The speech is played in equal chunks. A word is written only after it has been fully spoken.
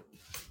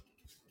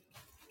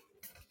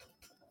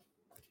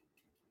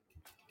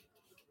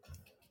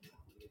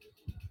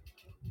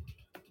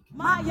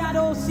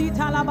Mayado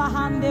sitala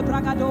bahande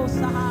bragado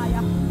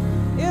sahaya.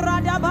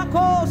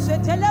 Iradabako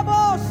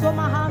seteleboso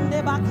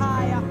mahande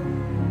bakaya.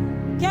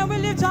 Can we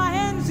lift our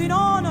hands in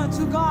honor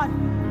to God?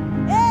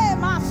 Eh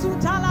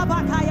masutala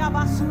bakaya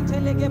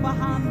basutelege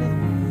bahande.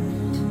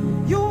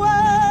 You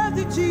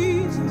worthy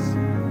Jesus.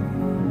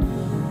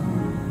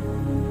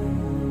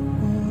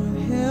 All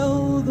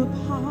hail the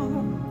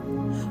power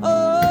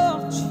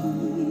of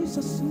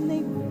Jesus'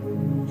 name.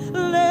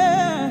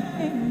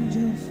 Let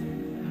angels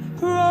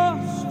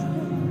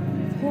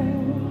prostrate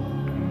for.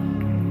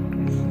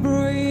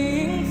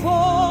 Bring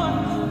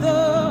forth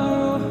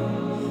the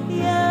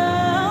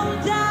royal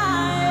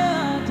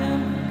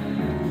diadem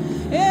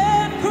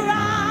and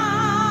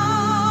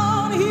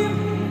crown him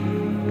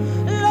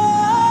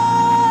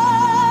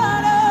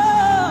Lord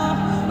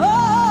of all.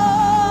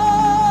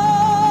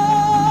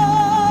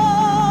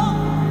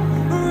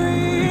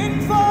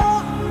 Bring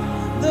forth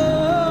the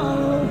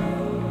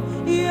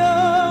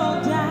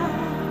royal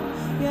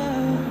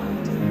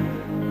diadem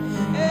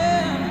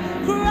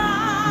and crown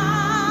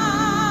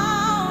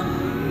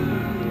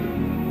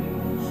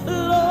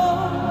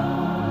Lord.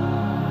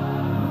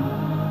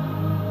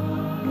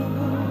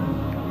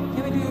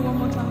 Can we do it one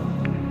more time?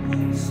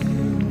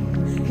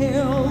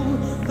 Hail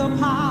the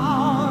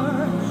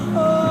power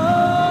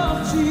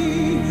of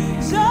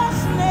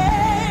Jesus'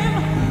 name.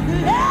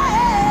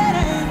 Let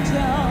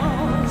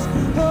angels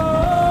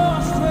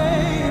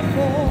prostrate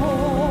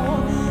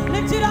for.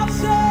 Lift it up,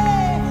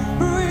 say,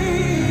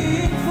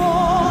 bring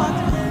forth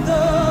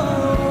the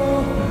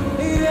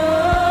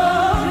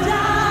royal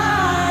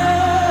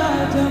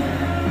diadem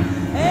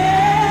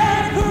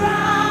and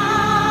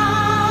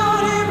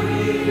crown him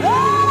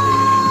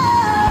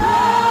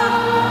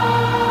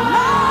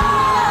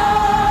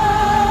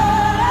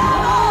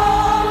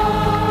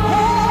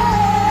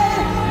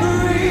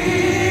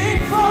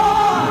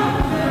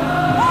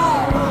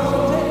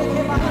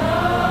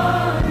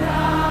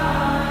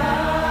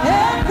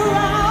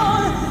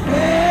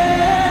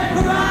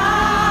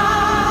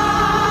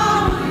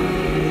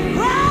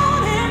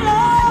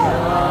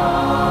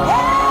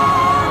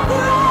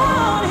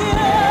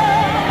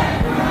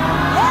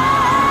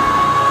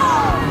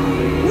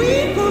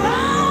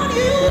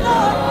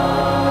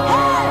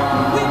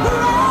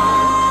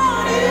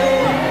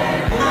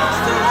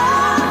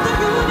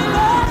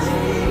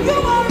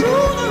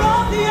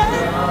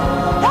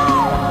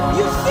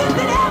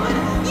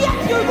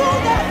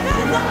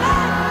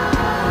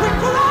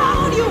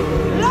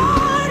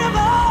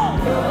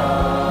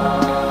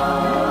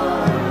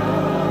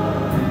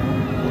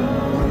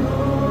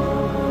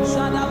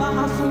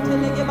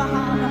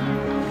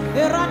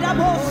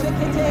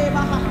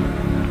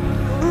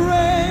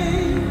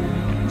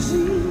Reign,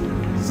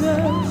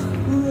 Jesus,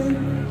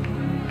 reign.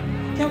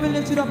 Can we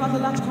lift it up as a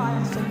large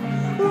choir? Sing.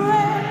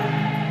 Reign,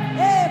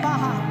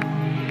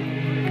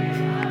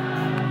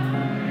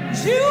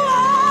 you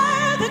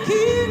are the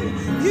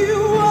King.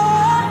 You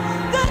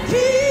are the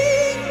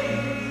King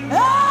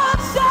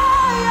of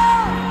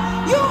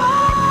Zion. You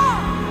are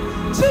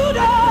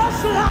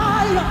Judah's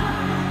Lion.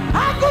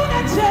 I'm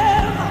gonna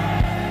tell.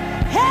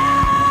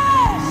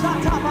 Hey,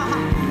 Shatabaha.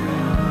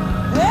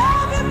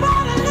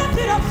 Everybody lift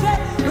it up, say,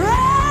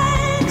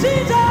 reign,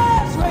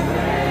 Jesus,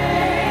 reign.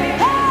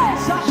 Hey,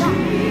 Shaka.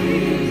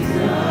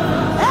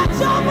 It's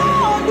your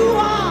boy, you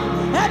are.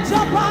 It's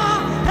your boy,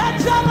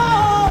 it's your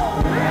boy.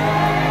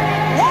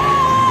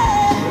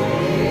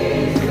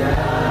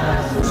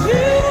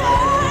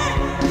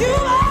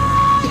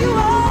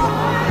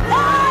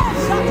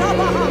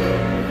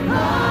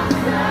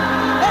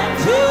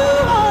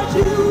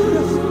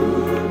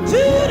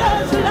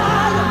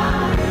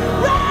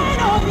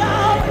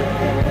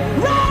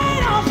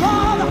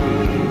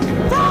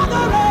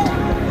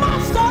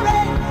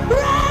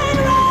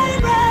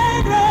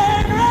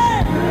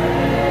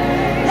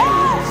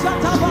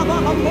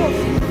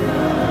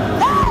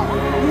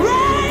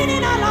 Reign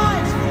in our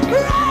lives,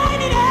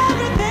 reign in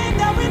everything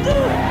that we do.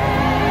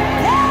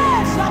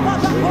 Yes,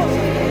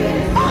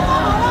 all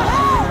our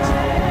heads,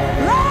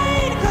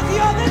 reign because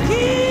you're the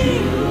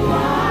King.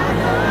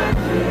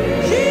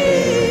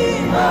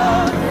 King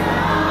of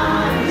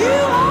you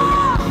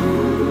are.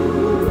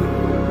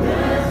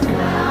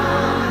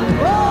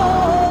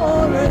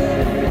 Oh,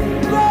 reign,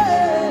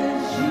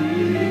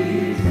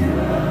 Jesus.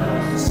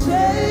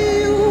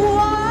 Say you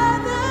are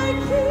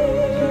the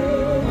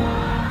King.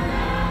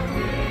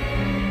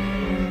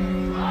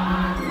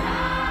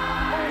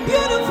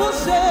 Beautiful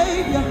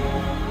Savior.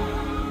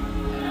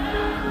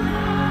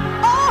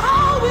 Oh,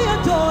 how we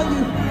adore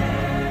you.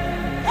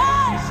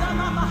 Yes,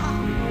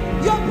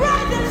 your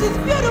presence is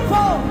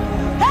beautiful.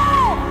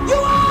 Hey, you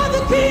are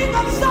the King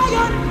of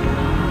Zion.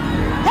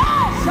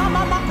 Yes,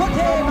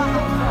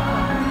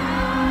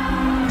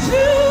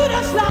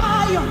 Judah's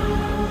Lion,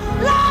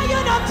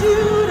 Lion of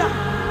Judah.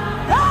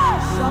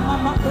 Yes,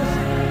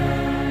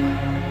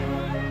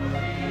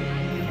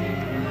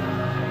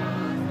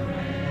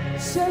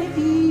 say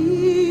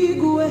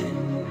Igwe,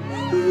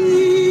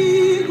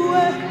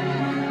 Igwe.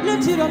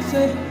 Lift it up,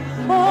 say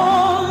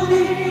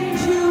only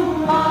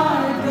you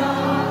are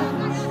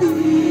God.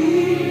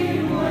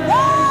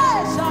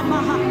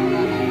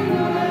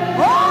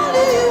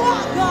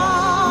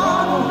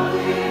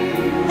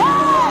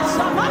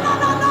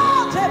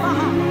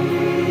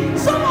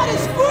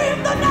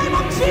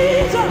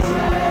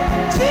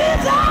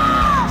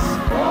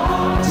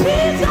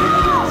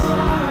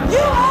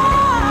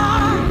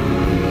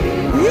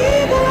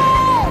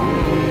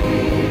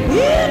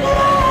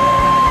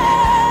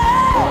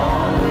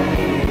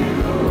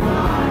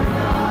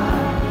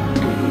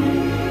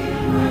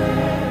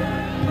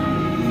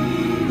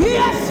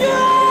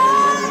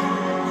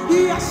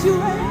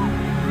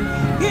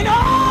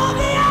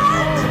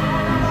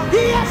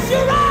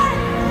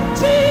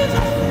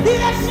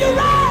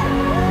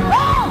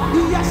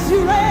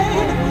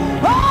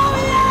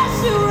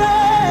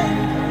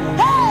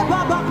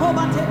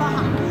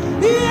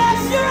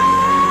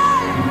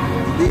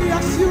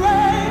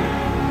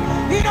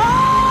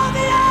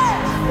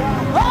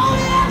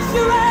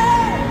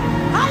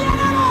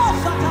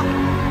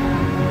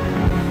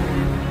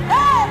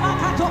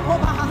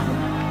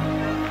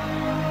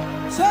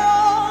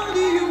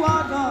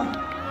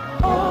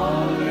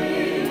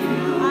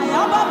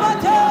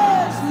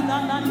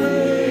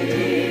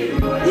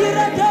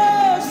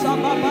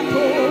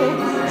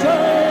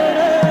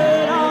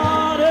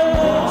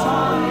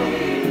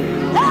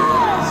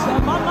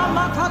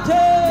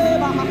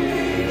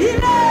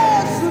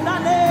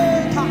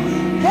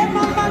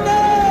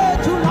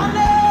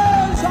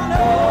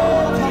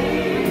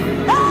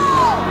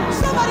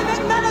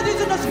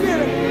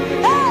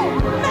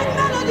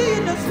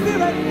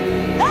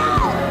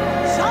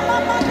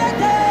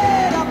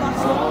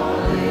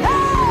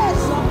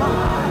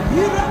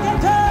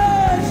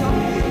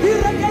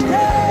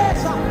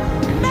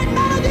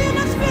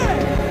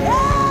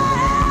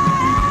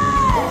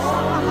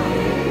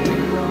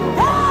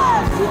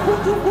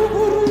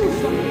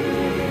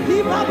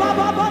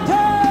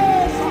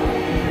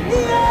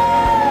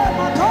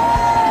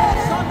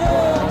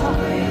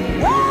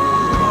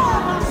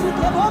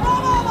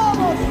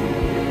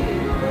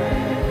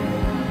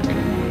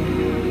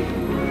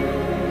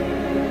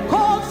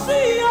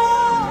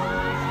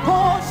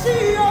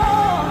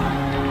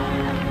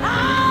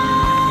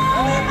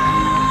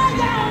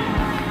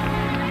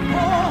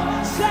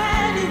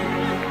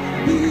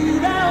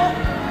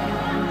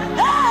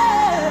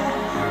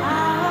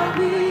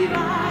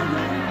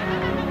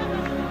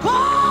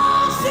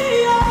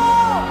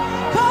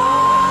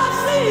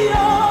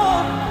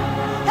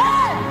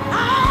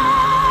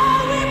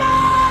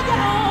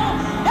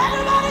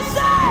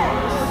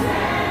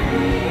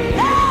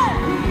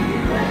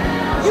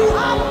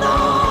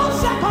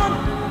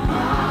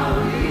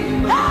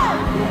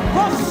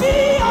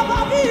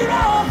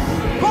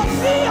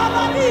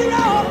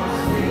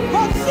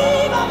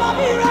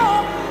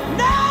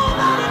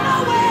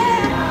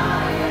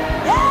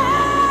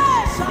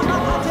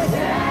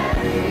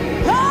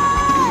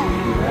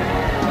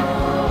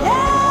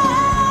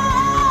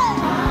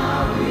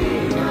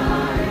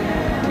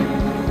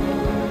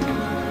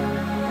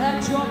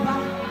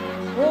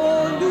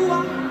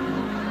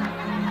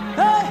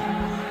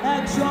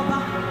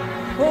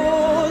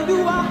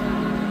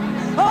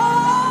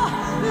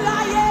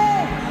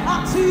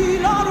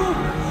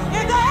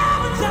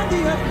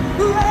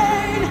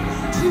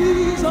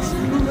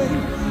 Jesus reign.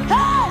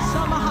 Hey,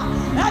 Shama,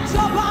 that's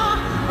your bar.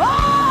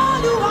 All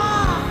you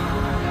are.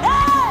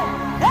 Hey,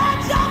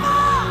 that's your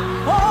bar.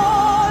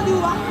 All you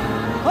are.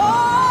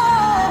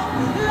 Oh,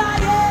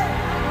 like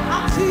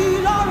I'm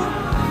still on.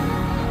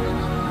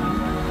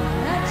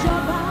 That's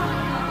your bar.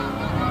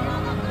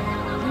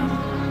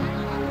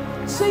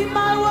 Say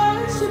my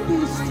worship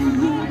is to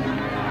you.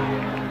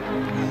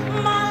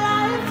 My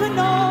life and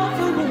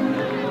offering.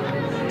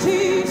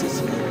 Jesus,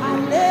 I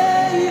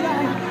lay it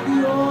at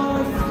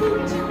your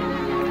feet.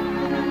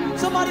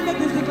 Somebody make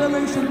this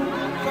declaration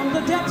from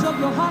the depths of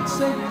your heart.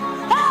 Say,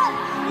 hey,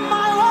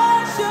 my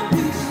worship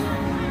is,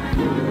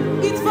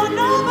 it's for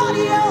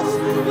nobody else.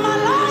 My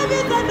life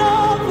is an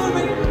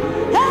offering.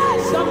 Hey,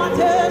 someone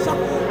tells you,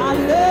 I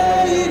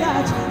lay it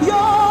at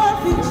your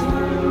feet.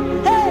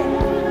 Hey,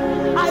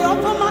 I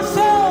offer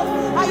myself,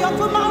 I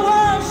offer my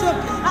worship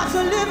as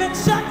a living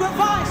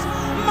sacrifice.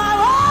 My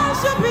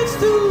worship is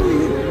to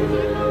you.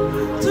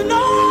 To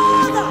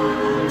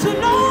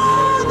no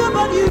other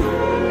but you.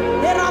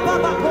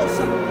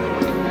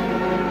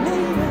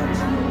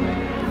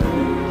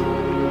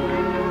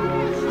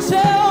 Say,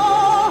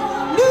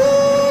 hallelujah.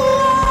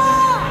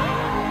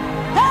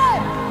 Hey,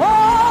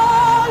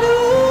 hallelujah.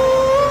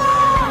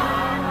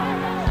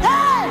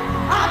 Hey,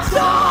 I'm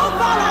so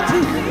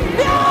vanity.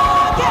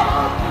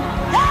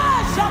 Hey,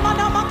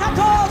 Shamana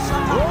Makatosa.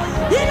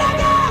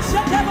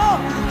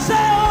 Say,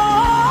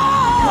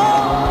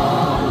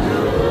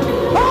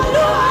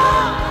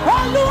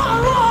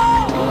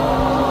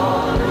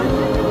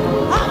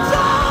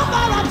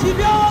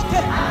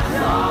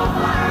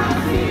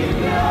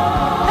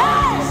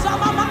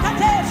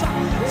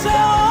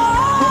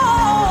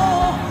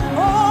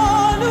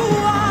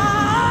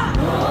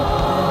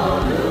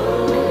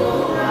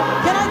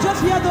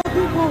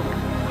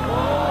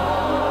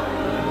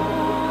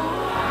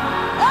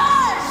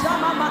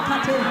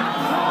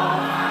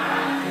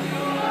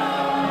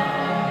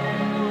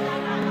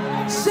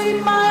 say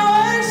my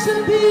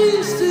worship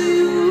is to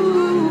you.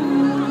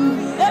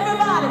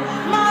 Everybody,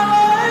 my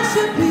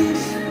worship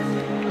is.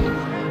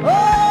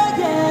 Oh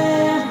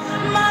yeah,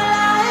 my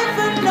life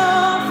and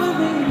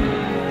offering.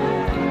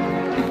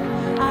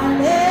 I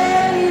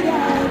lay it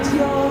at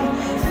your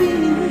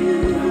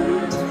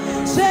feet.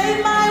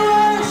 Say my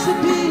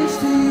worship is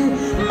to you.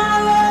 My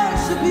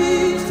worship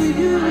is to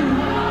you.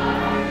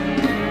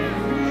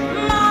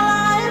 My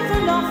life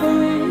and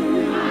offering.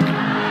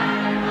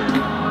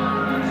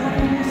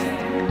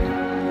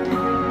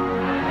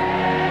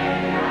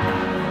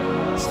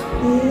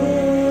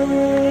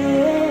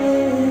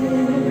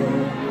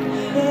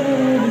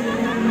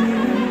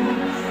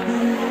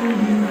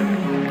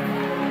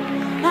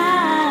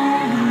 Hey!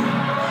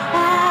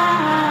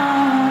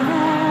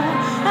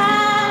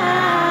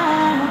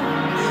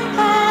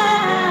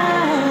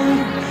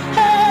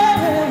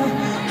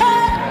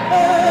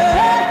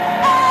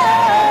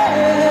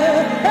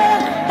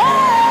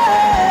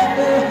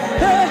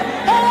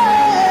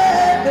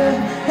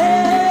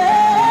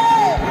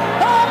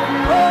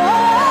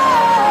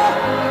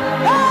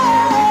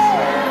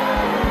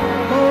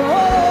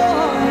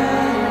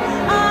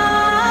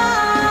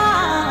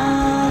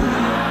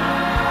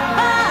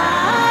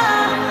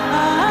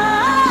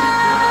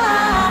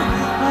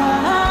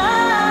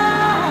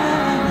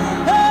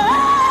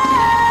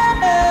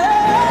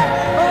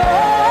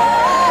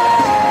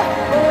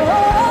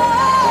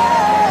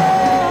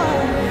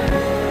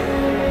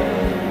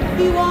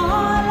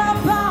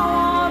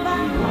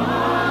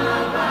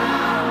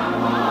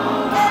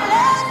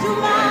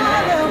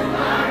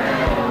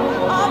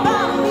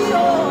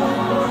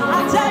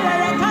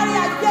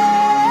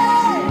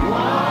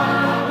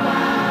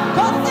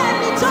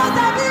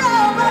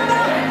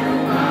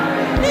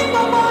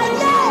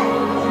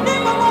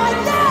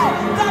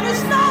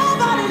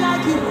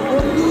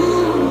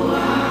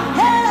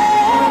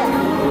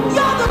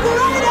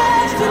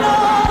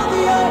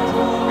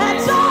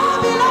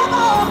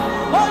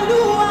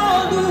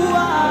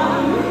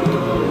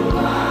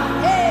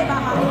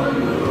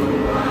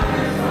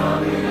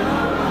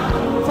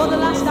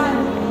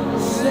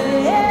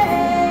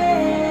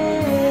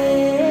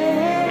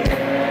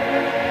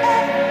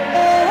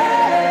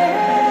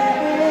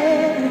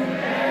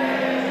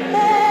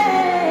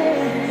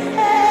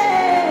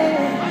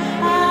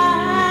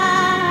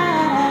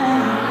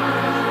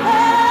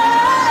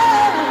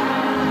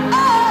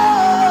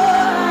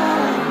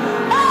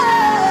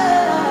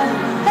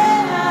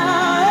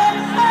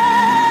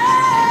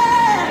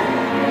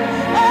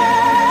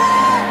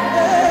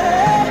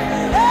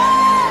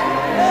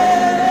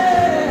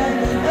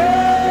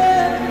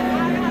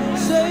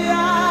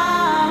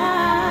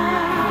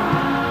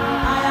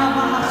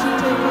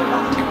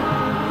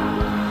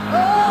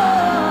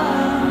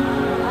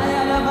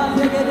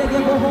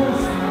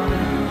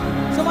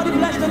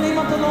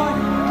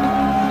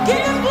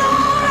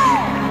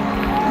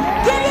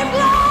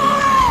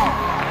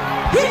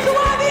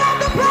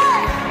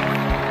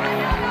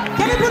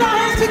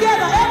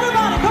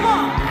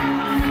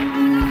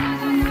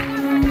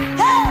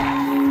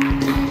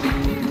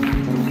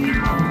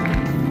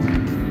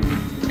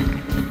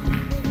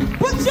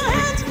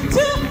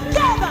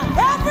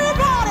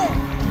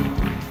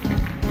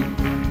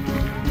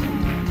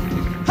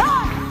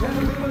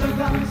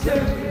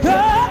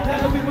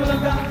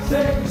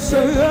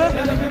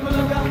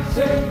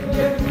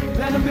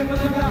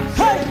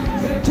 Hey,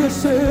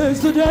 this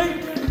is the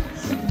day.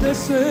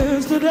 This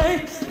is the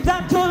day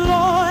that the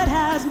Lord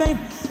has made.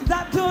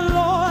 That the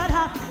Lord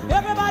has.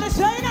 Everybody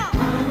say now.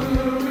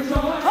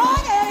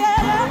 Oh yeah,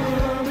 yeah.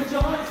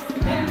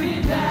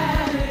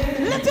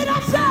 Lift it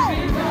up,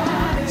 say.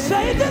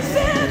 Say this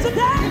is the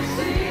day.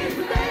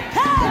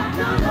 Hey,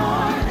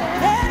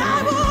 and I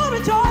will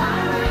rejoice.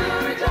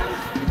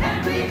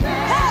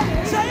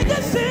 Hey, say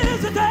this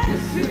is the day.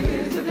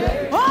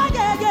 Oh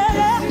yeah, yeah,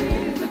 yeah.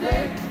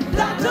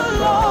 That the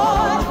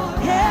Lord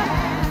has.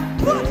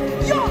 Put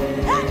your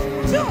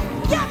hands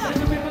together.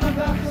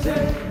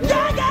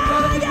 Yeah,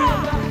 yeah,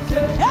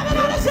 yeah.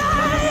 Everybody say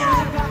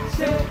yeah.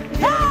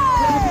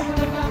 Hey,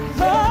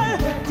 hey,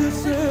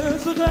 this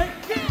is the day.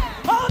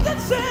 Oh,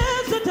 this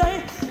is the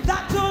day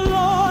that the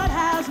Lord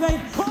has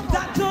made.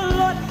 That the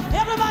Lord.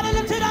 Everybody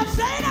lift it up.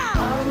 Say now. I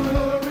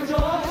will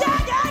rejoice.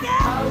 Yeah, yeah,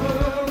 yeah. I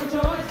will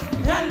rejoice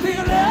and be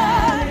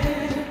glad.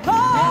 Oh,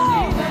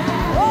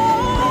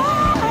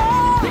 oh,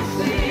 oh. This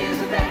is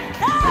the day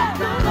that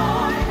the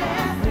Lord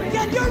has made.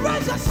 Can you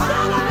raise a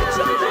sound of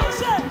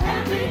rejoicing?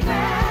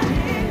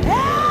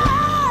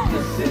 Yeah.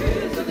 This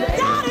is the day.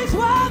 God is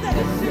worthy.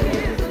 This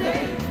is the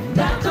day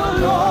that the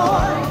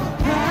Lord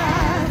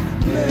has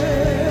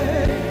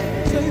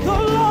made. Say the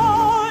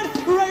Lord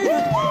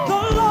reigneth.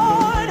 The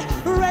Lord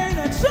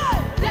reigneth. Say.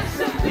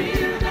 Blessed be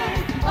the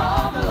name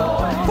of the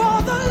Lord. For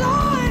the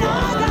Lord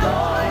our God.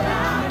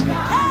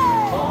 Hey.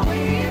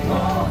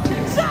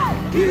 Say.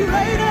 He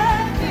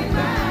reigneth.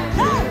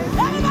 Hey.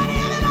 Everybody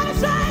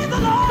say the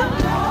Lord.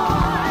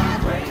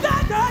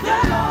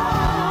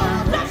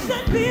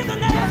 Blessed be the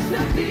name.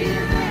 Blessed be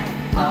the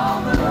name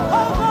of the Lord.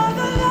 Oh, for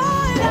the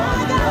Lord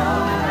our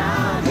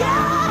God.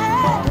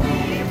 Yeah.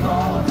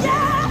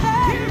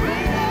 Yeah.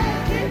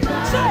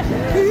 Say,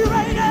 He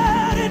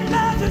reigneth in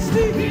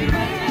majesty.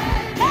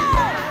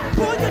 Hey,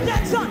 put your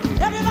dance on.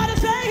 Everybody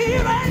say He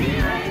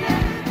reigneth.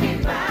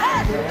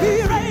 Hey, He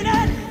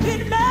reigneth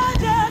in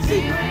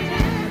majesty.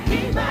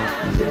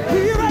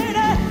 He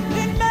reigneth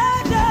in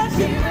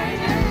majesty.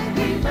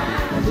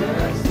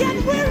 Can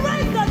we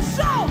raise the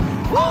sound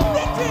of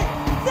victory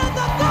to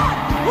the God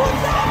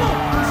who's able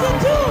to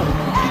do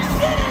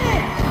exceedingly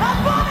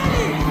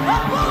abundantly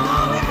above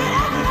all we can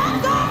ever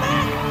ask of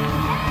Him?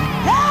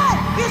 Hey,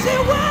 is He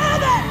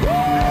worthy?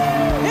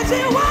 Is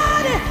He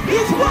worthy?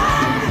 He's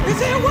worthy. Is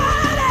He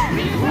worthy?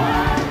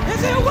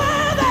 Is He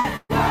worthy?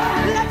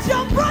 Let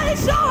your praise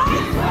show up.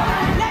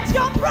 Let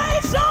your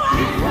praise show up.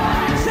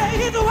 Say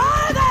He's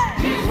worthy.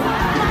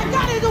 My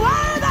God is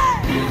worthy.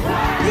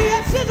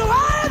 Yes, He's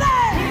worthy.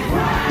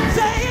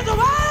 Say He's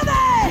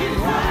worthy.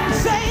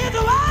 Say He's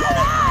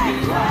worthy.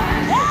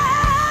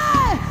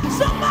 Yeah.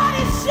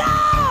 Somebody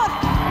shout.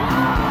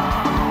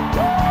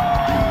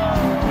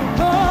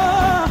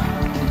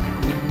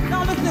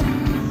 Now listen.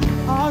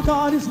 Our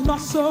God is an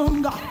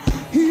awesome God.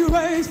 He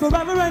reigns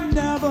forever and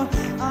ever.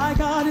 Our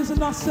God is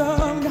an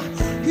awesome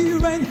God. He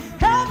reigns.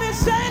 Help me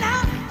say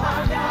now.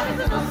 Our God is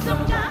an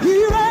awesome God.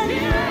 He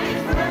reigns.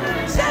 Forever and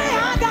ever. Say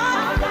our God.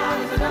 Our God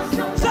is an awesome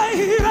God. Say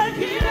He reigns.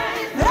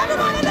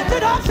 Everybody lift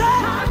it up. Say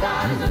our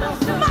God is an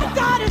awesome God. My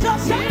God is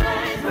awesome. He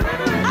reigns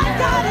forever and ever. Our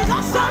God is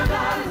awesome.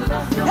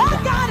 Our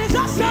God is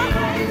awesome.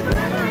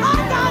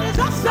 Our God is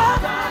awesome.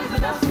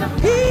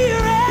 He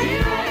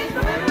reigns.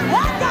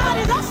 Our God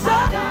is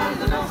awesome.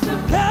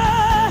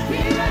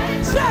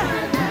 Say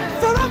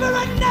forever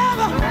and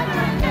ever.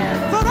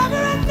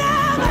 Forever and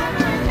ever.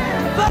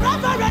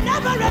 Forever and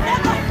ever and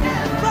ever.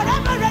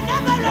 Forever and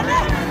ever and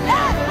ever.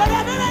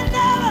 Forever and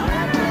ever.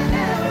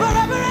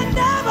 Forever and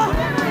ever.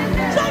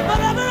 Say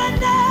forever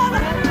and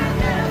ever.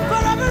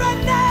 Forever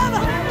and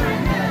ever.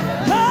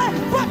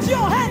 Put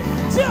your hand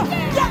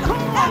together.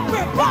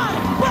 Everybody,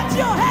 put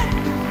your hand.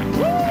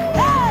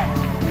 Hey.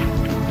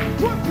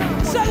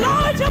 Say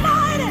Lord, you're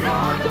mighty.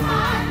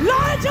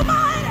 Lord, you're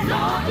mighty.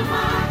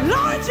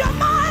 Lord, you're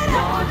mighty.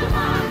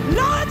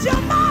 Lord,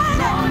 you're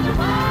mighty.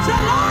 Say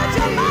Lord,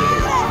 you're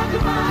mighty.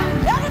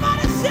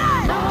 Everybody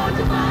say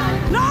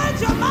Lord,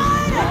 you're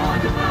mighty.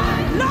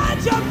 Lord,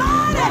 you're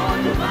mighty.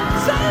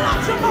 Say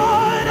Lord, you're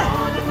mighty.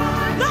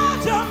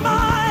 Lord, you're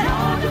mighty.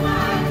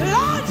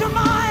 Lord, you're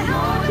mighty.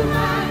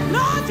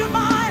 Lord, you're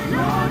mighty.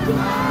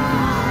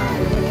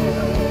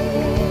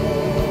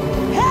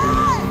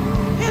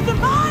 Hey, it's a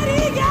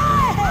mighty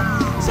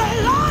God.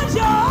 Say Lord,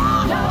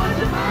 you're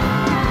mighty.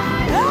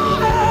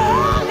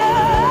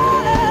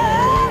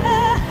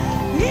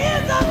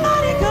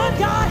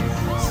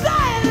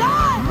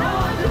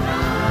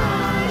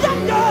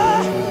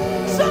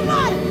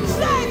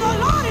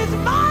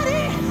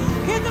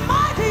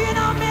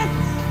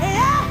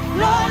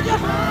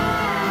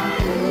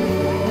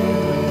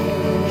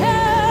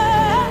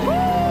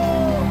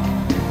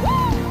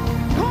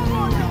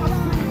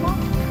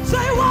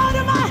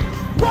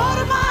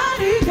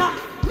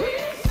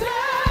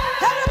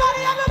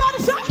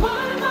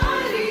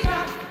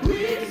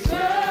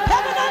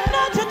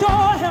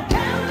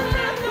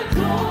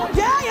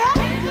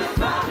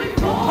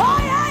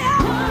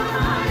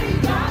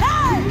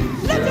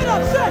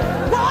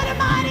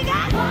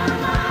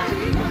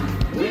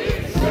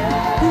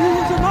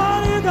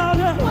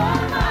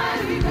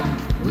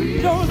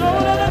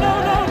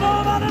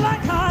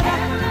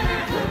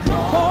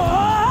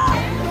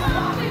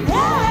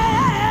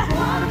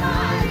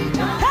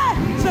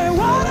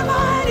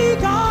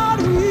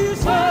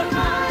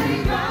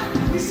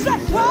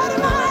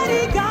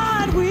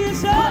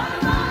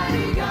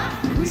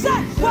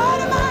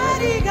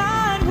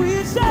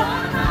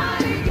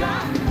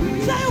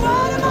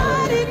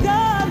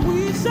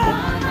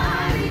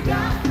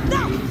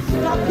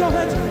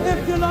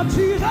 love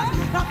Jesus.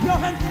 Clap your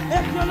hands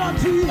if you love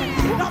Jesus.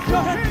 Clap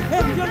your hands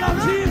if you love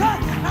Jesus.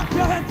 Clap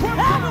your hands.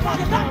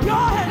 Everybody clap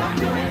your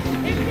hands.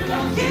 If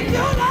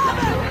you love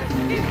it.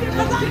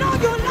 Because I know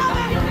you love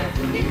it.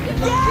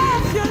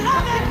 Yes, you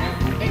love it.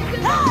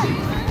 Hey!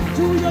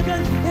 Do your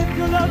dance if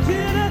you love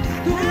Jesus.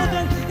 Do your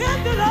dance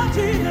if you love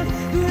Jesus.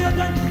 Do your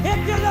dance if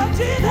you love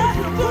Jesus.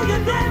 Do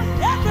your dance.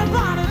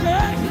 Everybody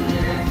dance.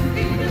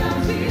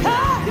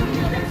 Hey!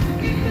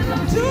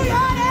 Do your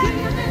dance.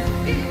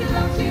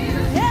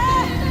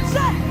 Yeah!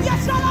 Say,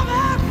 yes, I love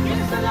him.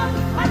 Yes, I love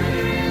him.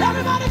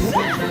 Everybody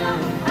say.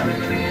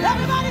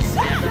 Everybody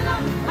say.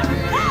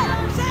 Hey!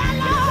 Say, I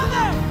love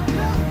him.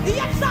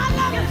 Yes, I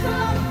love him.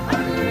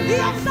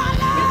 Yes, I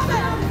love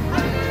him.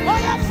 Oh,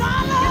 yes, I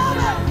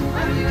love him.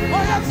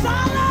 Oh, yes, I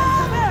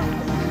love him.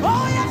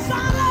 Oh, yes, I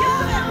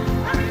love him.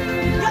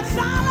 Yes, I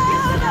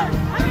love him.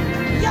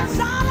 Yes,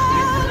 I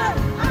love him.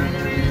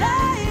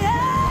 Hey,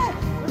 hey.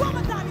 One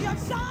more time.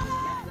 Yes, I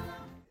love him.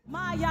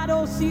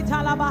 Mayado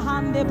sita la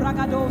bahande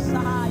bragado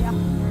sahaya.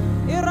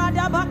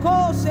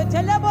 Iradabako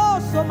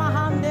seteleboso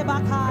mahande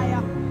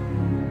bakaya.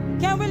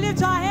 Can we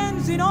lift our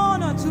hands in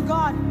honor to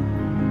God?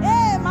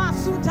 Eh,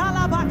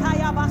 masutala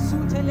bakaya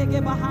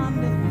basutelege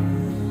bahande.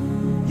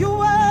 You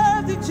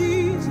worthy,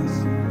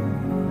 Jesus.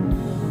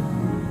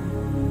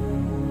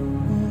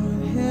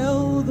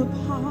 Hail the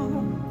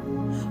power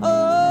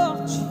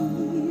of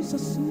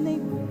Jesus'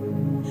 name.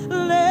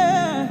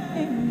 Let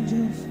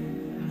angels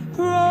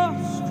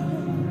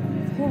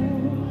prostrate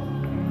for.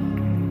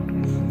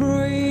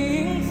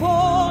 Bring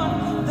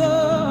forth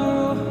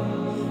the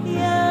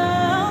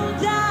royal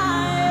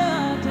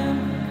diadem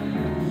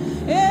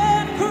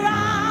and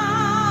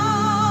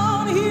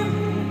crown him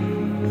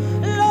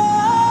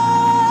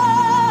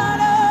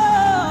Lord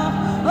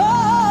of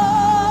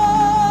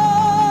all.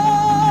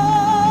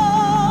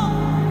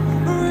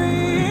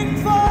 Bring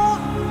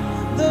forth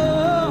the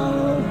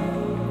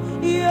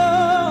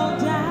royal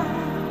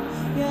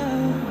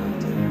diadem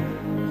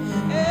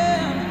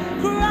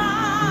and crown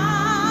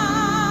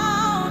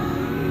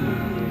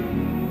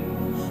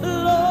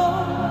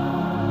Lord.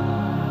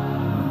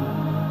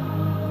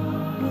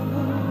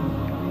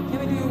 Can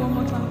we do it one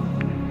more time?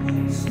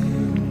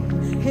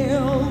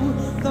 Hail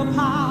the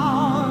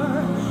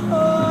power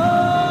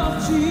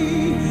of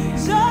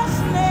Jesus'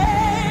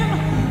 name.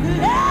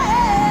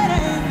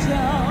 Let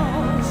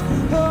angels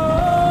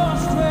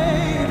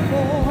prostrate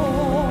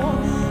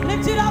for.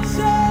 Lift it up,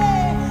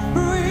 say,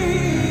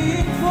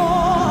 bring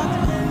forth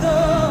the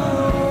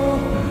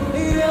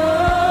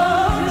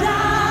royal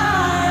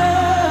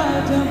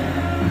diadem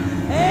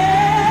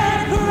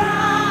and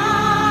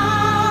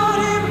crown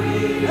him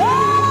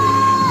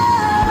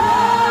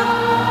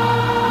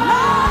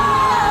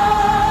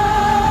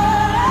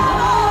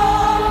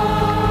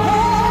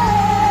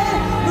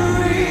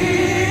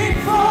bring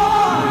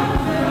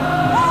forth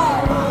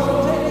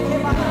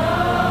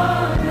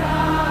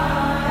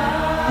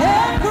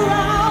and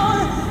crown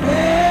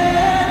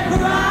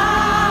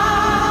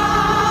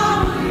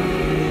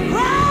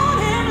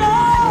him,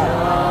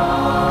 Lord,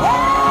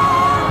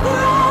 and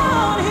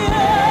crown him.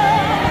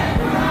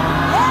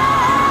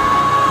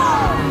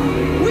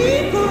 We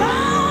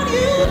crown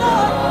you,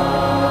 Lord.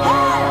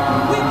 Hey,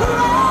 we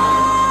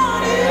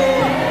crown you,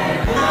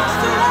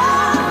 Master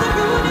of the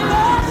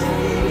universe.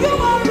 You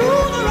are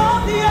ruler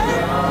of the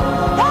earth.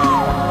 Hey,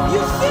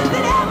 you sit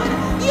in heaven,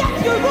 yet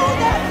you rule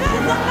the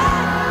affairs of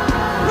man.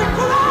 We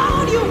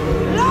crown you,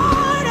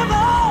 Lord of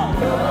all.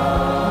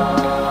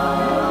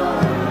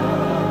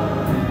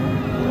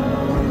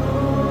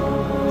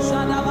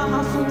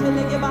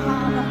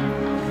 Shadabahasutelegabahana.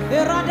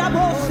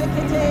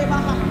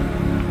 Eradaboseketebaha.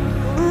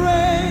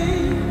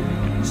 Reign,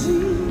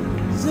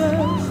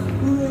 Jesus,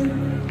 reign.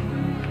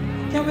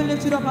 Can we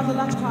lift it up as a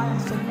last choir?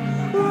 Sing.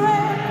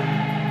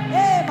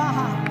 Reign,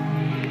 Baha.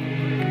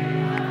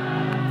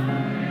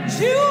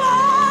 You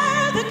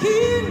are the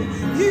King.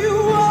 You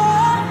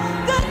are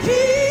the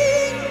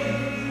King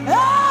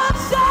of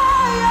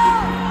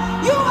Zion.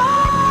 You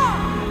are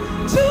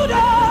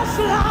Judas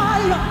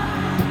Lion.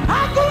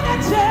 I'm gonna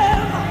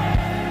tell.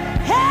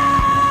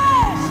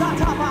 Hey,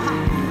 Shatabaha.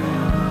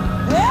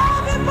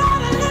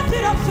 Everybody lift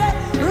it up, say,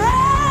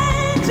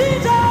 reign,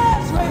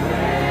 Jesus, reign.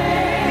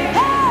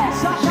 Hey,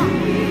 Shata.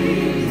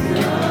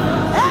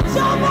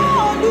 Etaba,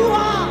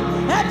 Lua,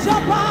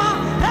 Etaba,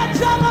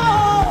 Etaba.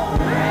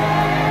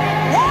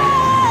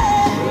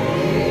 Hey,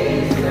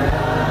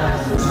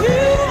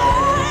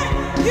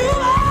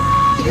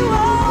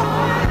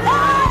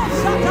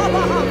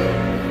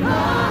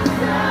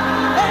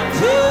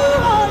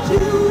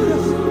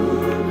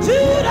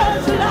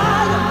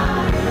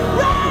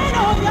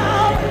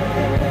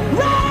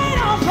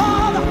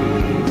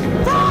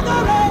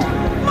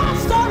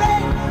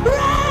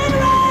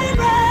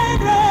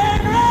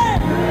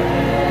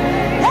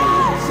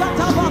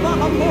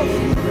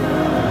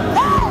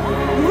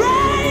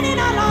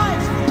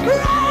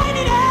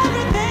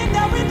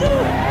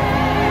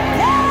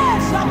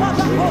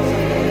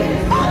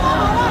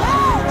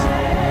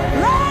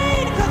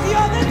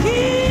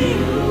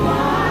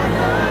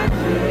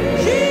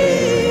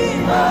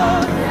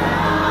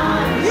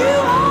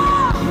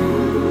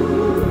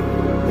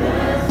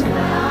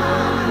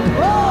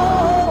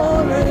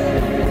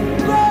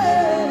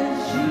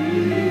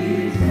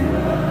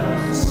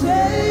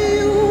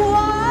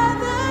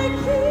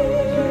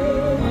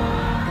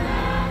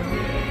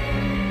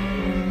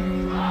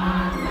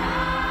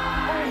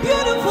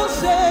 wonderful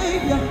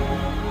Savior.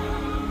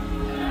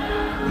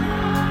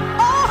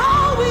 Oh,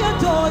 how we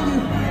adore you.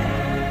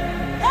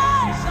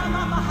 Hey,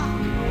 Shamamaha.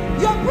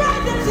 Your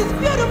presence is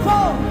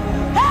beautiful.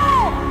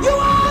 Hey, you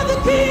are the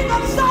King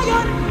of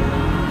Zion.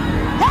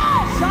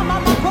 Hey,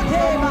 Shamamaha.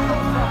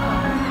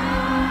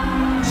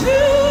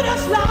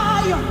 Judah's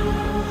Lion,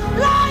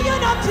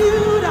 Lion of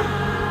Judah.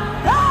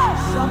 Hey,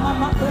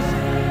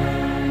 Shamamaha.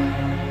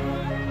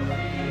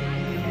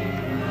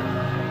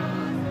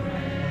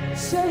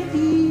 Say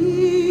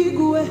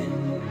Igwe,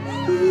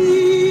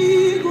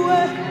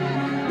 Igwe.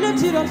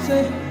 Lift it up,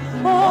 say,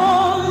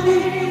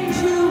 only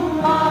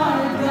you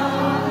are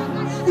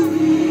God.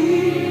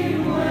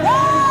 Igwe.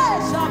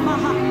 Yes,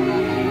 Amaha.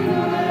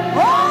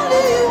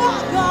 Only you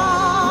are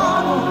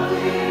God.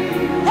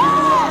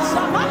 Yes,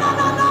 Amaha.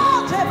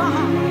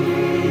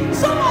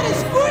 Somebody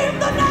scream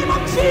the name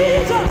of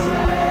Jesus.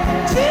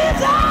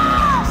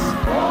 Jesus.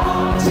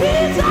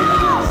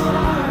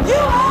 Jesus.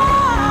 You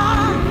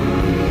are.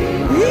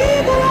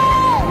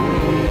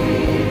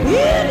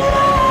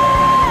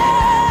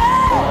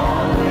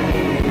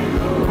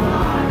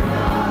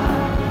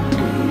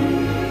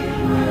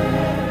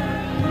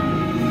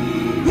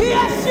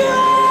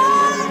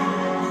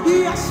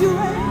 Yes, you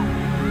reign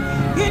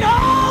in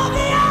all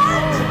the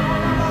earth.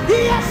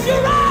 Yes, you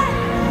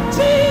reign,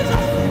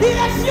 Jesus.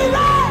 Yes, you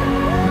reign.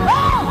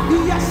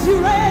 Oh, yes, you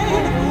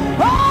reign.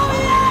 Oh,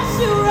 yes,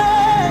 you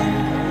reign.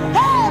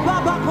 Hey,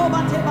 Baba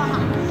Kobateba.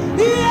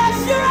 Yes,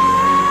 you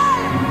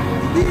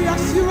reign.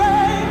 Yes, you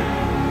reign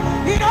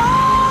in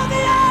all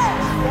the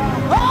earth.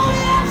 Oh,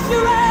 yes, you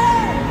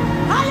reign.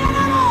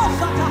 Ayanano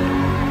Sata.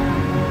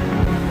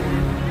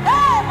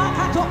 Hey,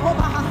 Makato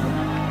Kobaha.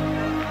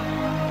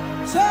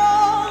 So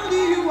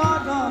only you are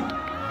God.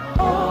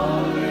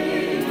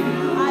 Only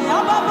you. I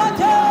am a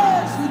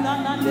bates in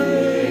an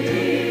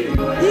day.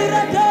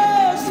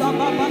 Irate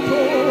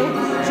Sababato.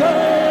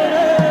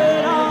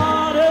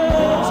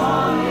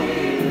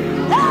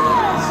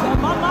 Yes,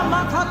 Mama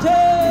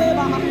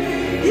Makateba.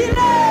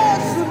 Ile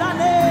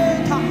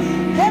Sunaneta.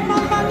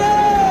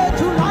 Hemamane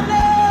to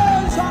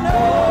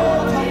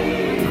Lanezanota.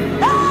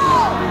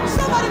 Hey,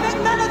 somebody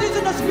make melodies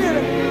in the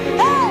spirit.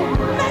 Hey,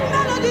 make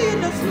melody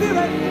in the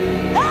spirit.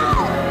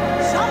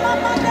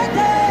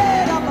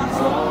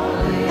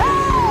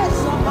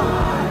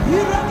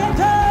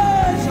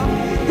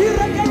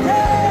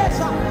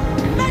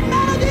 Make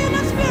melody in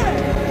the spirit.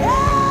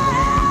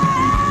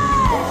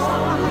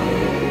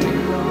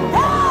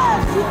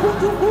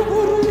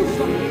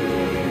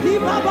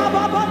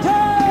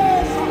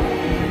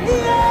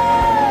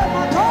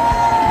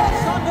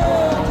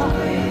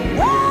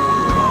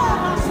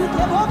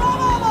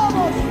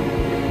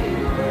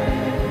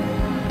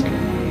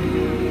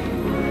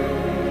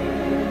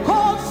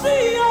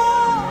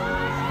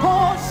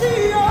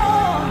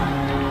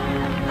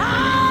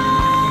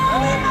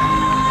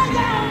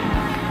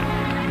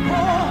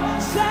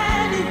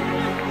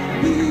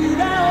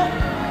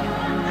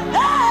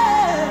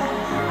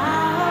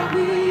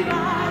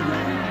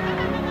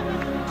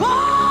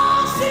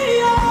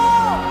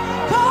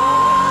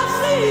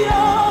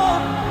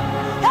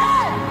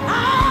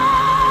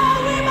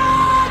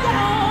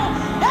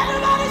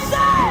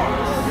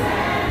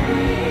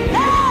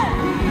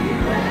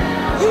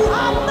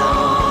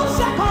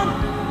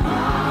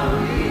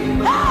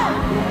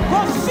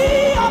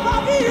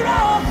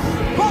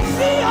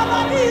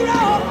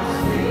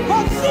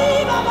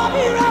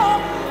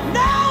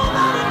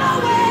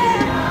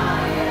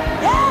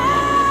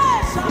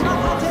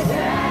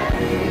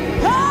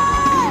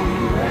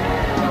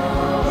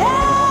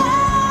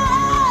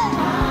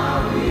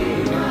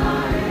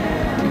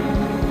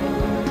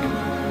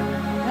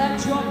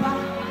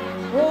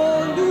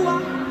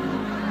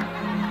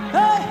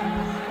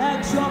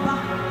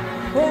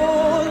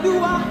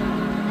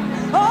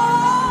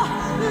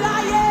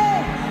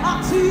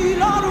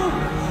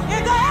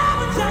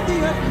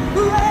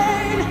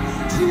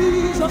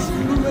 Jesus,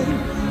 reign.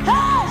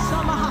 Hey,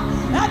 Samaha,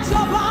 at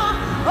your bar,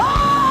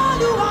 all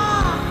you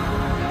are.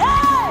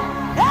 Hey,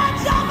 at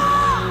your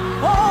bar,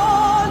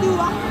 all you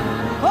are.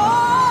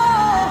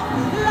 Oh,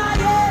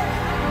 lie,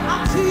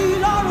 at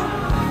Tiloro,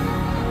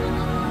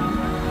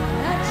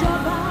 at your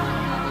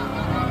bar.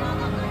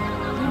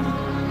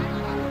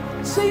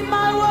 Say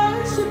my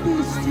worship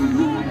is to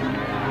you,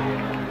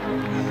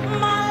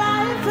 my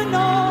life an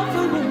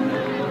offering.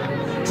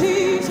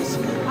 Jesus,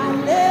 I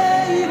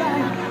lay it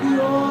at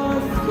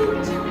your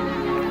feet.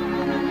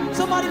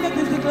 Somebody make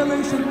this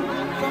declaration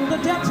from the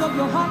depths of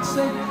your heart.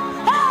 Say,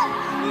 hey,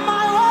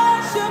 my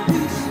worship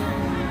is,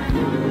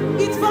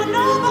 it's for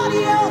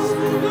nobody else.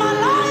 My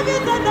life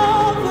is an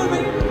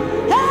offering.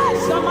 Hey,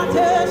 somebody,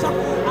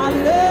 I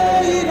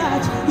lay it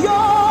at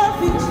your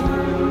feet.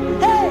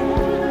 Hey,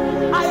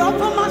 I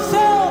offer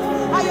myself,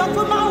 I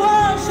offer my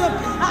worship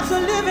as a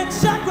living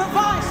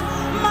sacrifice.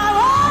 My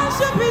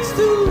worship is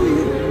to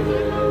you.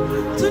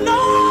 To no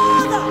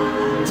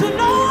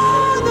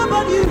other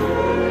but you.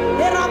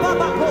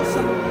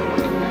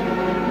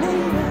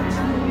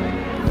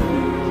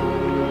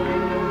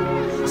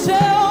 Say,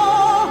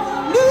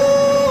 oh,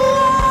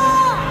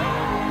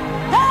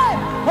 hey,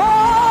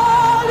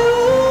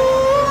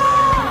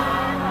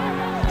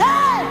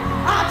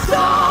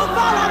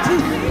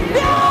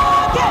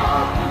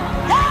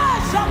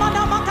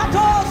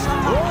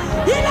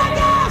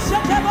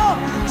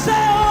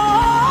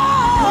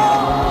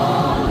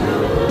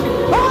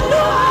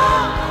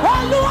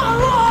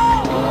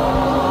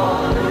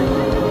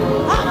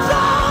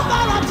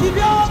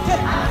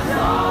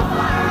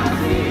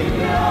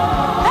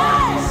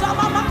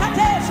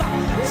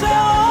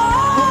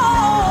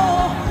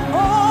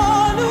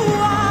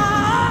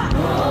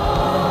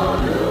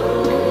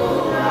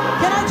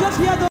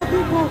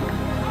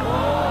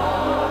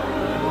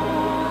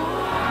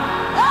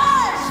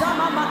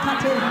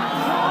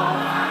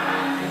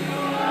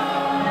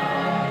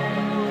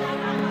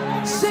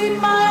 Say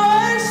my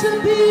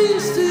worship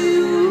is to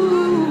you.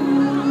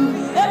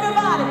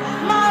 Everybody,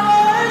 my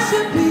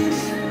worship is.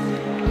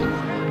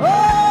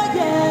 Oh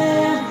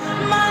yeah,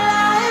 my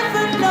life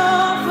and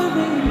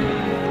offering.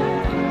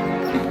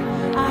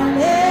 I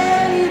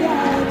lay it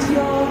at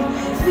your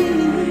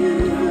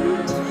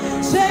feet.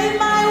 Say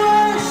my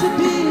worship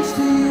is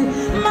to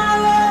you. My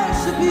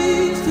worship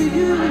is to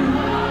you.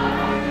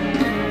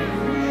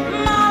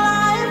 My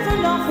life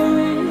and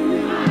offering.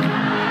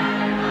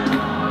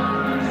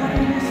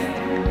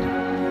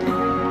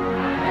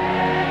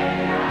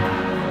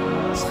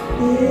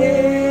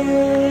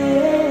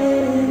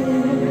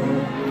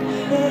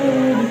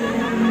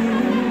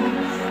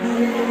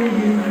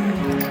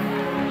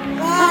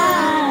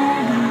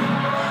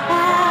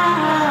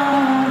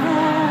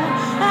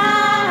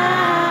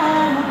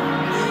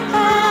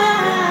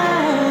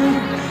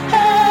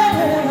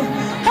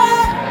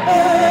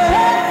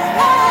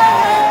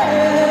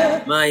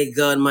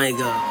 My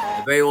God,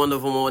 a very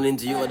wonderful morning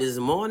to you. What is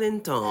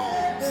morning tongues?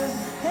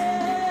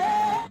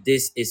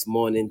 This is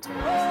morning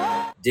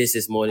tongues. This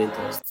is morning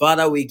tongues.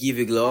 Father, we give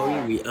you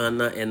glory, we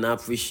honor and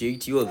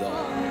appreciate you, O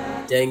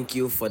God. Thank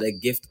you for the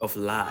gift of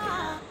life.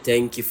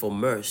 Thank you for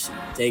mercy.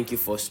 Thank you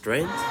for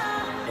strength.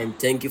 And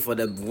thank you for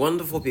the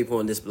wonderful people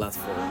on this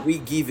platform. We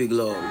give you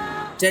glory.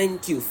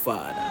 Thank you,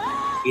 Father,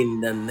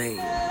 in the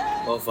name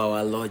of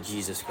our Lord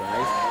Jesus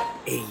Christ.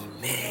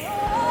 Amen.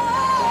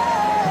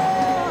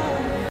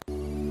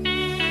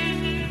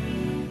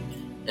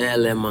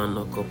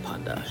 Elemano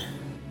kopada.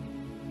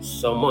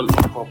 Someone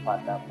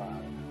kopada ba.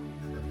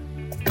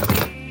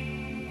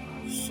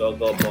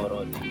 Sogo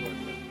borodi.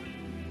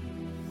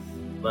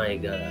 My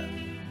God.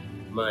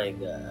 My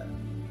God.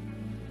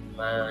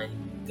 My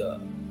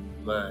God.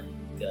 My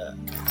God.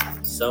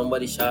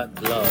 Somebody shout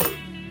glory.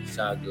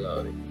 Shout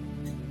glory.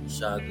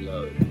 Shout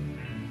glory.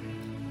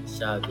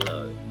 Shout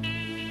glory.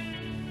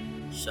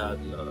 Shout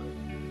glory.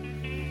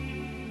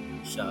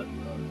 Shout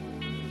glory.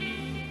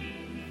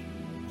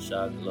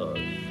 Shout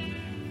glory.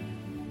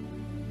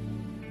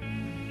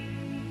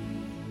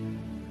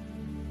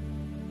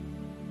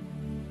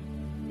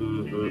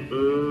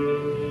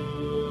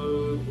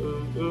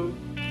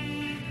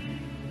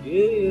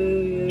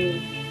 Yeah.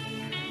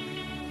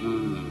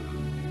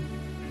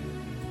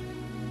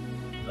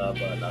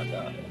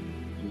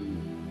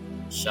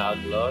 Shout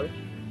glory.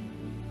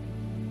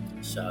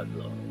 Shout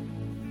glory.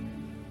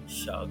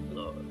 Shout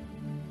glory.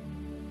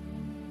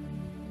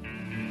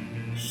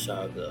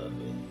 Shout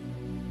glory.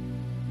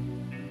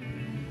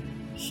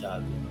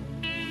 Shout glory.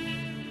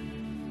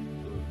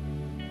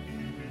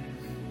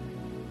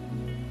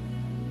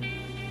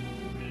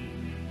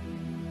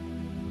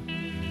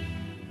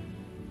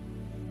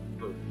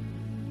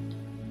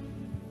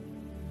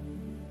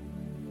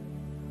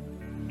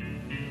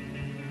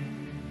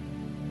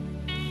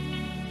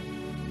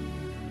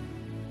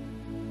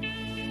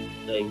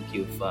 Thank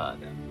you,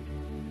 Father.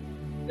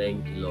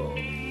 Thank you, Lord.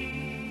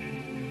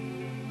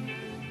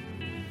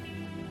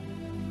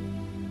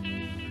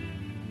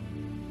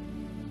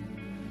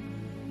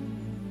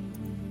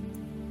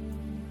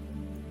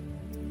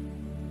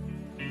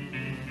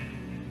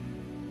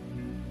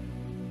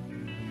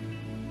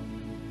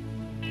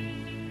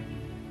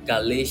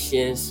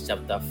 Galatians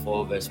chapter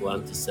 4 verse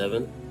 1 to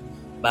 7.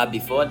 But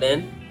before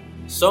then,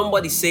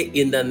 somebody say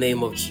in the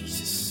name of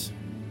Jesus.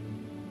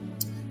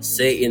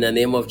 Say in the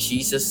name of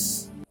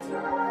Jesus.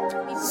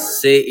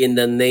 Say in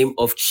the name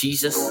of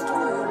Jesus.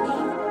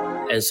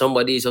 And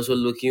somebody is also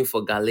looking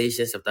for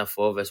Galatians chapter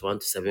 4 verse 1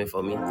 to 7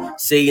 for me.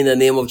 Say in the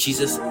name of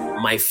Jesus,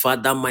 my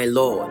Father, my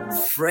Lord,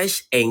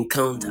 fresh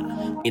encounter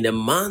in the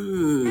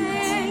month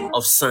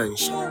of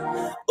Sonship.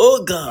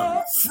 Oh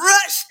God,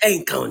 fresh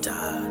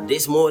encounter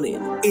this morning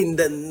in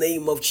the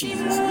name of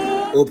Jesus.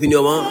 Open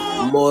your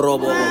mouth.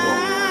 Morobo.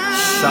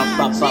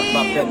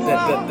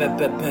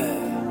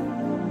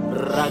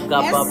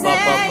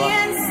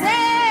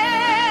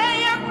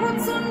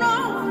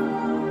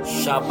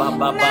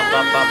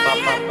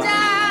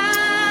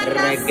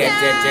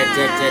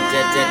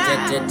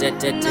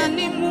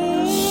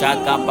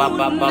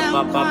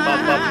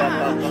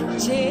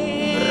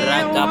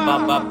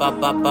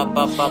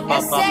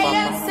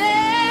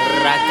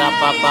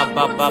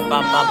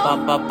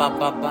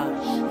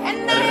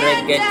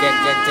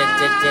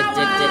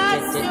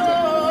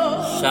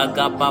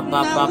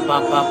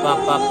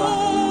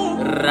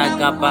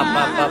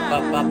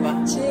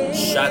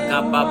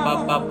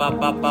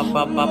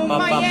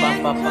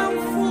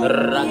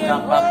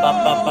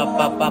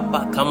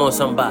 Come on,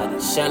 somebody.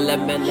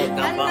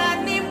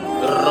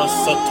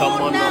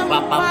 Rosotomono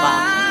papa.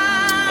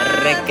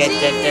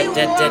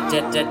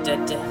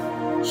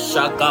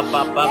 Shaka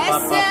papa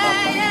papa.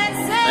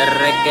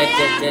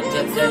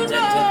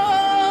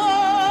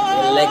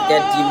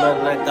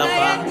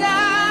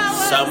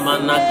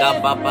 Samana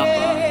papa.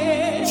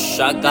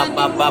 Shaka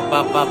papa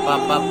papa.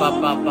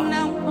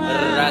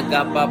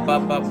 Raga papa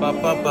papa.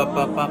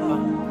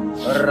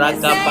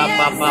 Raga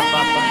papa.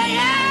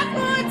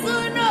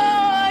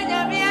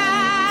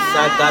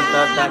 Shaka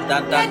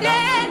da.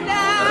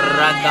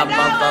 Raga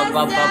papa.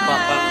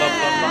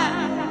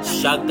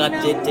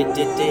 Shagadete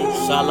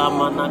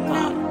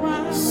Shalamanaka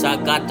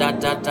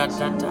Shagadata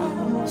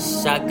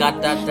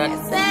Shagadata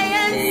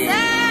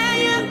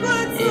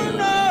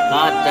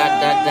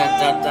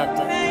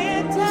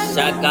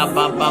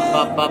Shagababa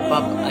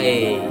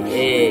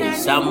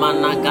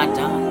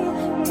Shamanagata.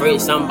 Pray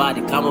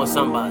somebody, come on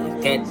somebody.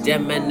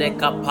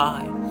 Kedemeneka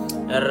pai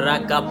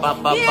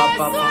Ragababa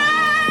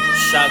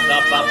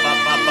Shagababa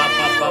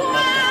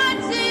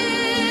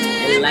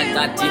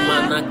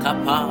Elagatimana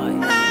kapai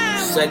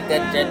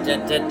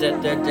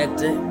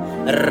Segedete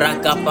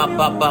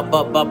Ragababa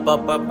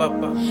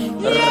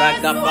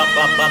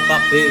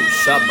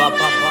Shababa.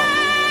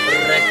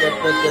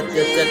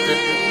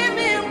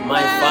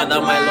 My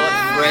Father, my Lord,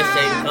 fresh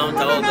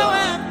encounter, oh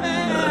God.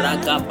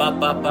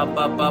 Ragababa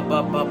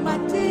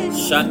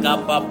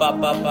Shagababa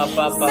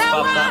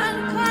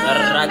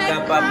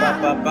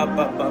Ragababa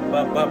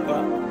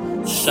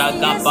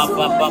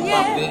Shagababa.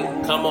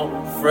 Come on,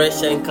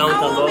 fresh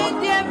encounter, Lord.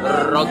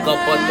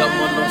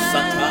 Rogobodomono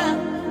sata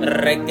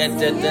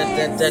Regedete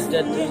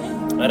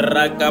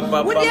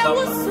Ragababa.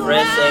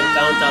 Fresh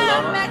encounter,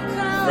 Lord.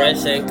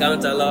 Fresh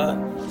encounter, Lord.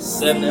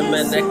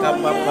 Senemeneka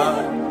papa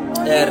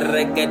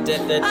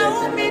Regedete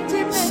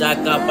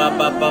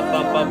Shagababa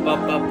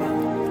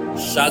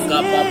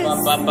Shagababa.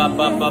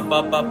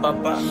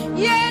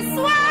 Yes,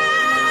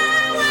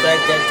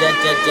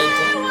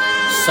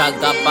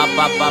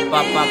 Shagababa.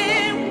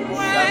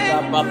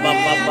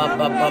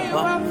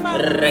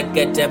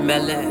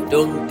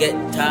 Don't get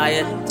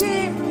tired.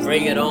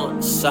 Bring it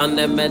on.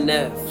 Sunday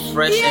mene.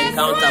 Fresh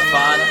encounter,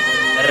 Father.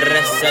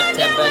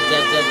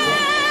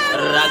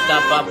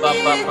 Ragababa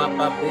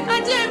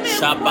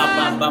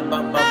Shababa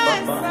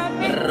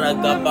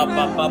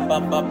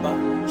Ragababa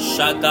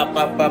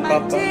Shagababa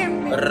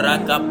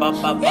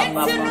Ragababa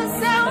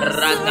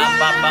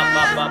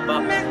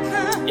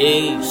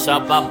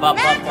Shababa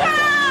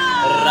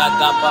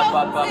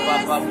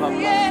Ragababa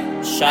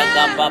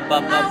Shagababa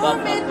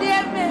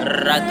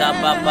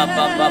Ragababa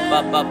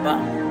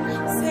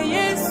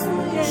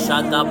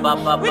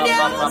Shagababa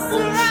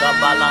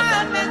Shabalaga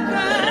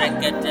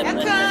Regete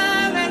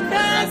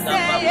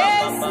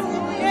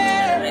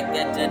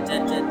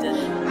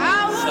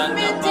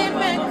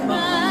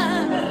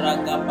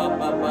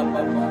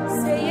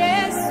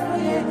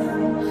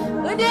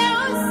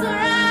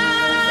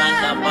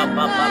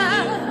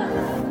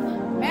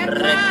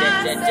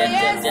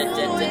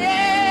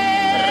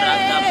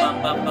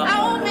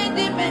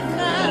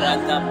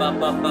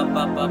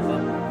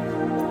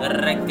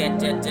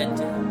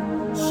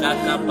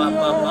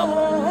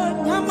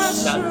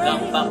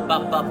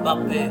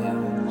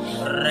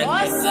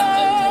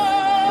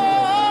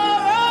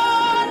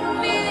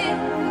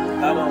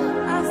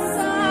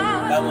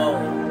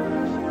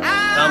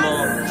Come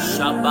on,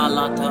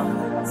 Shabalata,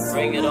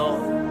 bring it on.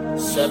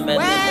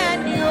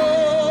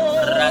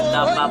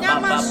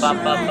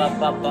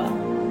 Ragababa,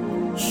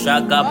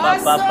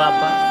 Shagababa,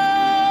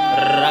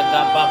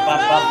 Ragababa,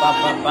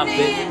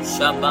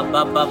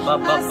 Shabababa,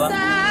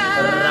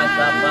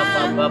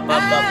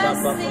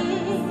 Ragababa,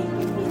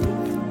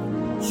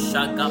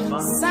 Shagaba,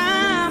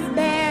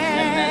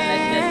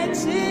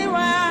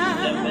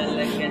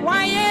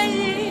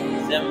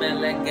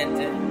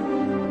 Zemelekete,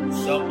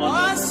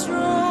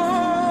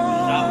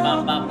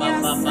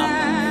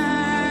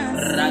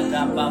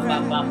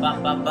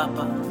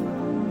 Ragababa.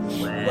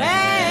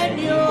 When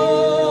you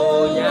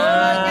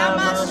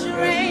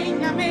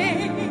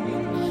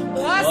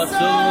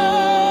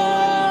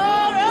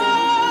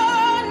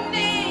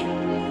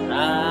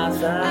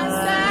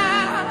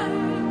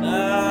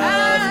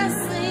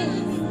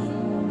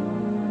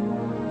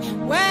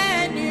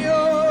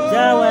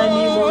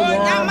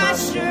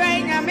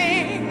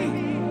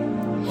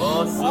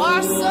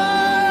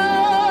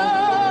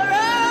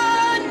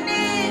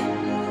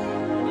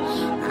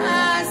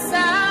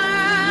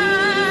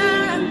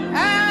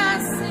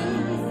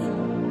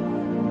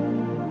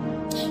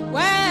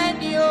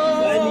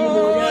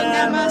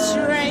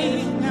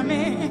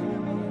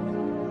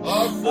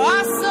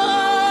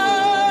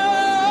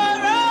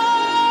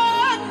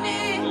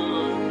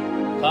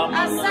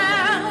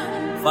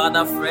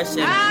Father, fresh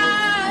and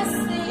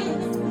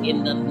clean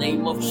in the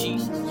name of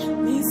Jesus.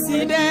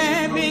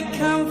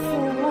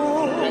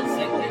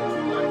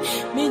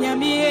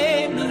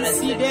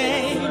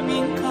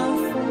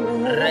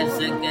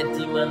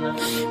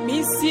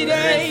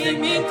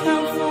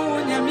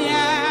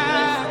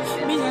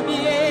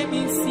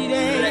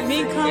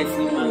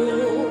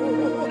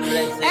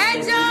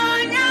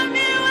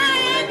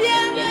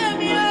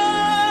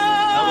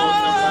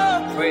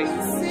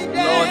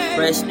 Lord,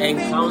 fresh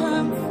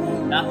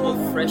encounter that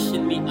will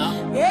freshen me up.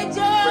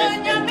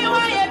 Fresh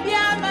encounter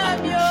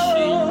that will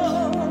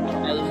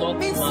change a lot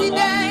of my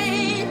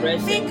life.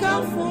 Fresh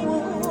encounter.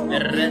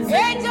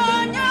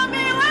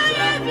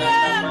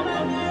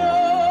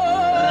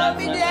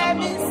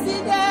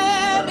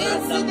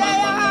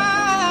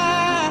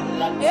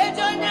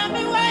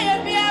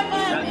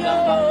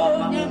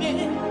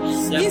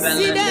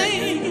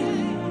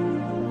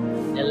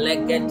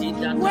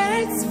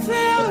 Words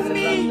fail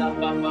me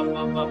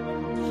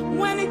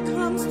when it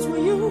comes to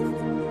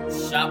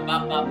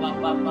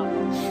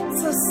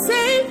To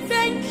say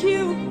thank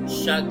you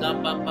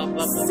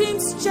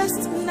seems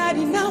just not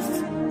enough.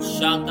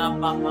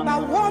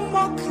 But what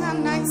more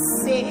can I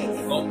say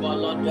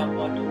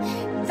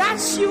that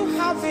you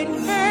haven't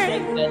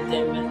heard?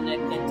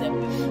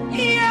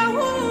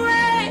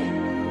 Yahweh,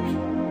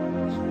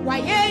 why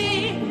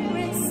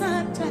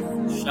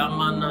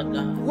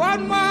what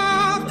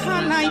more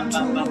can I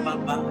do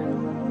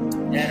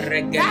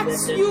that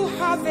you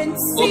haven't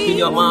seen? Open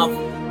your mouth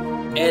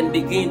and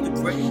begin to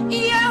pray.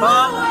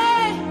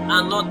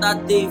 Another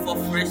day for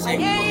fresh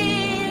income.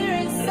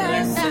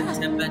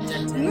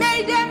 May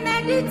the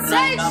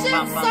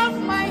meditations of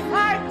my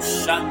heart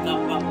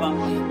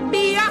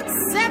be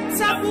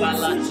acceptable to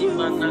you.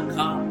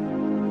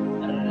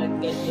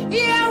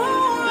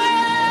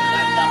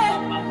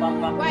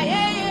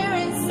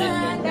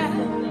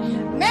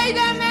 May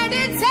the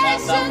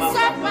meditations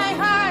of my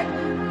heart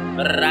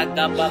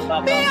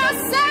be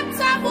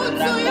acceptable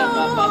to you.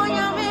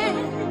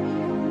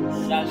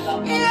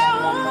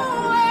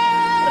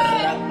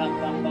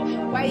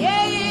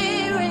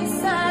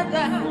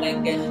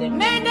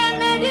 May the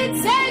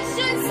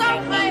meditations of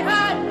my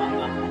heart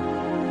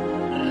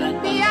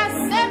be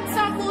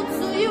acceptable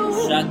to you.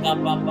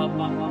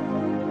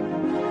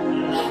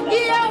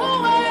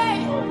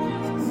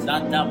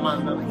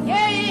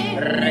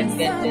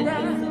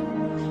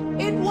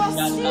 It was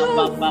you,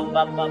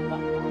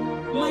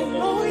 my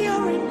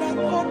lawyer in the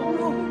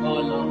courtroom.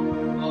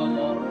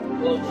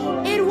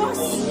 It was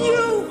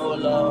you,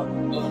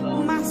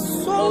 my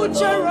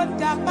soldier on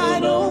the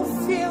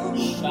battlefield.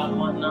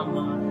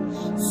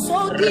 So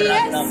the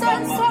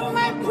essence of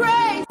my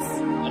praise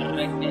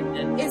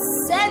is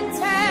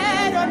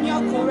centered on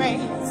your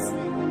grace.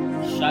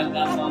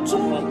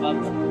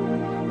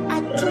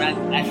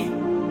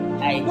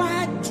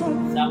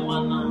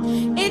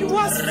 It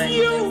was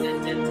you,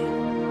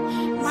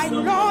 my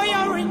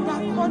lawyer in the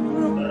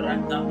courtroom.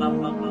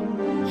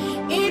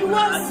 It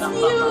was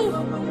you,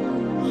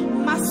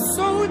 my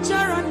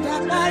soldier on the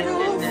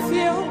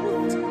battlefield.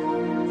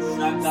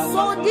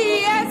 So the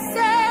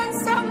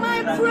essence of my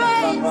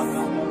praise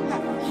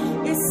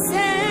is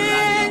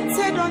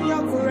centered on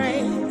your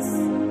grace.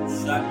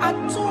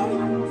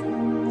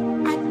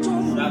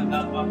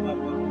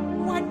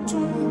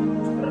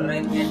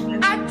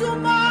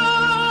 Come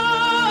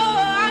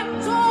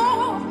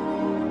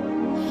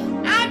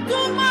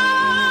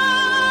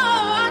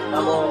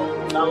on.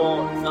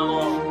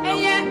 And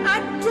yet I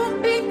don't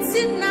be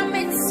in a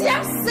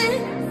Mceagle.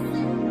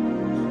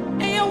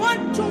 And you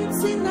want to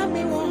see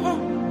me.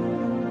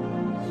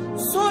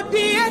 So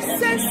the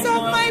essence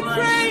of my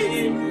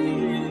praise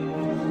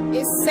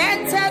is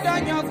centered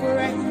on your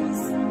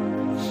grace.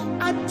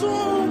 I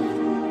don't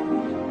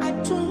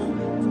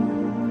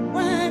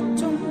want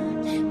to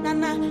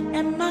Nana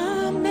and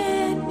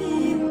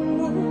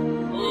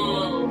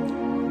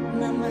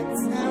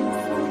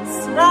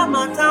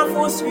Mama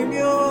Tamfo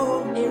Swimio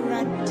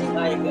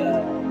My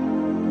God.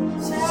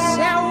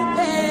 Shall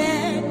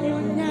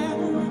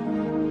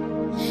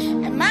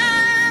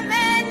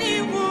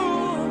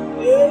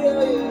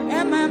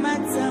Mama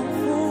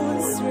Tamfo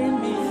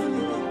Swimio.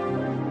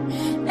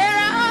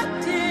 There are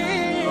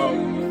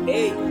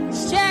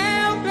days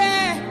shall be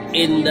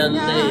In the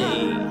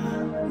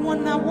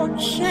name of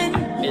Jesus.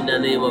 In the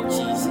name of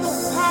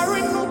Jesus.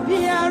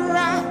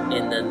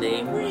 In the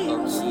name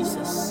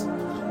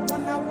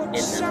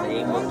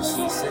of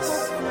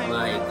Jesus.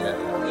 My God.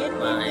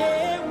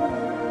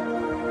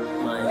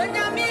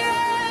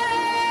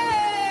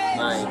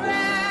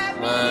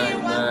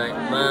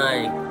 My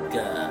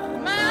God.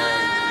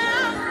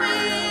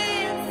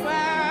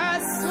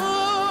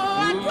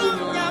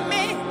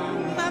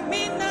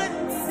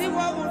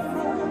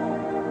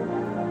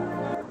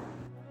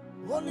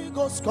 Holy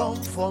Ghost,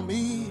 come for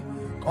me,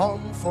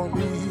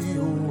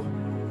 oh.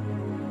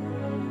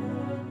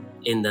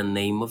 In the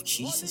name of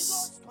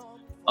Jesus.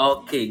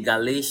 Okay,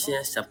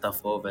 Galatians chapter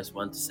 4, verse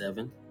 1 to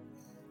 7.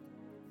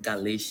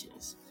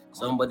 Galatians.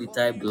 Somebody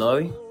type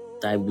glory,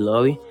 type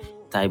glory,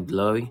 type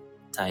glory,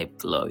 type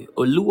glory.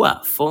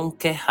 Olua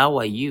Fonke, how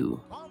are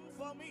you?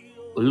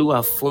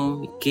 Olua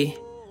Fumike,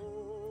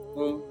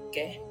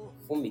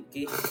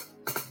 Fumike.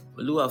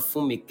 Olua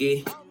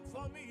Fumike,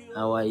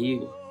 how are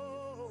you?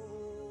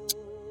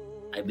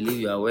 I believe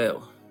you are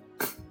well.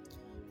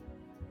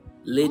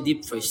 Lady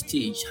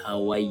Prestige,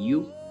 how are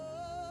you?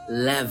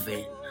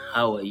 Levin,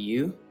 how are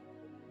you?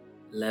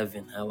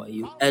 Levin, how are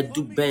you?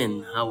 Edu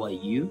Ben, how are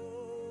you?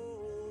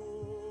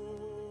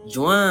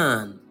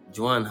 Joanne,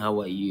 how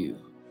are you?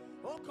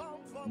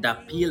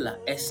 Dapila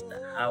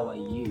Esther, how are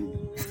you?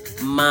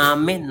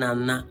 Mame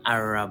Nana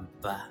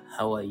Araba,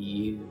 how are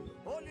you?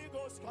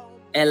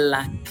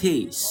 Ella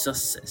K,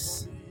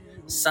 Successity.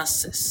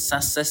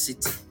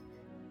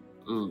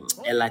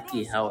 Ella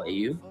K, how are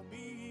you?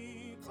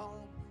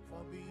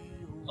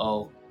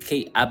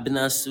 Okay,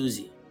 Abner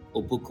Susie,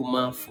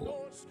 Opokumafo,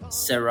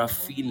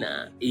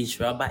 Serafina,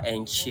 Israba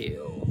and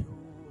Chill,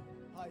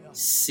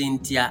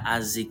 Cynthia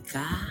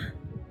Azika,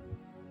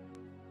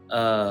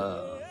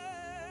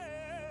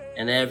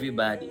 and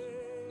everybody.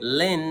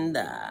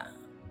 Linda,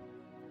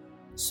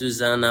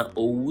 Susanna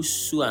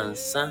Owusu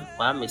Ansa,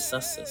 Kwame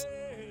Success.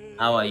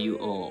 How are you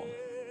all?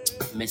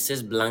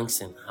 Mrs.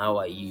 Blankson, how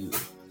are you?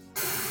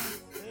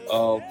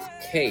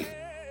 Okay.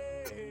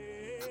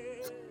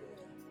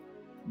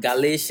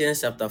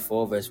 Galatians chapter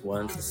 4, verse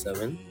 1 to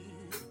 7.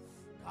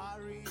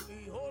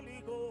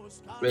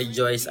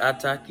 Rejoice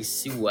Ata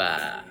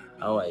Kisiwa.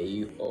 How are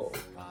you all?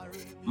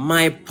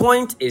 My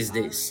point is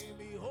this.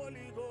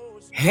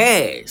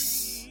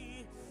 Hairs.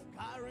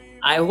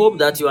 I hope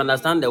that you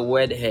understand the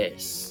word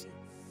hairs.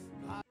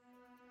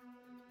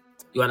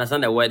 You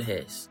understand the word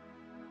hairs?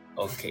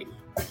 Okay.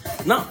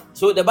 Now,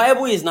 so the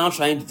Bible is now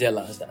trying to tell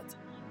us that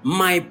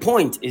my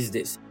point is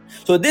this.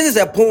 So this is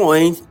a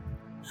point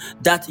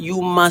that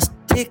you must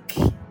take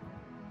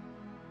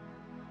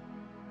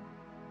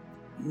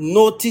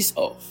notice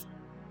of.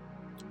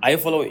 Are you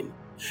following?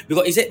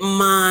 Because he said,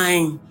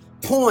 my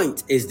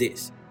point is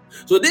this.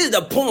 So this is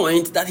the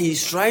point that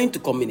he's trying to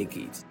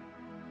communicate.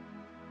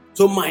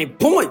 So my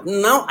point,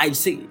 now I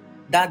say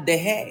that the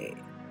hair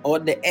or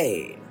the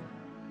heir,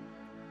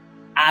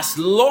 as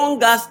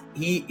long as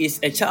he is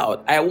a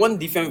child, I want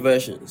different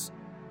versions.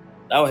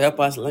 That will help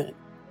us learn.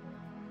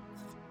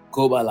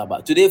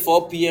 Kobalaba. Today,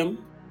 4 p.m.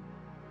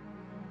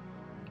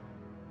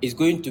 is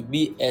going to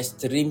be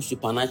extreme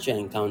supernatural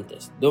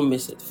encounters. Don't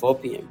miss it. 4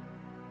 p.m.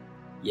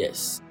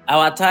 Yes.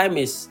 Our time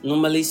is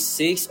normally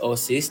 6 or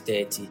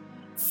 6:30,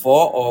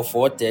 4 or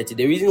 4:30.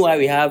 The reason why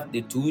we have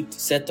the two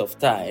set of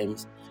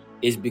times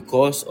is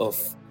because of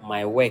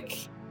my work.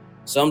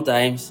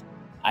 Sometimes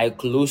I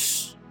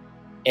close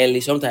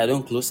early, sometimes I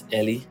don't close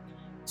early.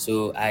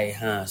 So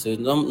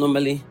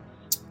normally,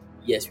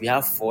 yes, we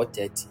have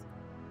 4:30.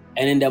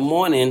 And in the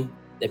morning,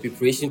 the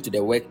preparation to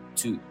the work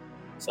too.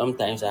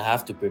 Sometimes I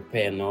have to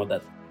prepare and all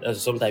that.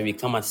 Sometimes we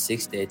come at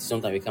 6:30,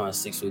 sometimes we come at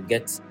 6. So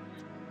get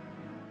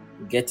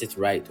it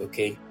right,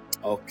 okay?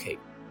 Okay.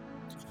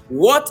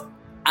 What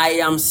I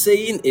am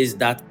saying is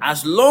that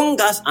as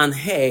long as an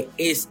hair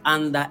is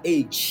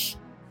underage,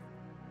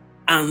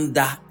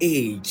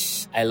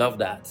 I love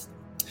that.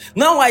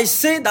 Now I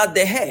say that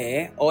the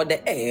hair or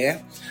the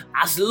heir,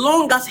 as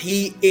long as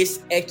he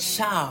is a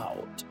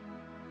child,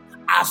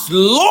 as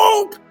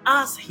long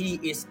as he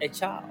is a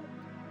child,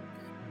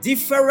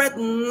 differeth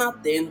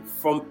nothing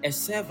from a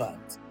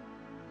servant.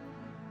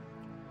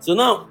 So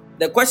now,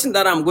 the question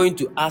that I'm going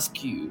to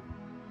ask you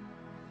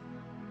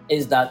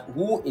is that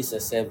who is a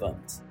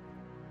servant?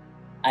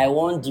 I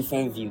want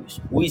different views.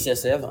 Who is a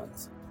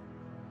servant?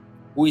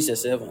 Who is a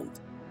servant?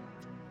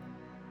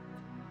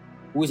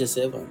 Who is a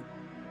servant?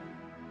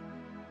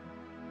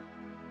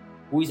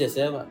 Who is a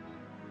servant?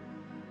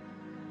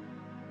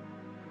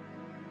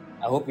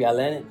 I hope you are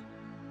learning.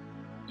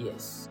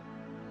 Yes.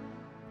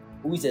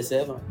 Who is a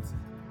servant?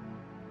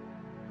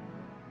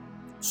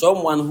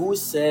 Someone who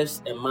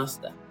serves a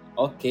master.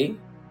 Okay,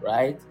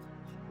 right?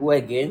 Who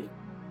again?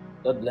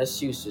 God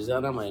bless you,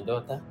 Susanna, my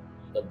daughter.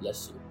 God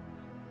bless you.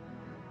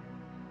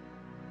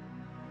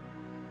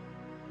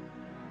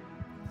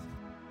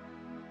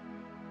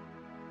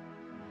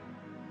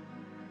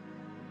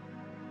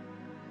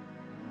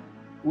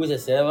 Who is a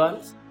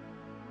servant?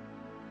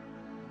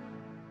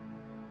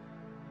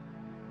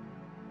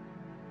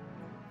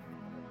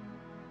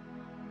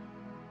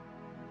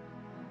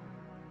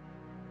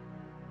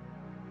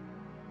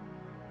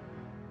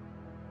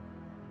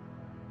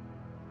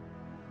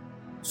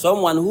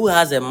 Someone who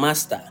has a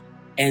master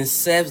and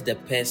serves the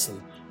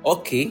person.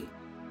 Okay,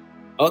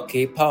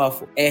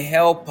 powerful. A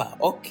helper.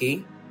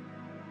 Okay.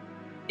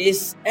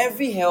 Is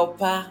every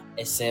helper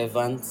a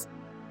servant?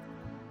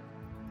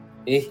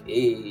 Is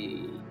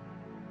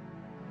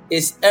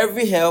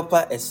every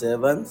helper a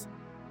servant?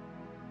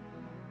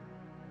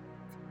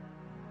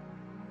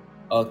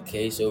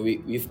 Okay, so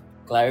we've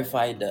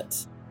clarified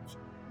that.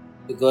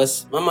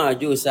 Because Mama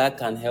Ajosa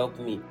can help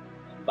me,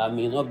 but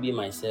may not be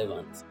my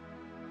servant.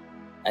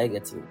 I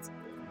get it.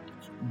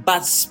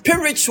 But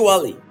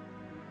spiritually,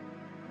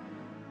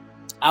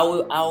 I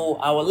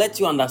will let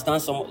you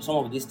understand some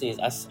of these things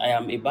as I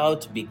am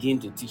about to begin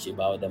to teach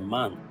about the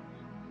man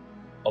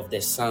of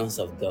the sons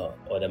of God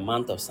or the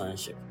month of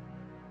sonship.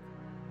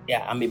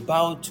 Yeah, I'm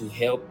about to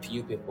help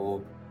you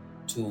people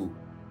to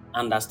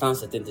understand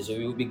certain things. So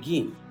we will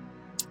begin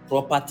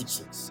proper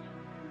teachings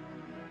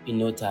in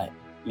no time.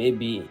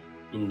 Maybe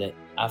in the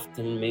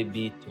afternoon,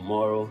 maybe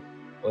tomorrow,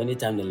 or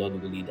anytime the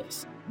Lord will lead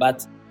us.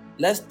 But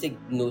let's take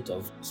note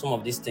of some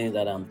of these things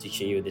that I'm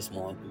teaching you this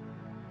morning.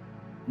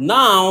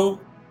 Now,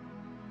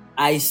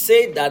 I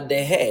say that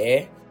the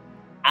hair,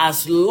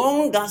 as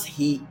long as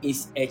he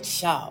is a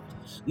child.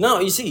 Now,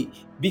 you see,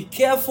 be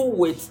careful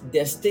with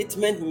the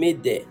statement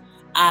made there.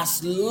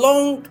 As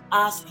long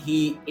as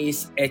he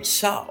is a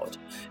child.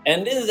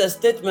 And this is a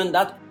statement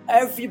that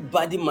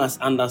everybody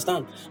must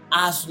understand.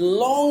 As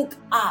long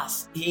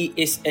as he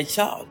is a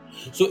child.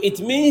 So it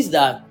means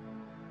that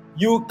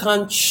you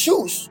can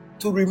choose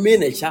to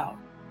remain a child.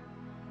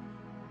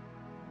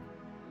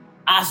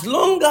 As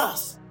long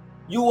as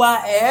you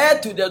are heir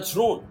to the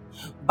throne,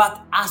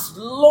 but as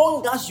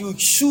long as you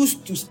choose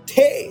to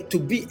stay to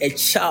be a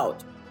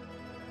child,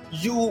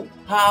 you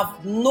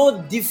have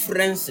no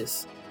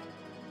differences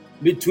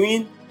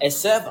between a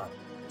servant.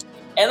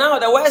 And now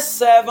the word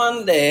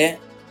servant there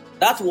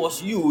that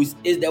was used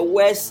is the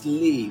word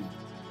slave.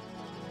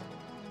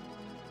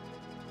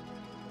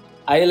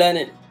 Are you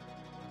learning?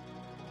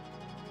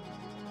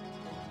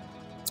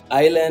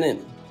 Are you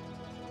learning?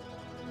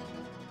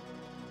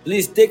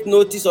 Please take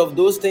notice of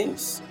those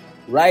things.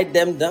 Write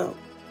them down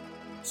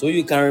so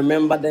you can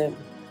remember them.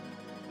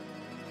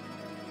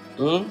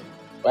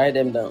 Write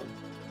them down.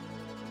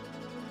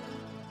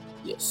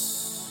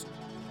 Yes.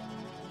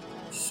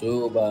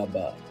 So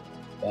baba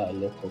ba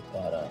loko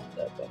para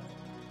daba.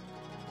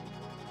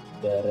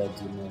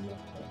 Beradinama.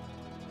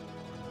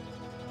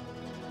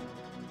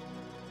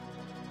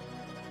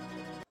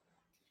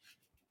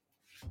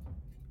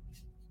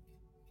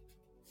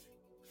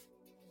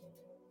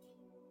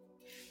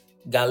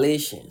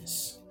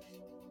 Galatians.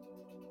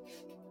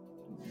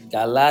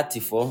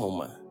 Galati for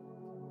Homa.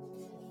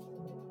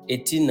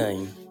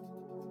 89.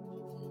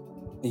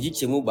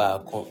 Nijichemu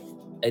baako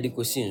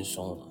edikosi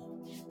nson.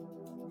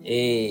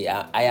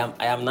 I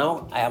am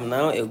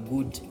now a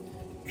good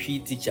tree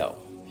teacher.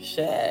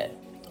 Share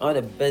all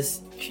the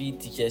best tree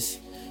teachers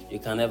you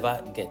can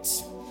ever get.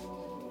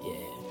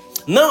 Yeah.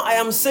 Now I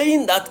am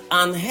saying that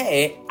an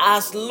heir,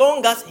 as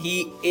long as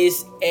he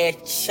is a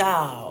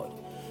child,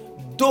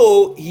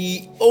 though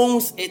he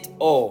owns it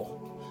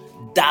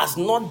all, does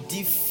not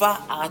differ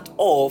at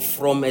all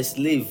from a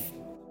slave.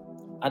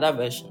 Other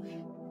version.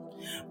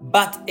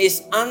 But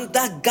is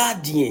under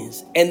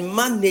guardians and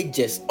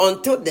managers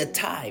until the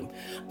time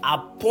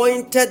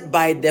appointed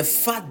by the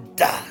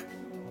father.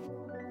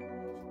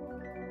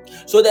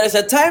 So there is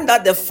a time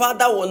that the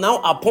father will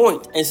now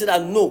appoint and say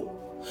that no,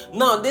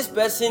 now this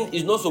person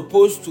is not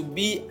supposed to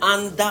be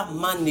under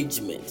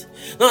management.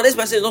 Now this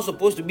person is not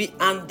supposed to be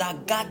under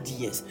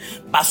guardians.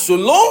 But so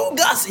long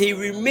as he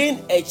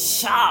remains a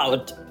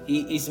child,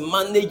 he is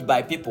managed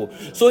by people.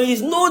 So he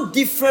is no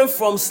different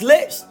from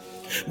slaves.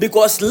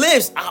 Because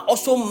slaves are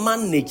also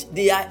managed.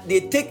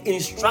 They take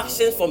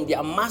instructions from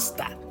their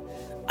master.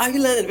 Are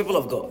you learning, people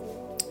of God?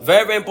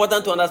 Very, very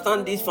important to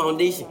understand these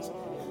foundations.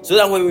 So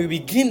that when we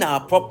begin our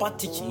proper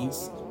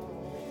teachings,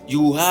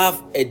 you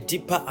have a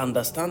deeper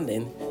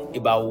understanding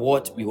about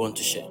what we want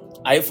to share.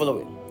 Are you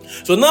following?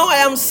 So now I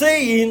am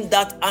saying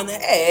that an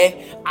heir,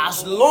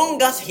 as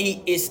long as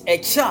he is a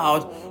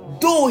child,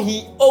 though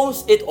he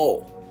owns it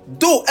all,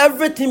 though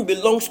everything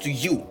belongs to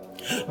you,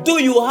 though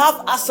you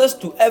have access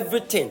to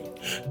everything,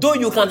 though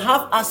you can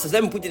have access,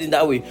 let me put it in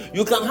that way,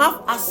 you can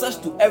have access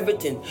to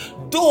everything,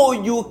 though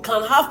you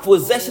can have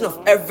possession of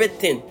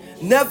everything,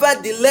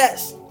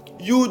 nevertheless,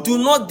 you do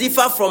not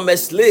differ from a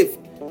slave.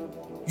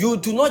 You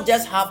do not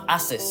just have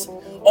access,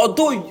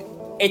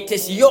 although it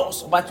is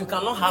yours, but you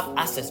cannot have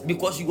access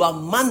because you are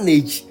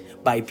managed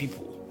by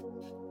people.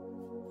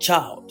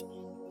 Child.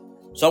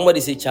 Somebody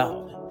say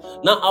child.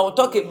 Now I will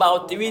talk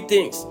about three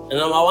things. And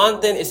number one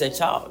thing is a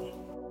child.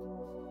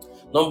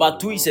 Number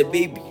two is a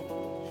baby.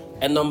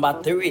 And number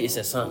three is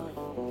a son.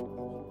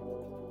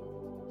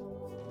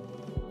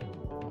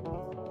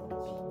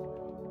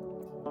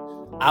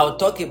 I'll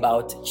talk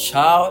about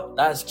child,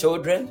 that's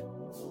children.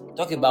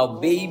 Talk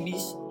about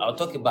babies. I'll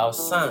talk about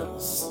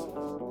sons.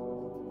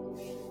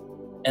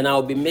 And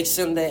I'll be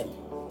mixing them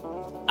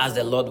as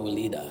the Lord will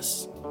lead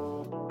us.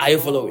 Are you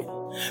following?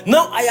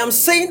 Now I am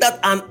saying that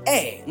an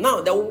heir. Now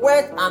the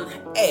word an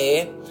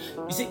heir,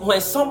 you see, when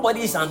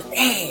somebody is an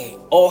heir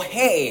or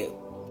heir,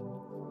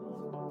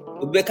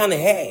 we become a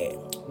heir,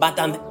 but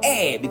an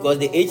heir because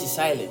the H is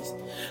silenced.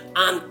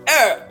 An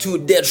heir to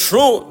the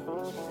throne.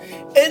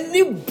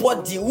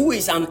 Anybody who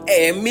is an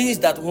heir means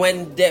that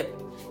when the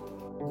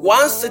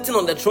one sitting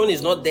on the throne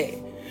is not there,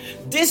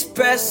 this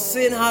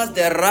person has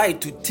the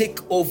right to take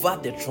over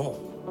the throne.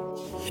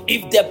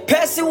 If the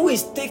person who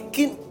is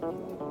taking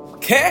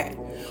care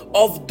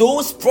of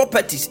those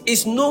properties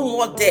is no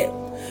more there,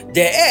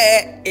 the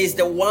heir is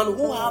the one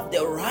who have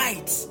the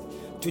right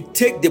to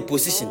take the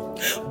position.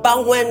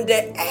 But when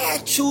the heir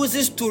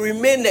chooses to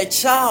remain a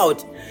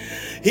child,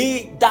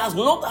 he does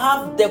not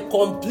have the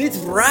complete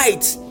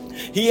right.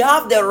 He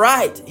has the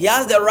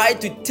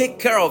right to take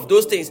care of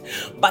those things,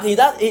 but he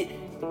doesn't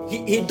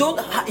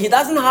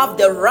have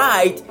the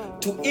right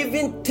to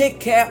even take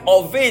care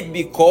of it,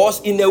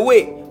 because in a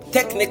way,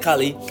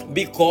 technically,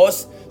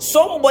 because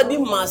somebody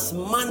must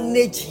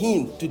manage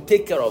him to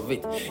take care of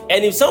it.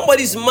 And if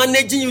somebody is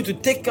managing you to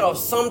take care of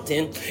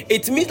something,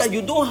 it means that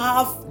you don't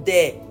have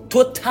the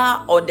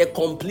total or the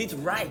complete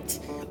right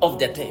of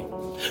the thing,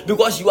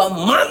 because you are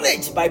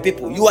managed by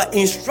people, you are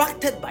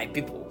instructed by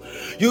people.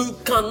 You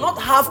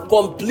cannot have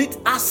complete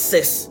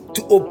access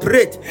to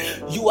operate.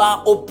 You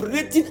are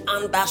operating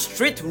under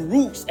strict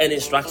rules and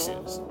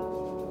instructions.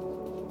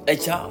 A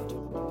child.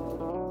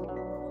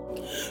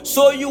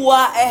 So you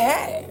are a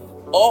heir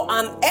or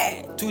an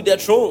heir to the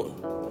throne.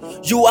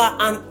 You are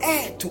an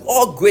heir to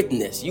all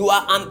greatness. You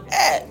are an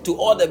heir to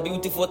all the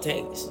beautiful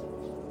things.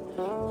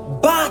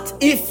 But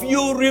if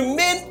you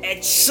remain a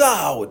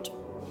child,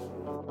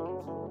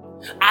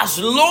 as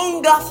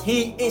long as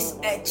he is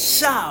a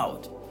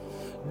child,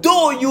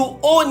 though you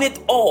own it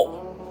all,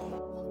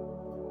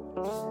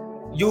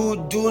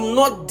 You do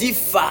not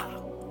differ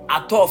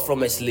at all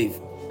from a slave.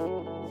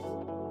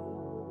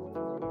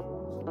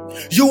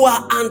 You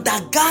are under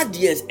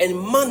guardians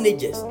and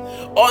managers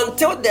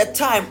until the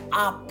time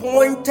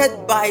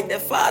appointed by the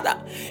Father.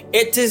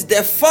 It is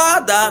the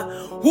Father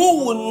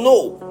who will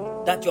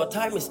know that your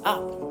time is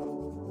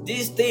up.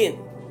 This thing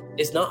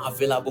is now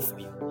available for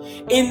you.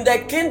 In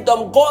the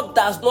kingdom, God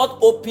does not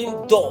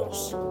open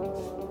doors.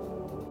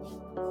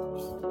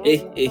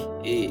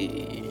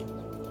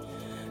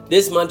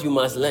 This month you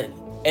must learn.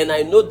 And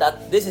I know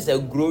that this is a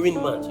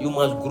growing month. You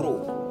must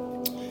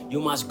grow. You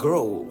must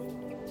grow.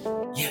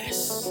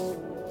 Yes.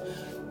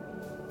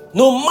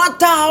 No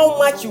matter how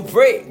much you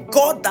pray,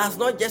 God does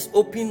not just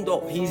open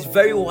doors. He is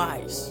very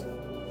wise.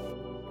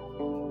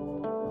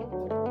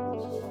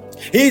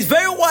 He is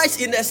very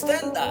wise in the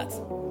sense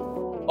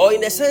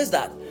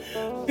that,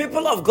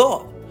 people of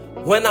God,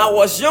 when I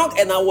was young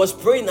and I was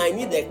praying, I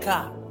need a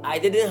car. I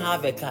didn't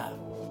have a car.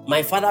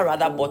 My father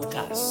rather bought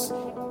cars.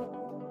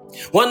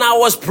 When I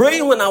was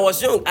praying when I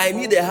was young, I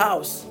need a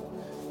house.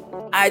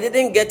 I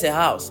didn't get a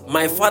house.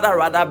 My father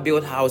rather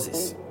built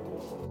houses.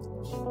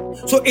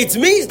 So it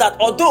means that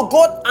although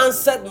God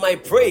answered my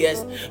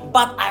prayers,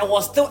 but I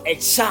was still a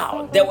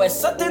child. There were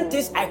certain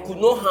things I could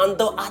not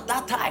handle at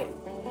that time.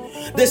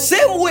 The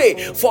same way,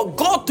 for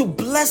God to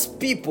bless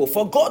people,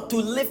 for God to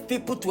lift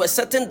people to a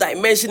certain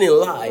dimension in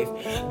life,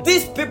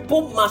 these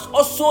people must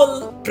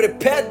also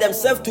prepare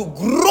themselves to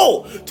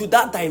grow to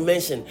that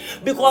dimension.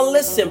 Because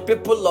listen,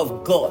 people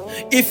of God,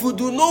 if you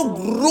do not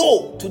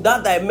grow to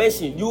that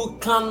dimension, you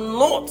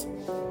cannot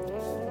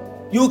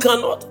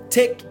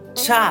take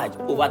charge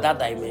over that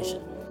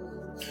dimension.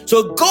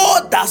 So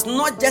God does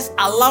not just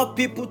allow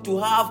people to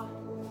have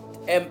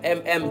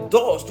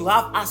doors, to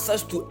have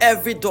access to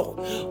every door.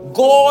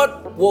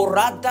 God will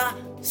rather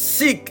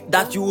seek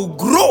that you will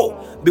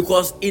grow,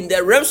 because in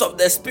the realms of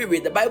the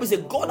spirit, the Bible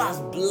says God has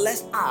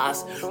blessed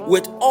us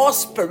with all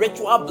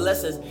spiritual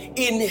blessings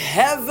in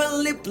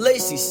heavenly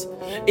places.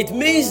 It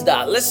means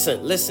that,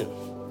 listen,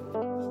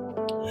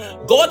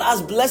 God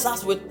has blessed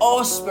us with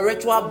all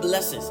spiritual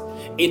blessings.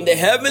 In the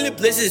heavenly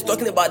places, it's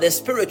talking about the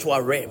spiritual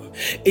realm.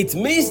 It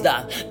means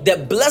that the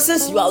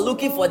blessings you are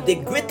looking for, the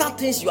greater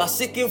things you are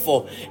seeking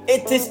for,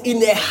 it is in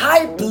the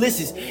high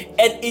places,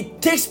 and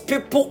it takes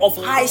people of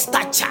high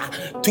stature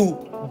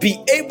to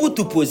be able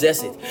to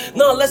possess it.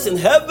 Now listen,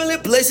 heavenly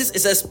places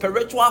is a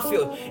spiritual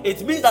field.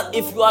 It means that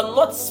if you are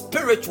not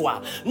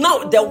spiritual,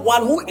 now the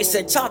one who is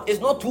a child is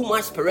not too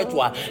much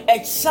spiritual.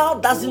 A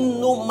child doesn't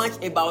know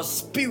much about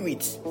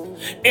spirit.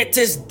 It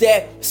is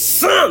the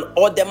son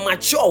or the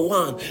mature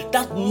one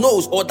that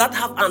knows or that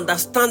have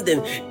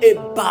understanding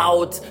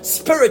about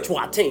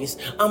spiritual things.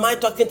 Am I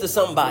talking to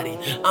somebody?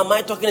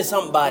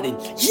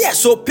 Yes.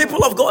 So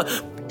people of God,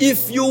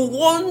 if you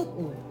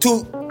want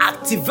to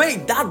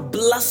activate that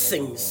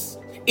blessings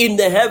in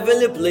the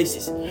heavenly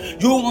places,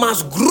 you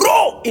must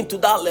grow into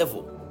that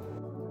level.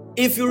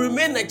 If you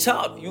remain a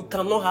child, you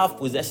cannot have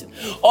possession.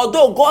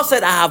 Although God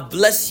said, I have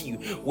blessed you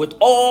with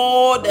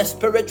all the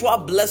spiritual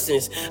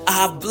blessings, I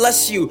have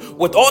blessed you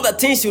with all the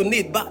things you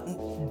need. But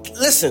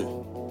listen,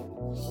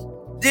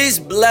 these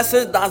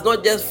blessings does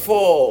not just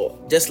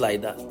fall just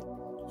like that.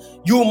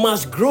 You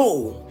must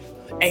grow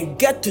and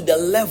get to the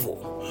level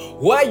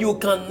where you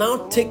can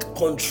now take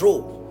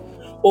control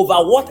over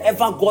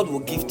whatever God will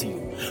give to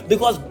you.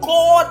 Because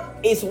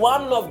God is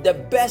one of the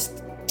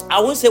best. I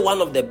won't say one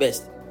of the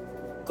best,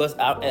 because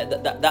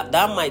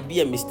that might be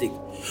a mistake.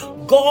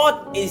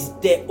 God is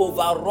the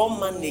overall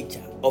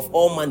manager of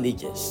all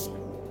managers.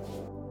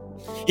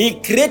 He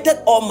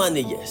created all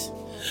managers.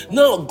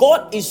 Now,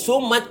 God is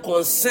so much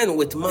concerned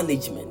with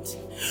management.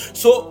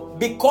 So,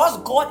 because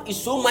God is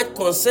so much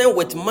concerned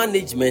with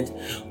management,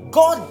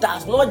 God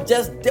does not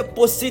just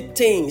deposit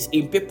things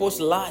in people's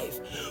life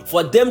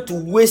for them to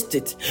waste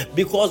it,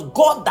 because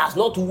God does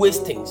not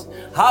waste things.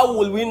 How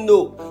will we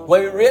know?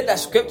 When we read the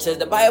scriptures,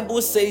 the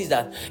Bible says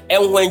that,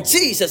 and when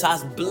Jesus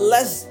has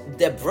blessed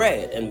the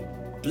bread and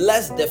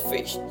blessed the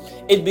fish,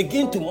 it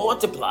began to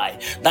multiply,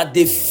 that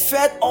they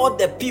fed all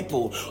the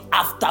people.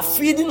 After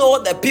feeding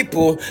all the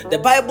people, the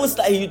Bible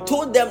says he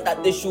told them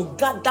that they should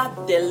gather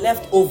the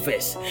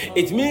leftovers.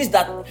 It means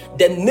that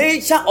the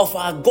nature of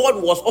our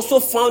God was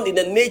also found in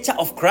the nature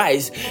of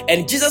Christ.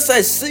 And Jesus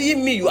says,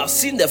 seeing me, you have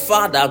seen the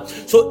Father.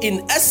 So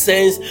in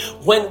essence,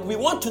 when we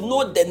want to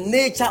know the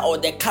nature or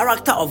the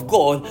character of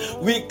God,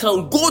 we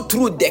can go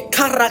through the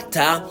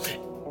character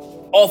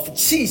of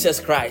Jesus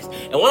Christ.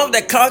 And one of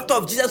the character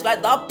of Jesus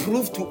Christ that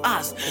proved to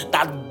us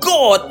that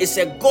God is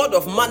a God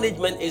of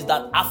management is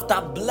that after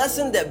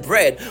blessing the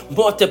bread,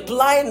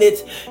 multiplying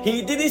it,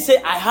 he didn't say,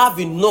 I have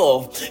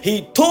enough.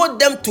 He told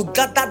them to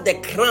gather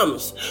the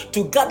crumbs,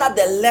 to gather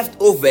the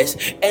leftovers,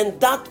 and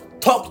that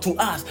talked to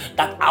us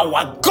that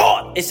our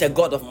God is a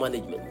God of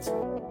management.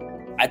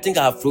 I think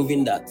I have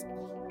proven that.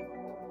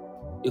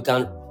 You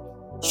can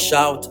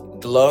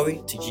shout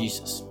glory to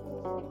Jesus.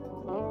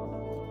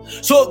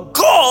 So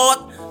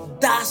God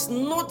does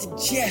not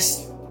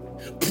just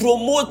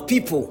promote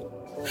people.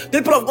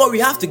 People of God, we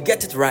have to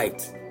get it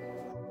right.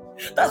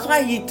 That's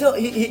why he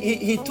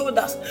told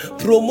us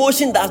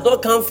promotion does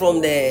not come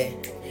from there.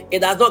 It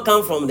does not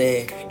come from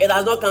there. It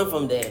does not come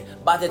from there.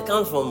 But it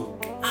comes from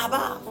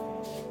above.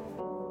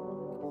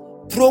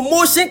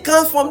 Promotion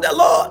comes from the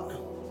Lord.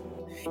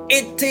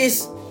 It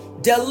is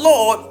the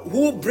Lord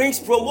who brings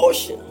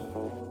promotion.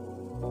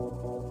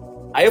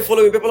 Are you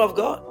following, people of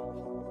God?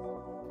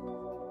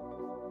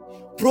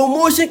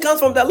 Promotion comes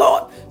from the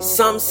Lord.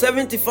 Psalm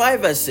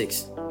 75 verse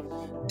 6.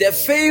 The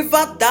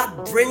favor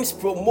that brings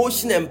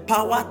promotion and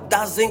power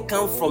doesn't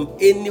come from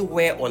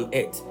anywhere on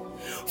earth.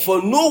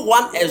 For no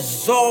one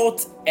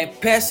exalts a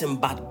person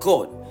but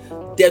God,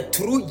 the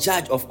true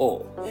judge of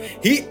all.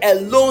 He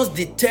alone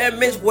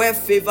determines where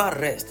favor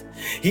rests.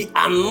 He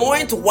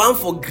anoints one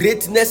for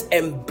greatness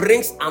and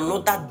brings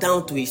another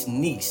down to his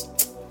knees.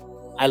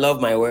 I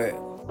love my word.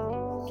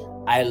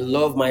 I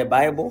love my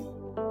Bible.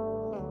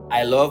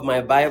 I love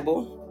my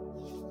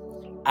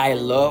Bible. I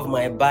love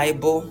my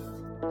Bible.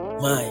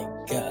 My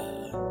God.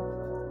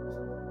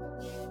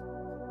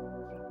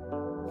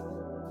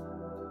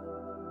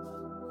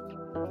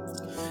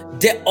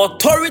 The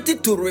authority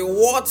to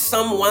reward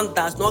someone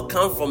does not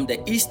come from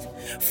the east,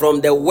 from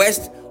the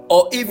west,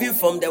 or even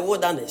from the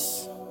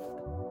wilderness.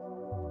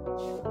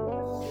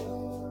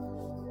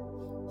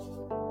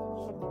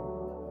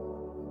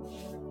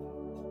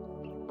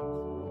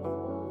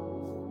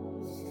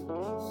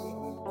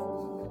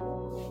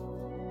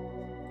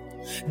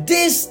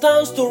 This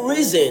stands to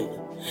reason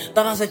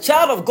that as a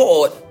child of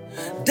God,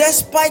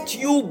 despite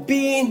you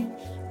being,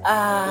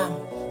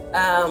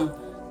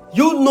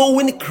 you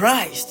knowing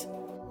Christ,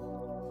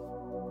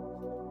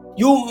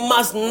 you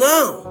must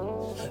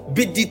now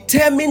be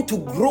determined to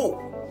grow,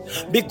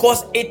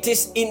 because it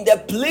is in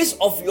the place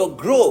of your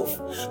growth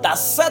that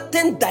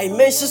certain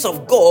dimensions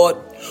of God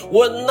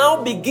will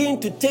now begin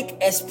to take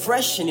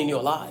expression in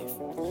your life.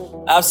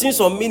 I've seen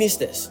some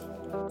ministers,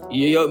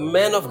 you're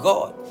men of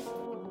God,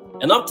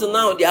 and up to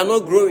now they are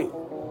not growing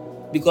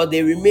because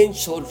they remain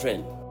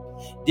children.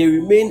 They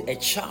remain a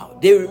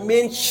child. They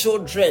remain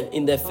children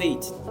in their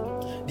faith.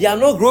 They are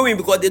not growing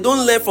because they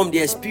don't learn from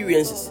their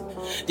experiences.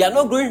 They are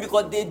not growing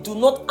because they do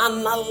not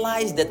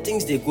analyze the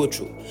things they go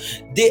through.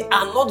 They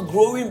are not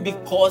growing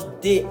because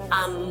they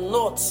are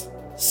not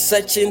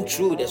searching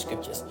through the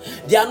scriptures.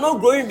 They are not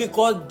growing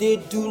because they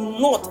do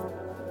not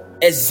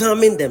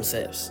examine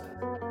themselves.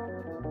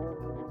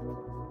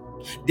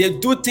 They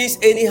do things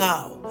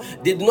anyhow.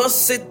 They do not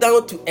sit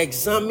down to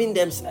examine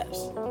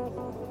themselves.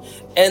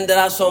 And there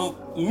are some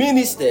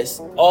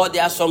ministers, or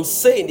there are some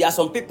saints, there are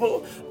some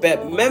people,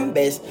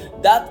 members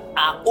that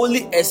are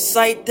only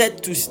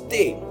excited to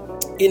stay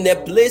in a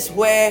place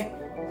where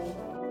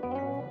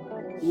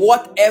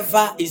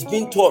whatever is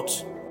being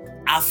taught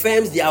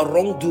affirms their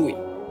wrongdoing.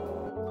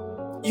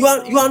 You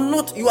don't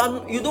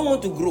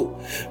want to grow,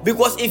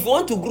 because if you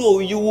want to grow,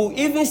 you will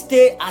even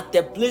stay at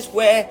a place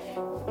where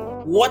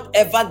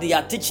whatever they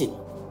are teaching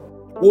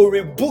will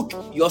rebuke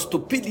your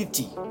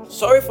stupidity.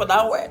 Sorry for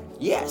that word.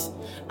 Yes,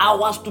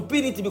 our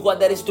stupidity, because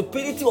there is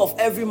stupidity of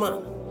every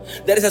man.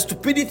 There is a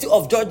stupidity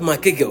of George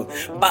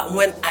Mceagle. But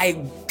when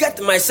I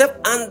get myself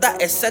under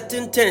a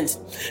certain tent,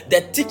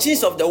 the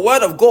teachings of the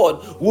word of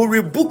God will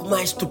rebuke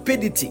my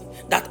stupidity,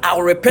 that I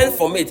will repent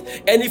from it.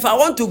 And if I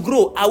want to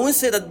grow, I won't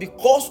say that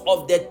because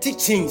of the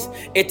teachings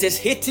it is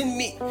hitting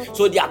me,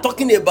 so they are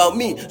talking about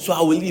me, so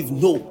I will leave.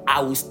 No,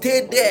 I will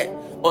stay there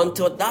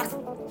until that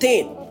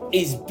thing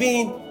is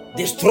being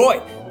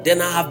destroyed. Then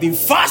I have been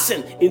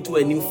fastened into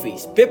a new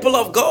phase. People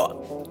of God,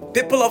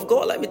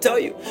 let me tell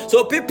you.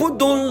 So people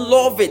don't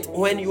love it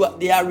when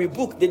they are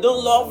rebuked. They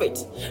don't love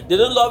it. They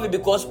don't love it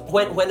because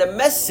when a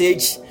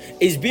message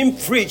is being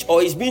preached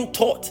or is being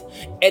taught,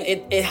 and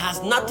it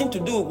has nothing to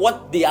do with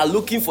what they are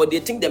looking for,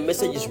 they think the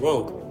message is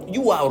wrong.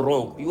 You are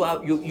wrong. You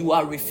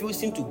are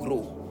refusing to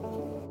grow.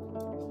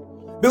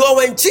 Because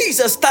when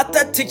Jesus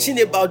started teaching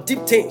about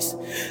deep things,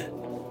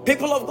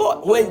 people of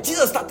God, when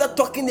Jesus started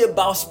talking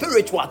about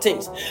spiritual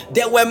things,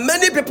 there were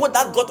many people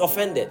that got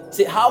offended.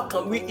 Say, how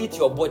can we eat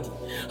your body?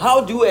 How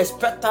do you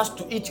expect us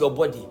to eat your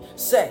body?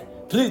 Say,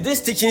 please,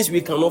 these teachings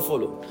we cannot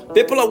follow.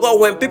 People of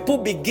God, when people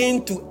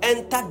begin to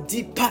enter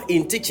deeper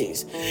in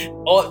teachings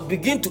or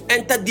begin to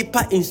enter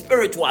deeper in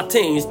spiritual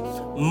things,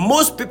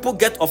 most people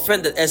get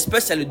offended,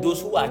 especially those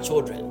who are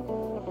children.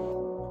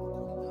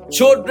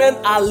 Children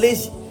are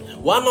lazy.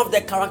 One of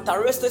the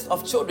characteristics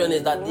of children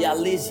is that they are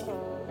lazy.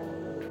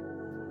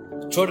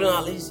 Children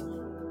are lazy.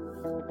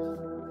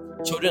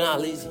 Children are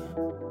lazy.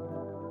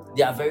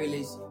 They are very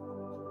lazy.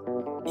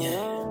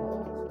 Yeah.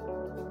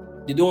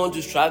 They don't want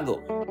to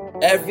struggle.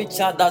 Every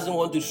child doesn't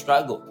want to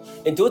struggle.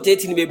 Until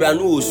 18, baby, I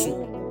know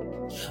soon.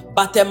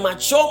 But a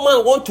mature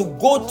man wants to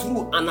go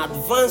through an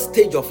advanced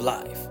stage of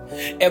life.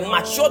 A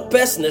mature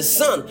person, a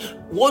son,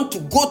 want to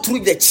go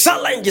through the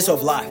challenges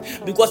of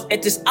life, because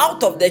it is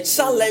out of the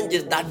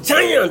challenges that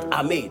giants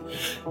are made.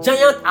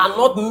 Giants are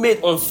not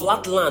made on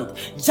flat land.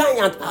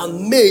 Giants are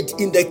made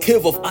in the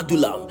cave of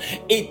Adullam.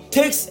 It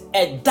takes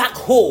a dark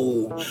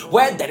hole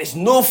where there is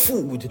no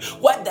food,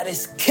 where there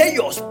is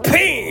chaos,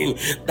 pain,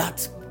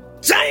 that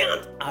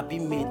giants are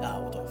being made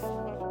out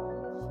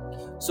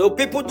of. So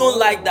people don't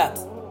like that.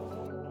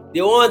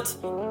 They want,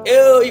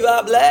 oh, you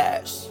are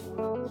blessed.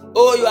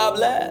 Oh, you are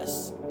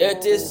blessed.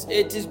 It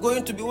is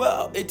going to be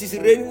well. It is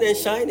raining and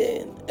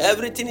shining.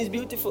 Everything is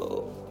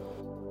beautiful.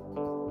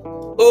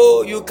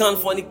 Oh, you can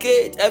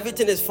fornicate.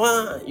 Everything is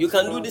fine. You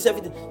can do this,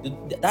 everything.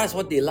 That's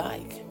what they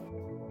like.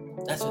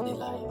 That's what they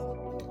like.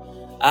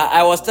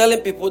 I was telling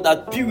people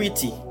that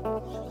purity,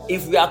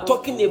 if we are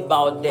talking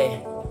about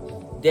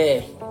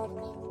the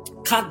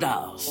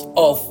cadres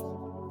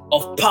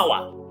of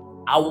power,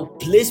 I will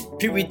place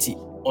purity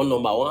on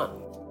number one.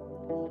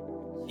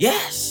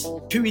 Yes,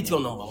 purity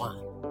on number one.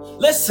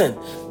 Listen,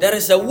 there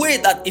is a way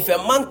that if a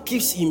man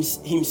keeps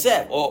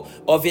himself, or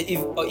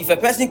if a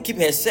person keeps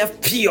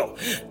herself pure,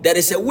 there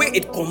is a way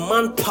it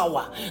commands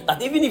power.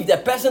 That even if the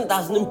person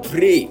doesn't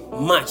pray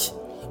much,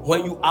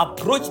 when you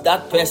approach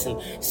that person,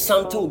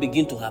 something will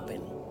begin to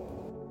happen.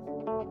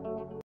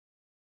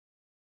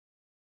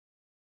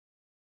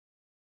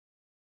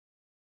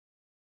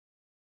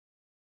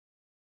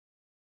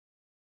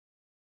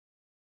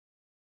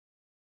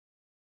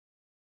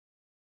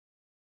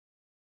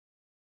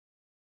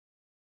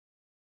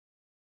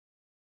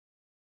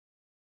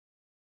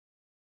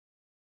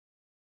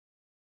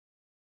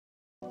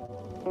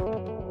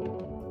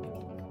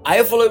 Are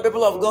you following,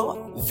 people of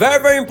God?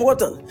 Very, very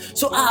important.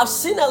 So I have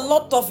seen a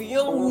lot of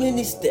young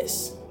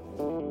ministers,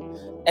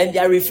 and they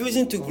are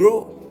refusing to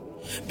grow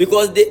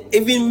because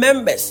even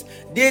members,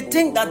 they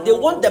think that they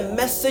want the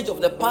message of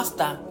the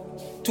pastor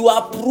to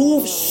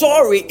approve,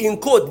 sorry, in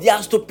quote,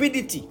 their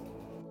stupidity.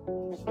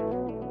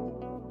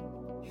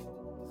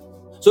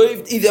 So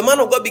if the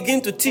man of God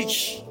begin to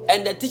teach,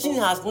 and the teaching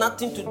has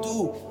nothing to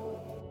do,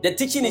 the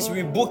teaching is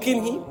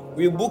rebuking him,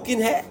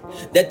 rebuking her,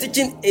 the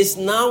teaching is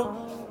now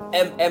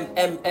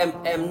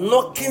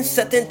knocking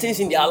certain things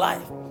in their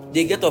life,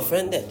 they get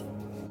offended.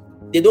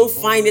 They don't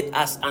find it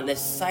as an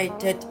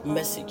excited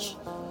message.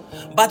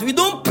 But we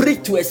don't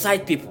preach to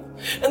excite people.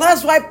 And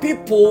that's why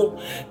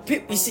people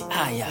you see,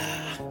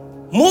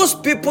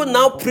 most people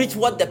now preach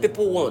what the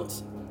people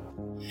want.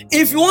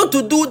 If you want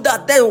to do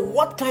that, then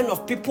what kind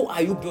of people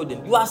are you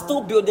building? You are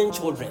still building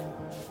children.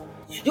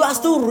 You are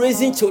still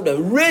raising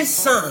children. Raise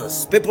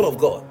sons, people of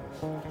God.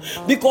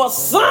 Because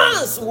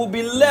sons will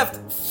be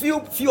left,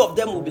 few of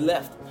them will be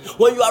left.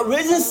 When you are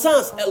raising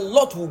sons, a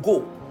lot will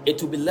go.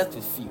 It will be left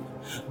with few.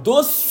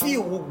 Those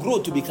few will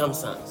grow to become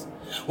sons.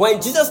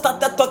 When Jesus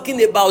started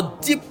talking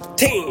about deep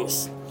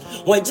things,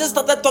 when Jesus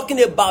started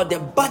talking about the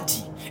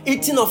body,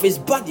 eating of his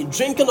body,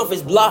 drinking of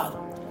his blood,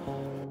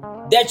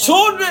 the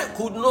children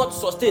could not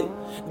sustain.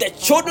 The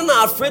children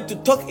are afraid to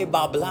talk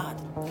about blood.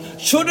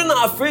 Children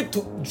are afraid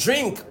to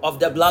drink of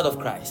the blood of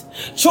Christ.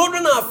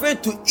 Children are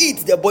afraid to eat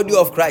the body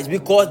of Christ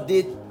because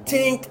they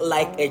think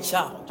like a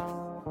child.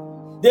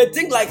 They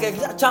think like a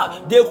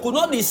child. They could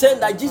not discern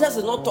that Jesus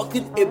is not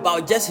talking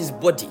about just his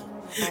body.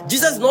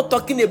 Jesus is not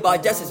talking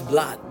about just his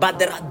blood, but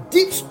there are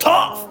deep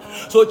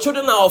stuff. So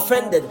children are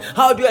offended.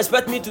 How do you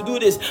expect me to do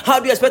this? How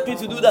do you expect me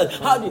to do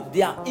that?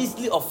 They are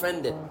easily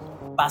offended.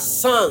 But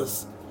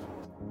sons,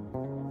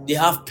 they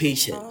have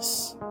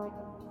patience.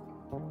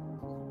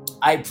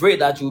 I pray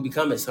that you will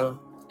become a son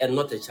and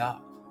not a child.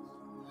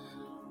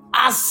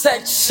 As a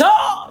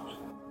child,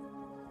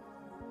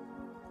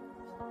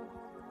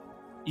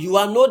 you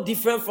are no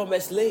different from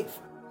a slave.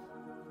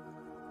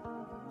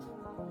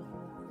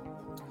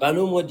 You are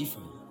no more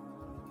different.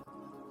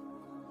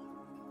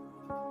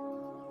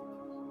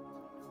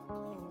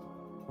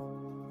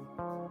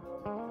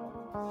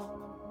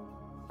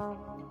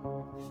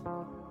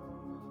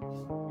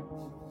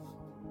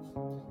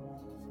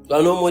 You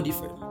are no more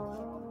different.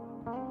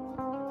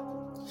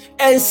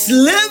 And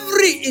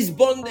slavery is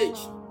bondage.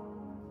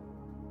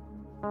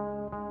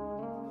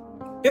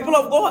 People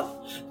of God,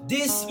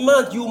 this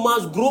month you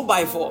must grow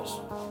by force.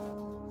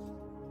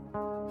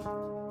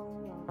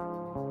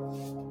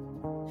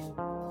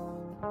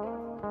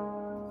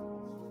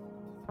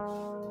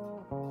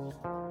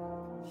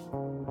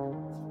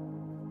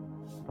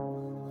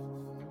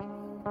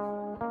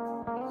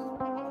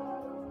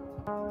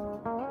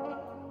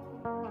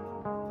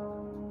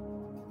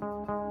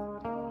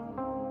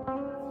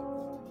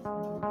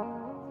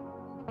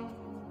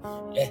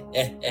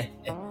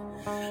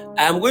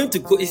 I'm going to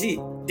you see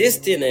this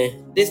thing,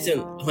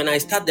 when I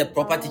start the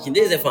proper teaching,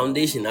 this is the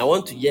foundation. I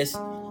want to just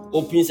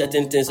open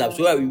certain things up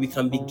so that we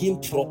can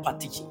begin proper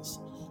teachings.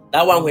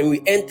 That one, when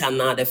we enter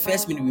now, the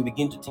first minute we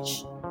begin to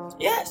teach.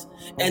 Yes.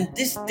 And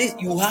this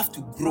you have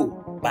to grow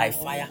by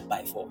fire,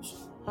 by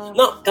force.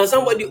 Now, can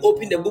somebody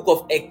open the book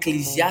of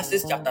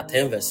Ecclesiastes chapter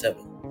 10 verse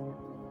 7?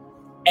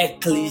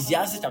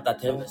 Ecclesiastes chapter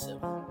 10 verse 7.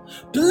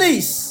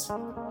 Please,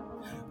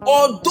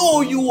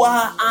 although you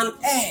are an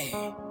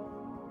heir,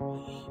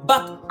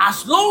 but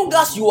as long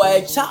as you are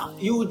a child,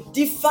 you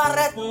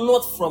differeth not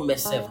from a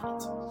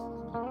servant.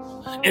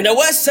 And the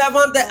word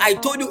servant, I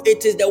told you,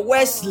 it is the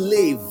word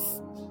slave.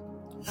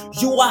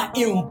 You are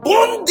in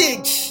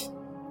bondage.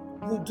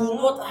 You do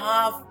not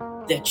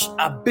have the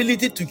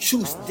ability to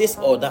choose this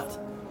or that.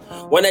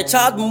 When a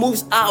child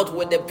moves out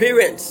with the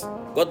parents,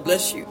 God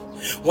bless you.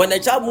 When a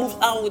child moves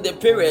out with the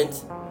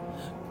parents,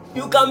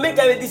 You can make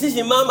a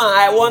decision, Mama,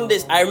 I want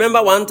this. I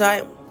remember one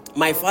time,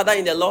 my father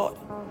in the Lord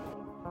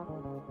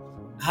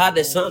had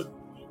a son.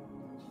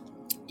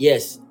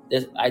 Yes,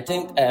 I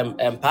think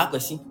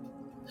Pakwesi.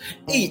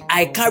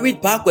 I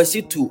carried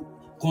Pakwesi to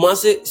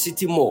Kumasi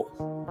City Mall.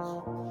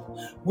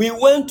 We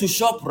went to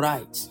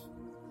ShopRite.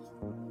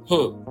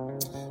 The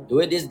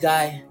way this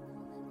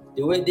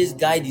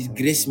guy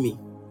disgraced me.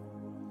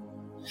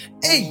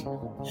 Hey,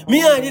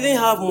 me, I didn't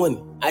have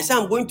money. I said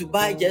I'm going to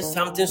buy just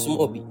something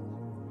small.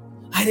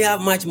 I didn't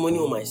have much money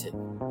on myself.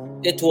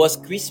 It was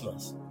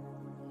Christmas.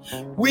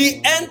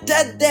 We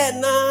entered there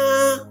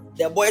now.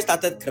 The boy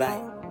started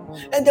crying.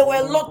 And there were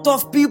a lot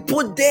of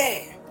people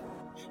there.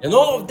 And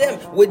all of them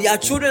with their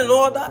children and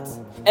all that.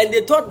 And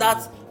they thought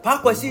that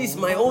Pakwesi is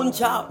my own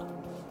child.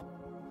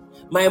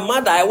 My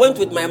mother, I went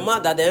with my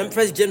mother, the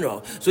Empress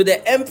General. So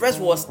the Empress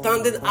was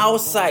standing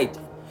outside.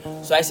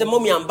 So I said,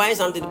 Mommy, I'm buying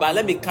something, but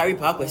let me carry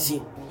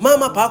Pakwesi.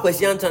 Mama,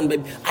 Pakwesi, Anton,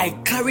 baby. I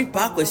carried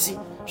Pakwesi.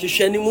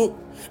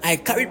 I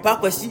carried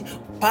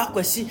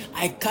Pakwesi.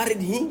 I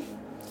carried him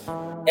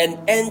and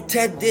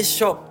entered this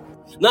shop.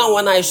 Now,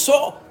 when I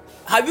saw,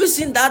 have you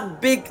seen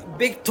that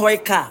big toy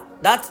car?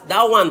 That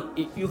one,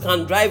 you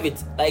can drive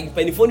it. Like,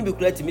 Penifoni be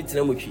created to meet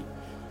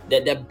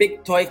the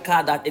big toy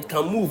car that it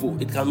can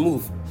move. It can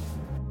move.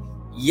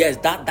 Yes,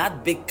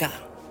 that big car.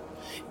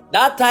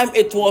 That time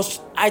it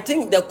was, I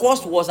think the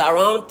cost was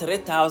around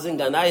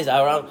 3,000 and that is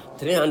around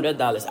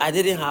 $300. I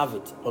didn't have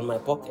it on my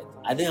pocket.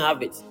 I didn't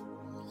have it.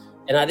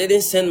 And I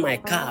didn't send my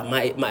car,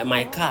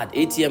 my card,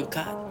 ATM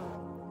card.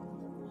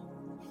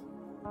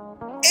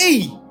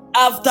 Hey,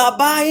 after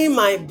buying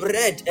my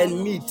bread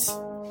and meat,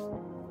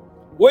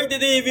 why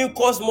did it even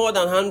cost more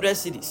than 100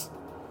 cedis?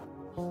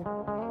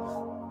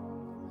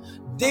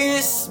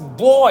 This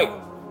boy,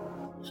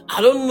 I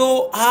don't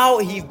know how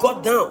he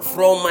got down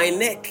from my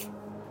neck.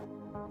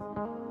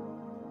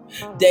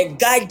 The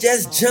guy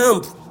just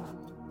jumped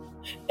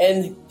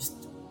and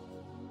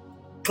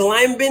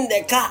climbing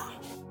the car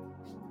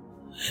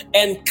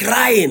and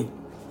crying.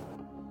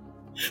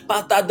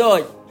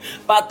 Patador,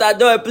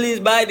 please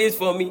buy this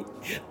for me.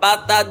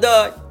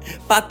 Patador,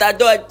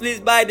 please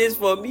buy this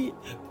for me.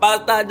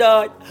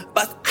 Patador.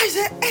 But I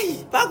said,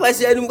 hey,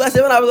 Pakwesi, I'm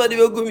going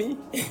to go me.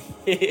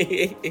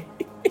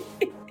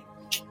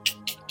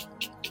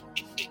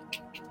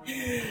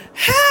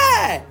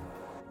 Hey,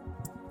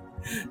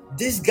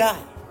 this guy.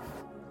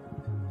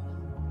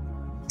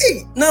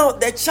 Hey, now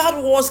the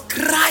child was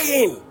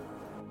crying.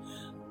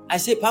 I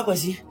said,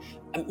 Pakwesi,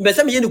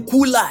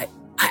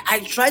 I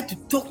tried to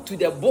talk to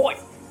the boy.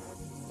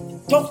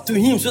 Talk to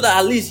him so that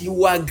at least he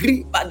will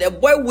agree. But the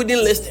boy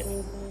wouldn't listen.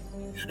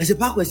 I said,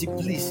 Pakwesi,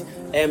 please,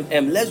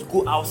 let's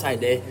go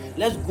outside there.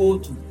 Let's go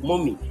to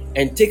mommy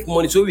and take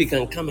money so we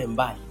can come and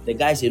buy. The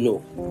guy said,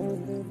 no.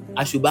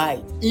 I should buy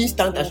it.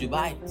 Instant, I should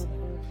buy it.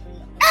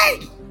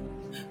 Hey!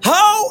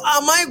 How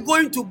am I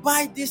going to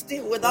buy this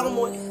thing without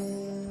money?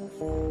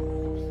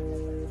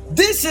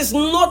 This is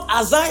not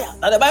Isaiah.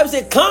 That the Bible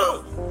says,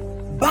 come,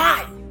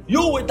 buy.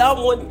 You without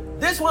money.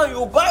 This one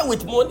you buy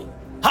with money.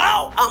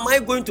 How am I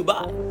going to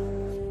buy?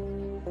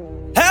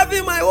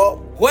 Having my own,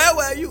 where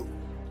were you?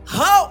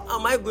 How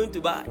am I going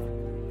to buy?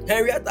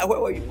 Henrietta, where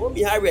were you?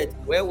 Mommy Harriet,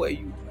 where were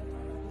you?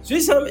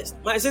 Sweet Psalmist,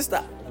 my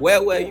sister,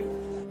 where were you?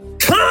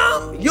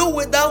 Come, you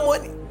without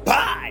money,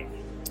 buy.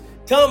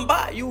 Come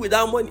buy, you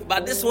without money.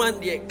 But this one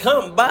there,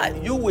 come buy,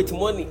 you with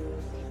money.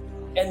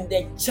 And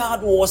the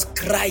child was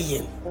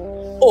crying.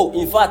 Oh,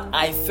 in fact,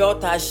 I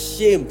felt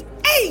ashamed.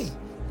 Hey!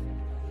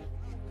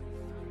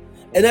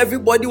 And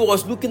everybody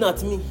was looking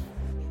at me.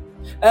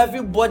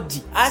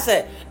 Everybody. I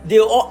said, they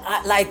were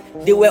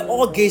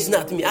all gazing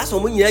at me. I said,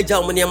 they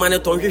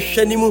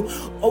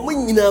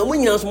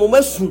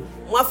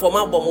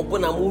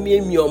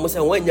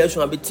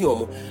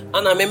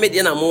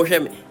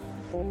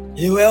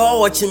were all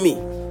watching me.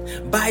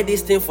 Buy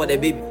this thing for the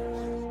baby.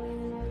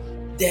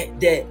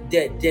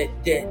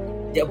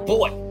 The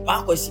boy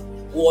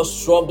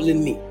was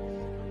troubling me.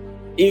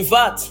 In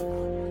fact,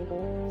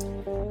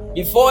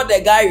 before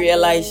the guy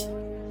realized,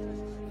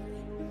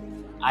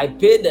 I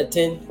paid the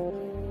thing.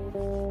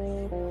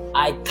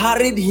 I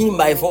carried him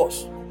by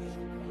force.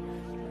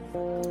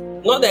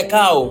 Not the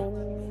cow.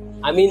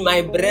 I mean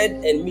my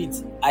bread and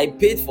meat. I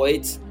paid for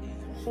it.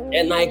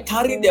 And I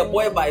carried the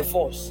boy by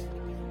force.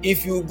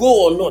 If you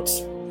go or not.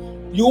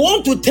 You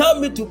want to tell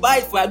me to buy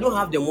it for I don't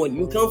have the money.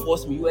 You can't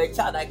force me. You are a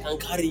child, I can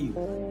carry you.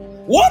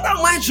 What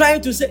am I trying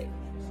to say?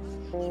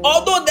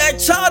 Although the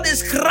child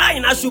is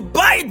crying, I should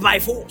buy it by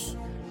force.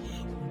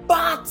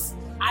 But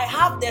I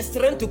have the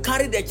strength to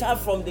carry the child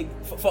from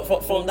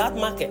that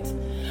market.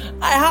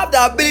 I have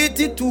the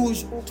ability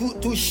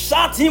to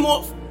shut him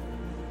off.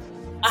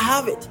 I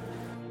have it.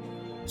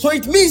 So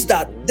it means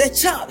that the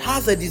child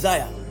has a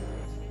desire.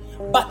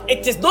 But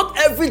it is not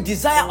every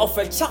desire of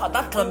a child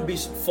that can be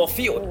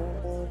fulfilled.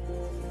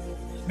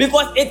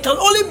 Because it can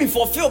only be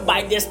fulfilled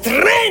by the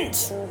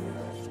strength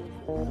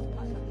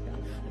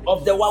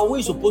of the one who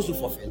is supposed to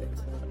fulfill it.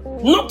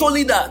 Not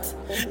only that,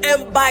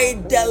 and by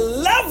the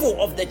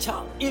level of the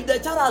child. If the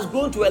child has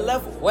grown to a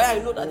level where I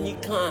know that he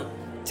can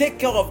take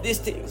care of these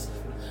things,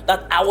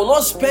 that I will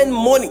not spend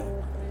money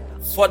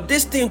for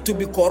this thing to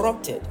be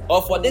corrupted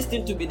or for this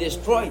thing to be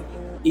destroyed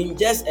in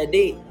just a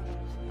day,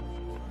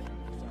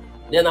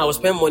 then I will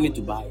spend money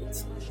to buy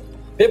it.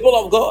 People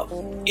of God,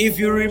 if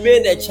you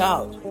remain a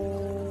child,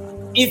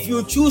 if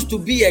you choose to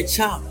be a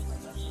child,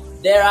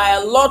 there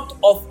are a lot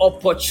of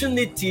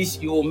opportunities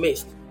you will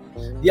miss.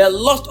 There are a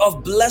lot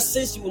of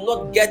blessings you will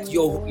not get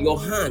your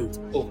hand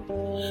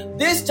over.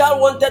 This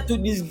child wanted to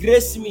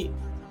disgrace me,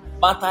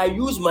 but I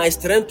used my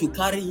strength to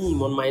carry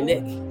him on my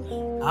neck.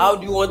 How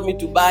do you want me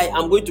to buy?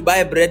 I'm going to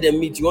buy bread and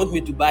meat. You want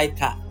me to buy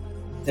car?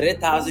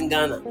 3,000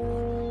 Ghana.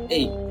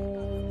 Hey,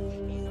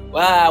 well,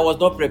 I was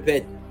not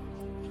prepared.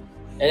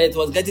 And it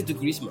was getting to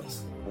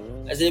Christmas.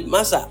 I said,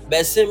 Masa,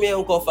 send me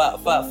uncle for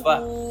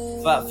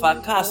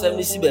car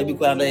 70 baby.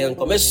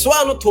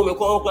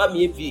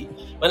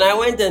 When I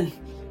went and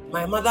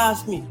my mother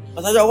asked me,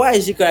 why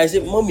is she crying? I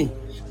said, Mommy,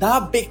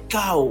 that big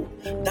cow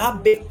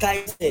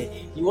said,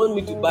 you want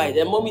me to buy it?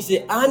 And Mommy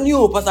said, I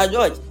knew, Pastor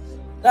George.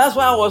 That's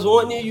why I was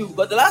warning you.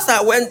 But the last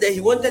time I went there,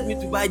 he wanted me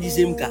to buy the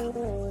same car.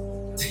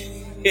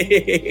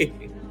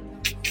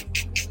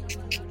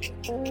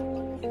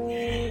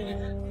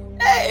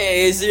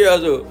 Hey,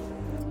 serious.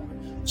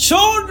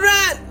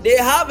 Children, they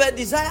have a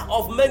desire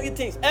of many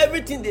things.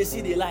 Everything they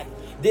see, they like.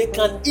 They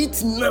can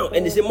eat now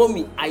and they say,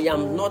 Mommy, I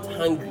am not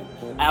hungry.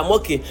 I am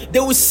okay. They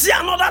will see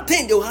another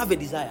thing, they will have a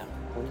desire.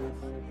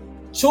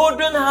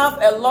 Children have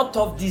a lot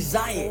of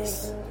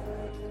desires.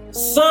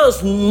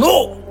 Sons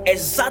know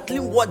exactly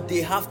what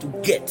they have to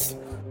get.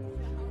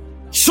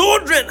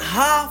 Children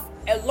have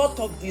a lot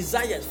of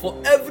desires for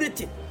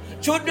everything.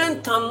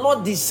 Children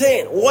cannot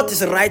discern what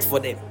is right for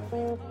them,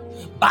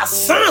 but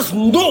sons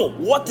know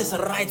what is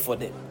right for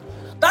them.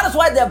 That is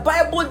why the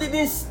Bible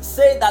didn't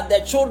say that the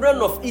children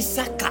of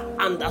Issachar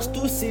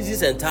understood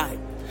seasons and time,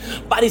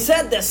 but it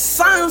said the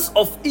sons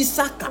of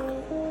Issachar.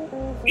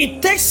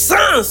 It takes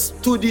sons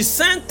to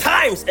discern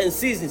times and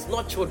seasons,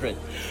 not children.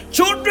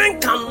 Children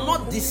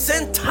cannot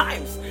discern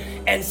times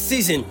and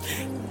seasons.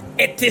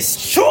 It is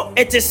sons.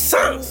 It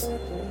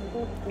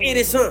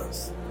is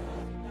sons.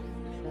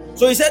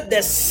 So he said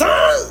the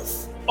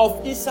sons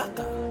of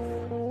Issachar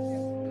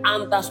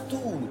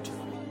understood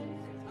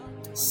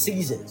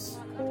seasons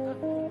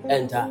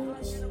and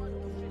times.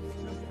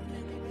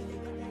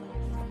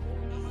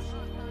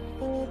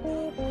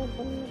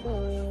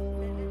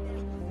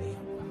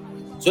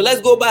 So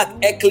let's go back.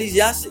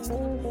 Ecclesiastes.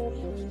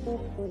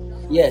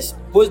 Yes,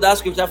 post that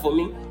scripture for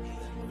me.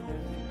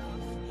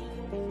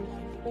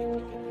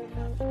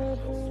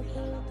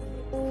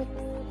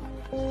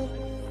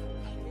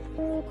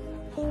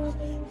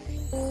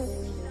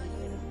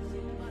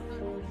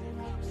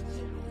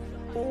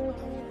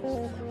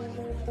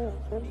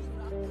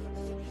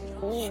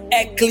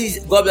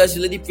 God bless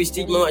you, Lady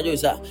Prestige, Mama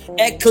Josa.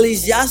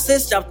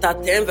 Ecclesiastes chapter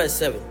 10, verse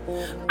 7.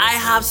 I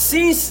have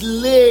seen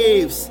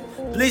slaves.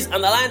 Please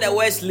underline the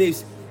word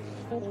slaves.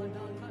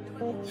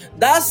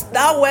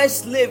 That word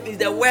slave is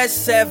the word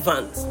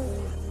servant.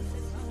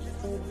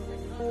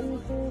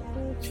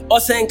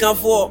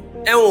 Osenkafo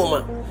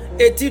enwoma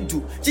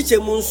etidu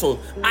chichemunson.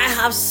 I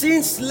have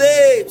seen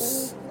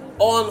slaves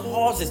on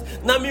horses.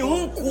 Na mi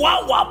hun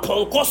kwa wa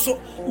ponkoso.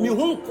 Mi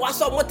hun kwa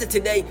so motete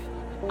dai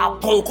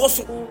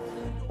aponkoso.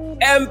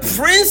 And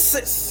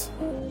princes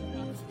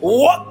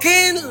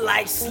walking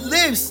like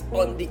slaves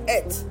on the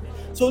earth.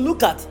 So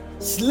look at,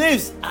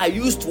 slaves are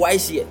used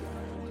twice here,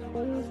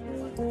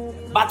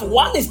 but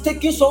one is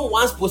taking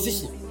someone's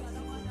position.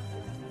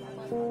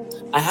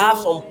 I have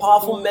some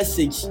powerful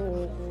message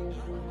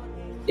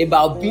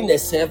about being a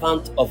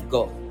servant of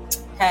God.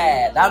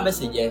 Hey, that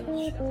message, yeah.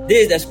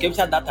 This is the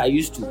scripture that I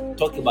used to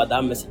talk about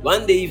that message.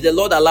 One day, if the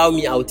Lord allow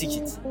me, I will teach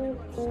it.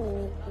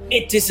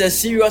 It is a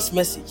serious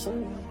message.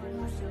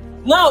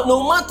 Now,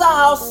 no matter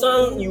how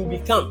son you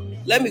become,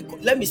 let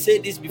me say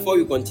this before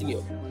you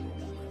continue.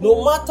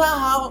 No matter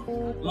how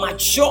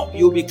mature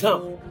you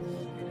become,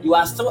 you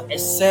are still a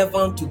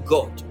servant to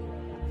God.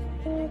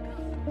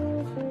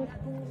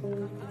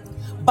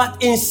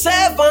 But in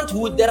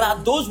servanthood, there are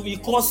those we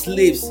call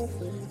slaves,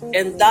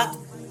 and that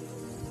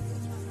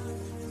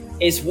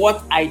is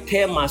what I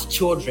term as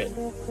children.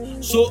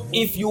 So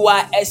if you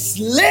are a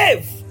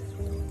slave,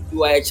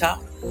 you are a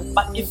child.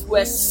 But if you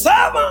are a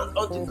servant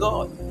unto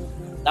God,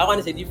 that one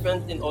is a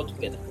different thing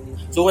altogether.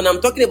 So when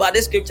I'm talking about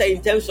this scripture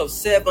in terms of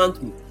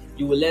servanthood,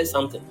 you will learn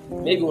something.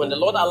 Maybe when the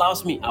Lord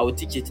allows me, I will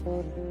teach it.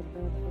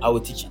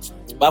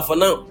 But for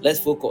now, let's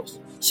focus.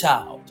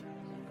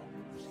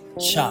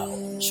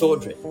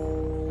 Children.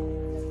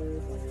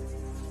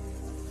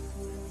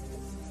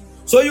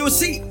 So you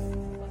see,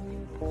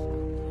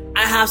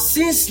 I have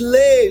seen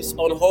slaves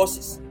on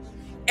horses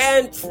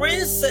and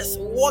princes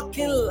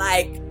walking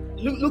like,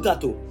 look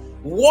at them.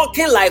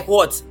 Walking like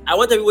what? I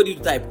want everybody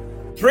to type.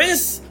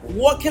 Prince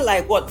walking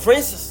like what?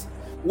 Princess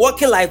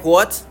walking like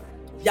what?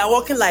 They are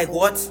walking like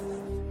what?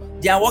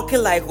 They are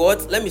walking like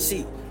what? Let me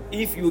see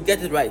if you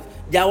get it right.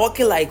 They are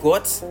walking like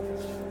what?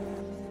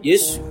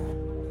 Yes.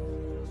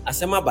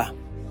 Asemaba.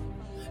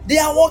 They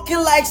are walking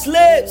like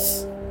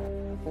slaves.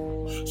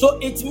 So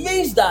it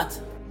means that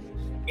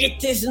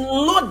It is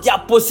not their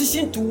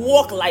position to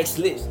walk like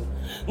slaves.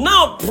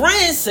 Now,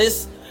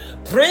 princes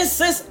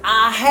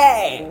are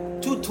heir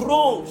to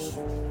thrones.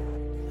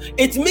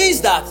 It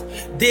means that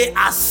they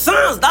are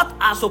sons that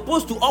are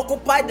supposed to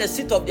occupy the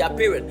seat of their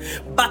parent.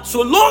 But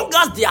so long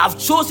as they have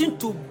chosen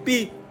to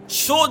be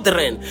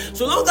children,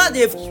 so long as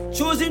they've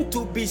chosen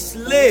to be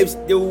slaves,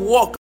 they will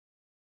walk.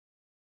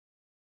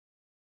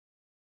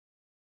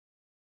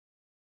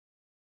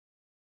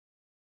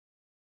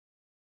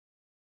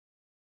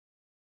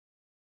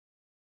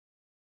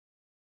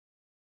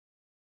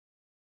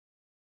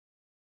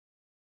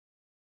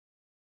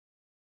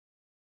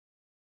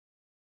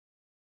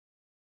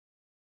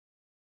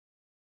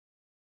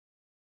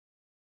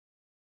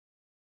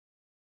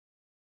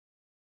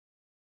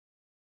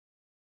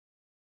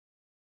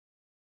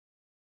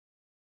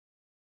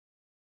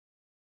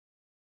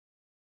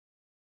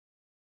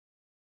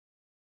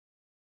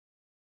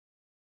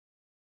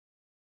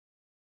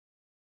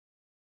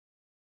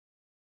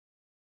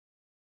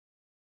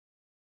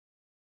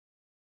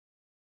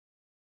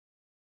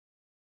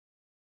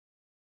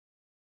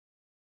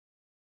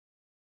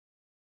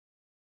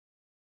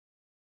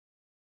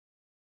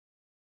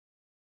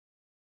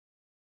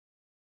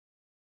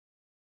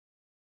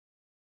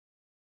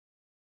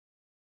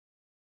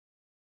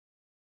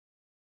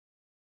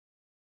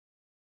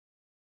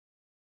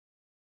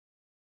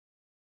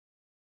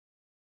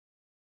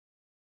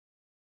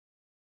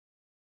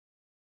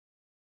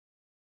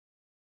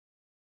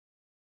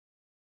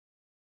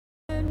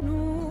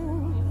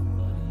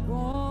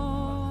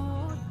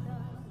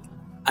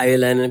 Are you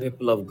learning,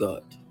 people of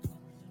God?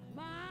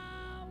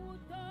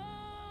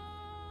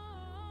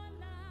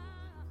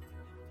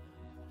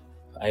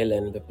 Are you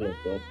learning, people of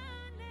God?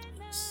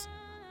 Yes.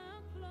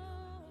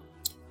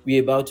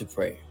 We're about to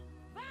pray.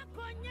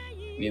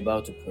 We're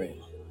about to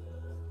pray.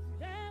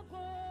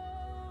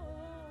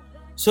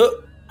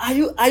 So, are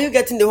you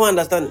getting the whole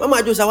understanding? Mama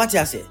Josa, what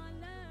you say?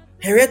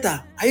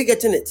 Henrietta, are you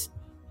getting it?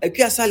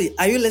 Akia Sally,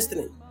 are you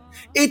listening?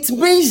 It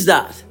means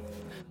that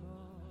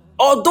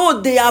although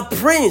they are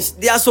princes,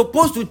 they are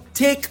supposed to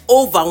take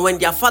over when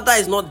their father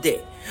is not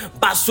there.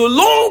 But so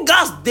long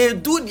as they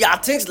do their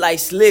things like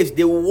slaves,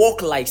 they will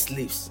walk like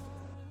slaves.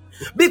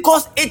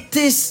 Because it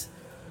is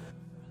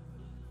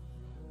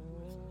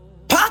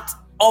part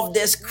of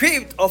the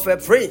script of a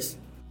prince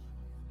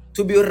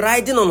to be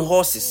riding on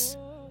horses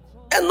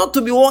and not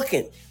to be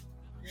walking.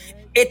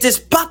 It is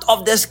part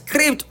of the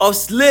script of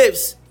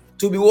slaves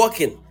to be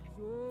walking.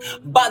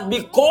 But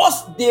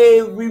because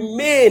they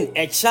remain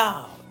a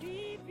child,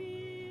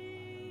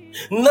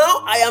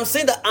 now I am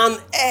saying that an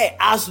heir,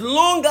 as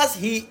long as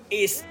he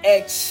is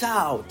a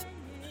child,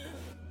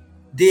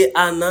 they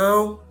are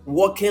now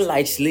walking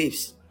like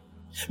slaves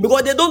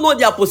because they don't know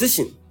their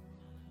position.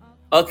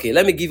 Okay,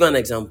 let me give you an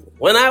example.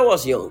 When I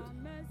was young,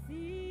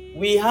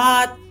 we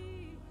had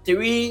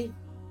 3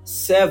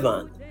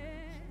 servants.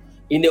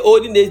 In the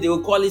olden days, they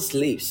would call it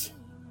slaves.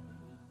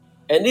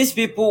 And these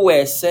people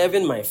were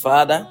serving my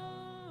father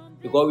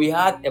because we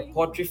had a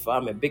poultry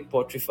farm, a big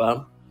poultry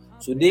farm.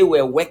 So they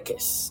were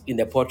workers in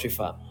the poultry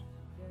farm.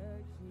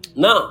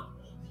 Now,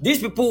 these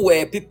people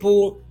were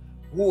people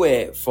who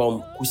were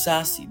from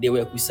Kusasi. They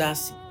were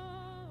Kusasi.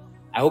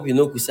 I hope you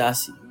know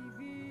Kusasi.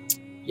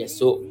 Yes,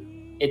 so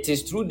it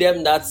is through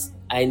them that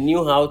I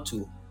knew how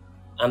to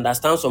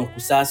understand some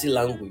Kusasi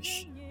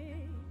language.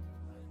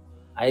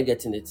 Are you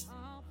getting it?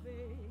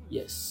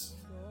 Yes.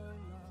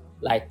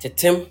 Like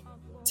tetem,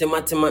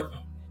 tema,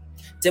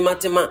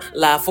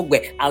 la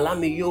fogwe,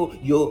 alami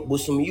yo,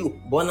 busum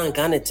you, bonan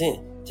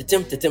ganetin,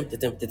 tetem,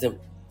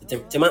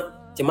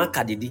 tema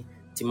kadidi.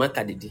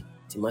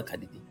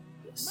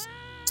 Yes.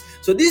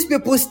 So these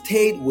people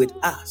stayed with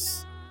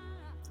us.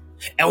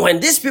 And when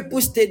these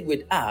people stayed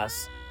with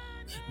us,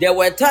 there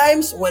were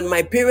times when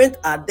my parents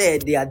are there,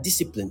 they are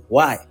disciplined.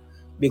 Why?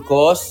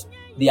 Because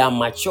they are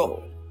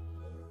mature.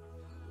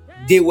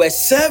 They were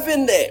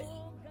serving them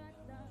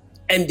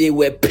and they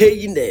were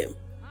paying them.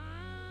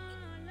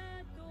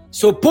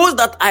 Suppose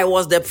that I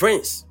was the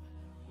prince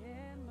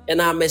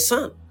and I'm a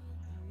son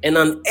and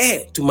an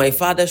heir to my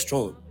father's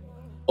throne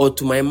or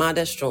to my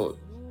mother's throne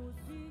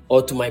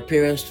or to my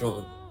parents'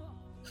 throne.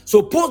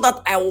 Suppose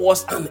that I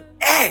was an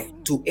heir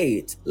to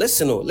it.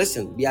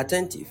 Listen, be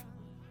attentive.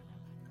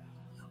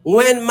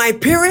 When my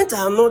parents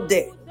are not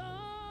there,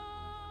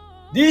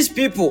 these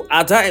people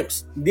at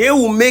times, they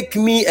will make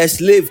me a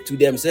slave to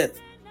themselves.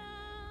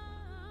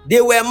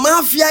 They were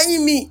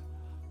mafia-ing me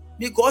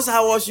because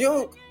I was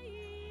young.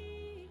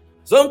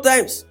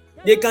 Sometimes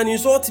they can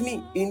insult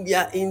me in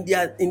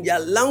their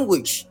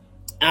language.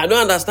 I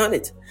don't understand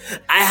it.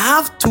 I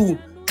have to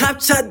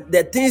capture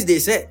the things they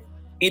say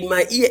in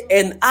my ear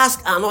and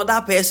ask another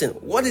person,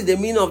 what is the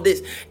meaning of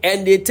this?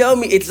 And they tell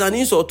me it's an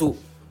insult to.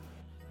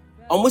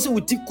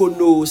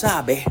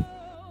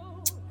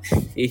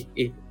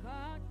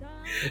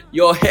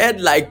 Your head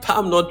like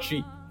palm nut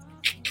tree.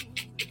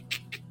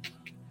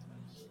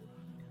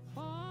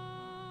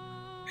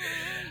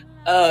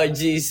 Oh,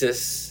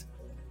 Jesus.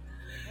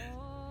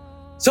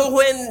 So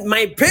when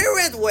my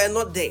parents were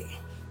not there,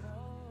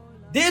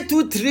 they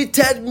too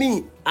treated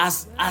me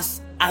as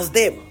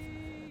them,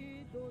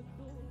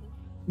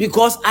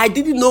 because I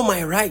didn't know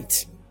my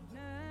right.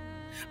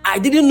 I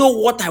didn't know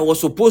what I was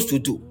supposed to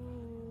do.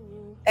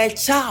 A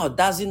child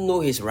doesn't know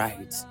his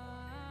rights.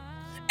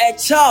 A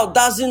child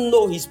doesn't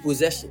know his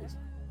possessions.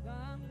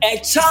 A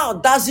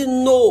child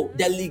doesn't know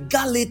the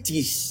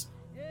legalities.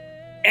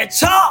 A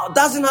child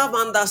doesn't have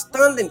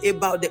understanding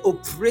about the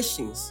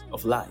operations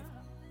of life.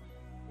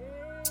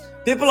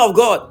 People of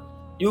God,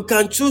 you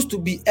can choose to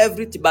be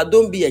everything, but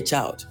don't be a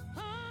child.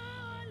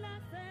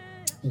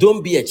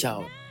 Don't be a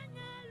child.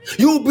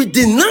 You will be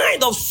denied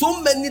of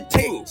so many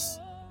things.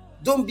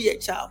 Don't be a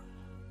child.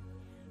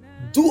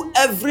 Do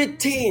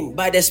everything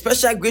by the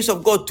special grace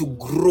of God to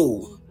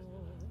grow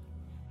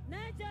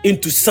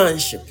into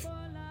sonship.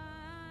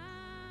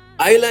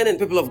 Are you learning,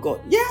 people of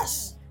God?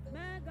 Yes.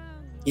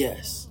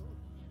 Yes.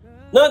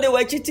 No, they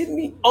were cheating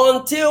me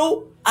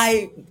until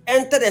I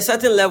entered a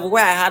certain level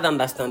where I had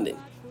understanding.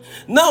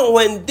 Now,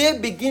 when they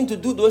begin to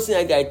do those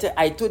things,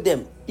 I told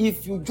them,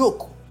 if you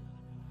joke,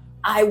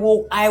 I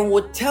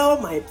will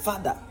tell my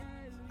father.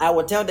 I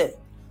will tell them.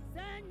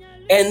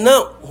 And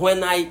now,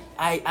 when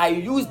I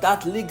use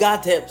that legal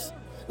terms,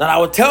 that I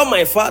will tell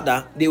my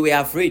father, they were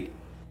afraid.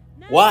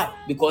 Why?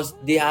 Because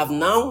they have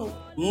now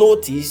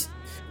noticed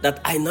that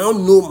I now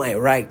know my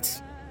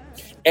rights.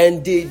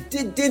 And they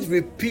didn't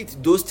repeat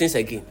those things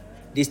again.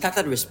 They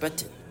started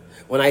respecting.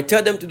 When I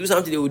tell them to do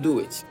something, they will do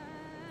it.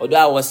 Although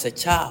I was a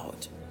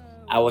child,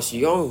 I was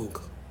young,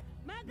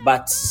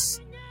 but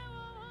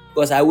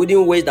because I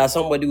wouldn't wish that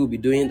somebody would be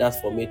doing that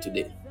for me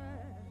today.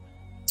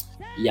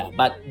 Yeah,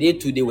 but they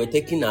too, they were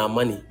taking our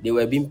money. They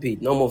were being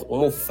paid. No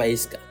more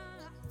faiska.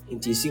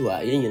 Into see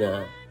why you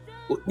know.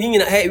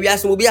 Hey, we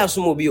ask Mobi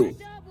Asumobio.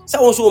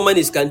 Someone so money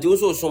is can't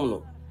also some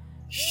no.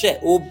 Share.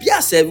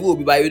 Obia serve will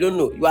be, but you don't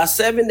know. You are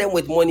serving them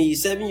with money.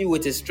 He's serving you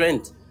with his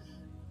strength.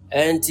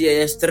 And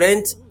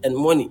strength and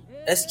money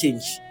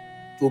exchange.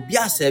 To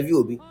Obia serve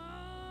you be.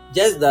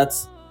 Just that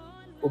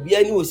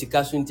Obia ni was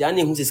kasunti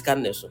ani hu se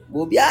scanner.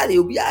 Obia.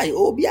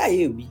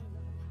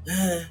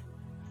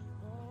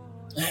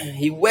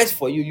 He works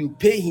for you, you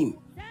pay him.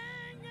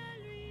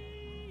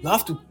 You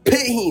have to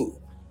pay him.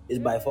 It's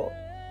by fault.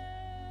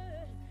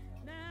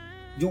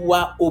 You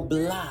are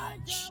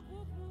obliged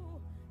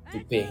to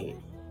pay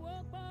him.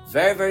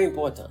 Very, very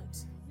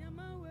important.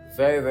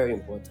 Very, very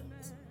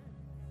important.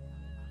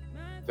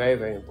 Very,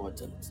 very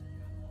important.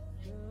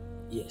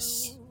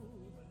 Yes.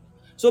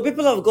 So,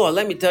 people of God,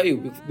 let me tell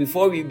you,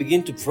 before we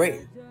begin to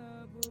pray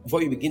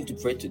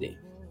today,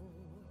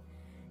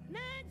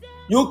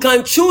 you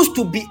can choose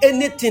to be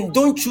anything.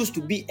 Don't choose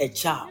to be a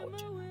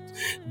child.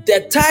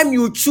 The time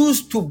you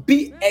choose to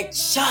be a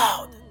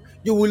child,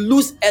 you will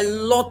lose a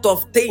lot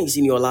of things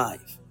in your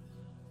life.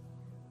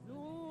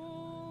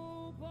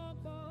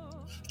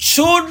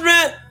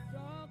 Children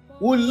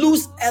will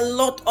lose a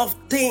lot of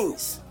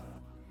things.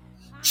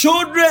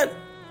 Children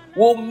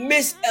will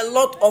miss a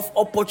lot of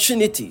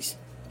opportunities.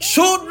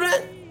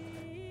 Children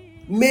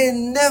may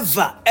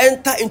never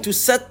enter into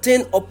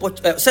certain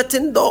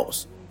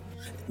doors.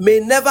 May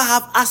never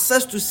have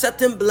access to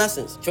certain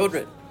blessings,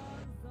 children.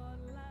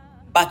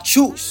 But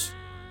choose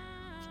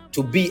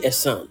to be a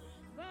son.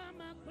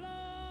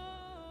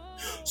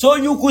 So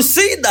you could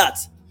see that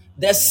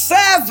the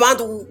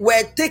servant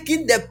were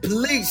taking the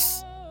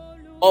place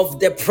of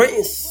the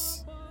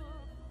prince.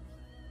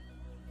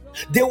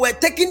 They were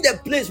taking the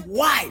place.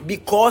 Why?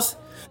 Because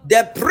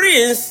the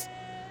prince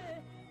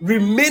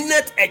remained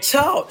a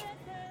child.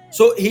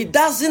 So he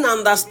doesn't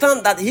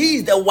understand that he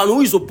is the one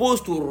who is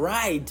supposed to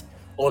ride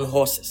on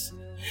horses.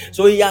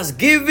 So he has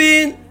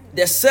given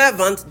the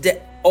servant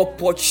the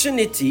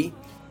opportunity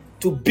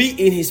to be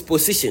in his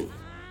position.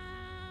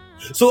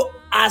 So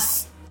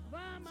as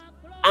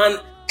an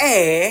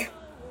heir,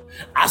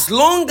 as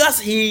long as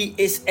he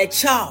is a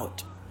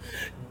child,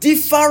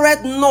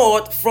 differeth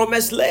not from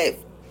a slave.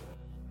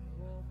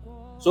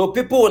 So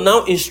people will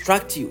now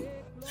instruct you.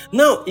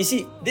 Now, you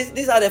see,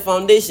 these are the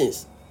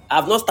foundations.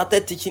 I've not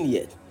started teaching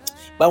yet.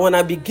 But when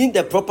I begin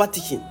the proper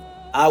teaching,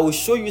 I will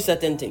show you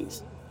certain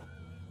things.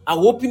 I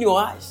will open your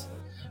eyes.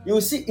 You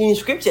will see in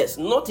scriptures,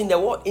 not in the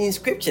word, in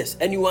scriptures,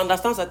 and you will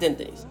understand certain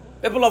things.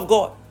 People of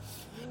God,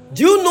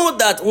 do you know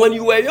that when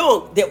you were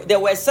young, there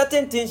were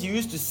certain things you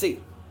used to say,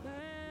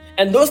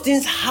 and those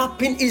things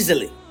happen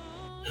easily.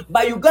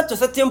 But you got to a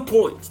certain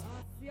point,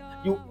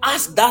 you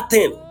ask that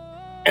thing,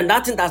 and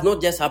that thing does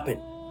not just happen.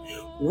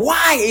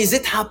 Why is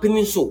it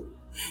happening so?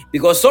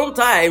 Because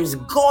sometimes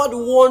God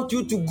wants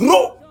you to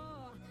grow.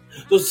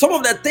 So some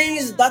of the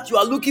things that you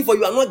are looking for,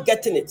 you are not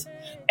getting it.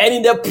 And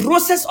in the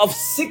process of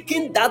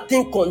seeking that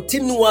thing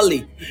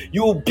continually,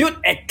 you build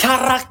a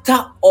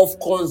character of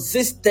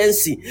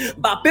consistency.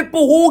 But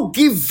people who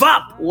give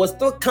up will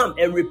still come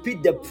and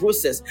repeat the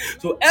process.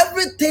 So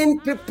everything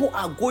people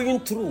are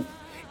going through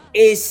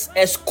is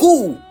a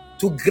school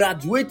to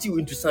graduate you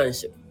into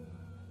sonship.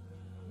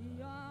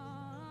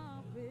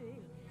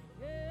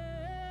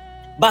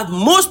 But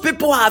most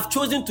people have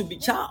chosen to be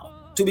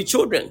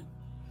children.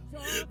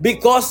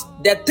 Because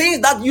the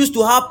things that used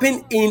to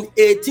happen in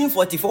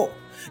 1844,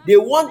 They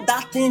want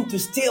that thing to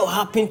still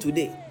happen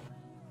today.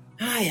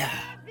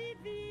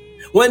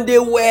 When they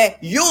were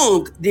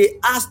young, they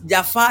asked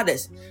their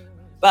fathers,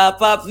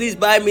 Papa, please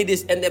buy me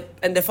this,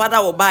 and the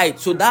father will buy it.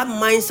 So that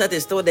mindset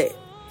is still there.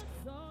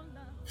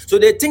 So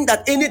they think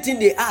that anything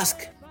they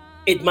ask,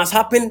 it must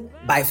happen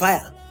by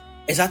fire.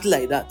 Exactly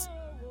like that.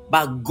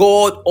 But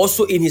God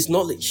also in his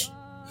knowledge,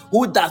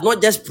 who does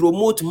not just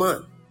promote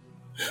man,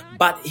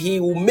 but he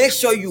will make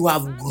sure you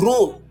have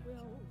grown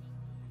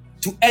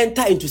to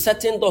enter into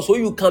certain doors so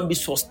you can be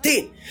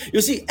sustained.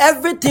 You see,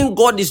 everything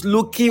God is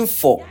looking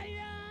for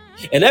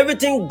and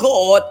everything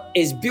God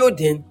is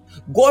building,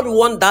 God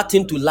wants that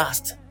thing to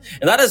last.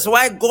 And that is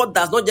why God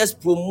does not just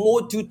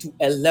promote you to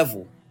a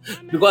level.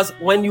 Because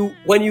when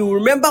you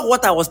remember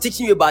what I was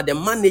teaching you about the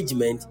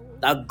management,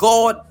 that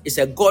God is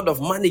a God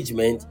of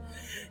management,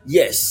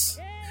 yes,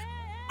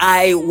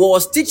 I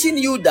was teaching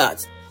you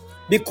that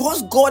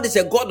because God is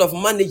a God of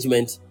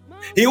management,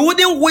 he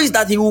wouldn't wish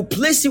that he will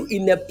place you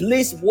in a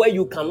place where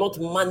you cannot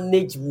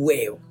manage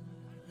well.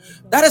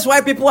 That is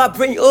why people are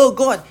praying, oh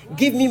God,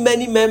 give me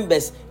many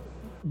members.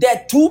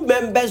 The 2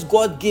 members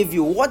God gave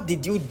you, what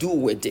did you do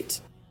with it?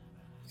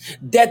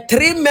 The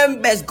 3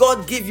 members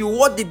God gave you,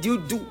 what did you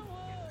do?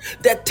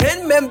 The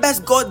 10 members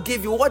God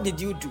gave you, what did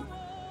you do?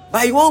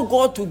 But you want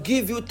God to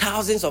give you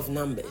thousands of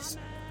numbers.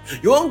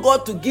 You want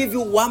God to give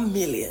you 1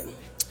 million.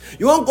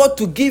 You want God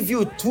to give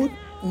you 2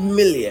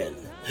 million.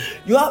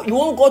 You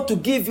want God to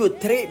give you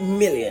 3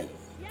 million.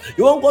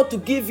 You want God to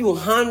give you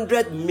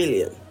 100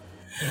 million.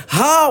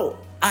 How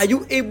are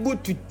you able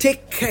to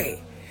take care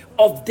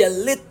of the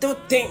little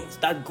things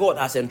that God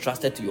has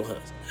entrusted to your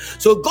hands?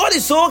 So God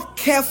is so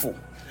careful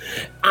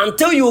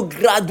until you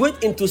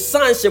graduate into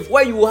sonship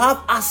where you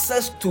have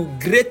access to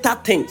greater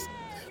things.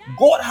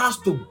 God has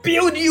to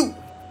build you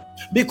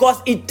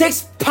because it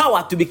takes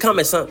power to become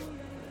a son.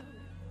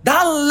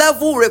 That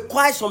level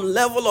requires some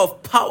level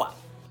of power.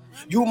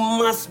 You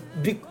must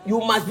be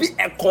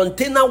a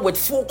container with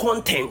full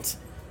content.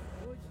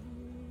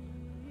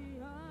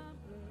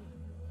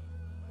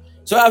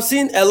 So I've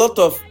seen a lot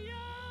of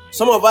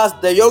some of us,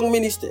 the young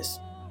ministers,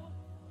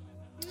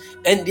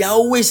 and they are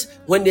always,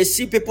 when they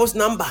see people's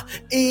number,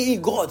 hey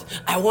God,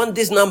 I want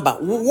this number.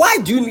 Why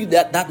do you need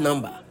that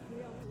number?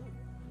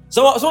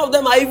 Some of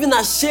them are even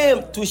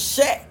ashamed to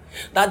share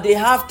that they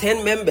have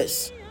 10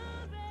 members.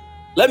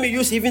 Let me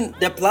use even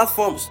the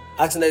platforms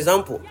as an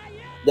example.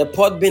 The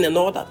Podbean and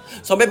all that.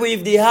 Some people,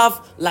 if they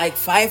have like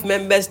 5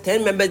 members,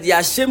 10 members, they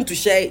are ashamed to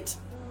share it.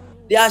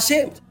 They are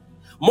ashamed.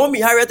 Mommy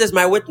Harriet is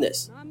my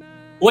witness.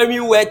 When we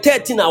were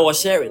 13, I was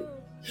sharing.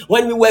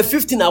 When we were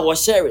 15, I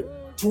was sharing.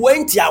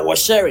 20, I was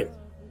sharing.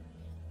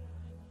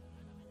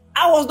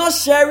 I was not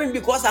sharing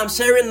because I'm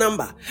sharing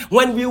number.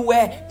 When we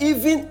were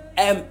even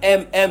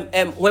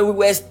when we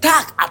were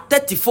stuck at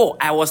 34,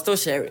 I was still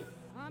sharing.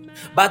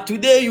 But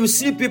today you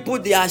see people,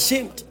 they are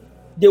ashamed.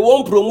 They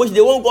want promotion.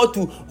 They want God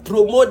to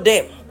promote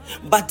them.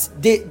 But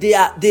they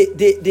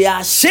are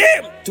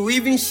ashamed to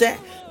even share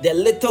the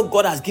little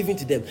God has given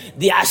to them.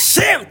 They are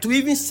ashamed to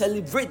even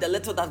celebrate the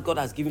little that God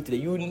has given to them.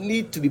 You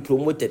need to be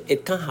promoted.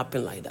 It can't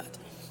happen like that.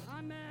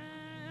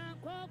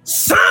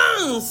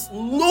 Sons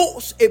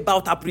knows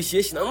about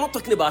appreciation. I'm not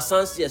talking about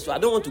sons here, so I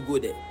don't want to go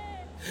there.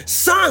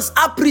 Sons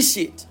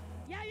appreciate.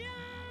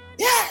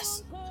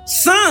 Yes.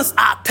 Sons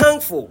are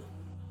thankful.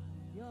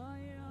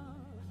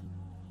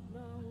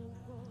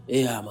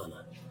 Yeah, man.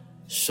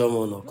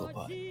 Sons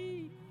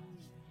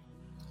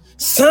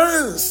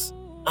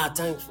are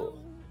thankful.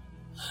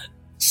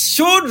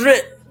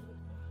 Children,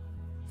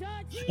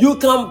 you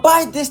can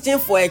buy this thing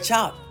for a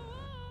child,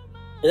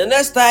 and the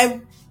next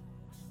time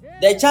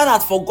the child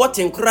has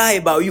forgotten cry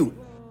about you.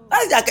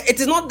 It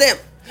is not them.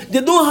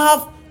 They don't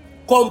have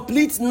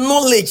complete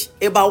knowledge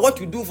about what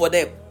you do for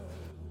them,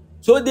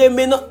 so they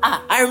may not.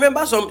 I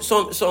remember some.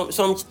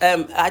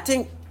 I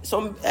think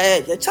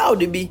a child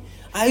to be.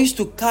 I used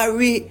to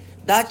carry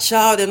that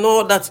child and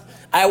all that.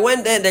 I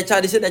went there, they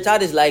said the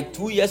child is like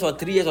 2 years or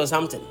 3 years or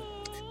something.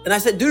 And I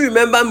said, do you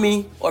remember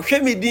me? Or show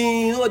me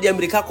the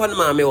America or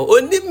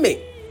only me.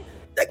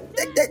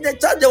 The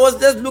child was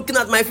just looking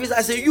at my face.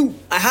 I said,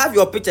 I have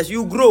your pictures.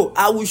 You grow.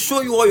 I will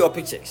show you all your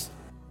pictures.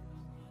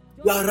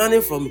 You are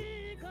running from me.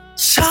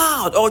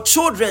 Child or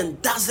children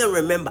doesn't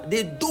remember.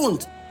 They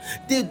don't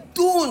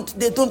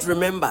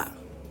remember.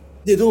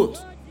 They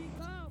don't.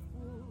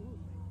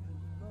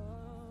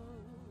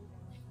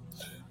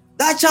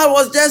 That child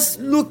was just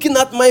looking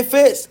at my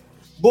face.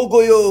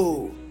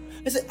 Bogoyo.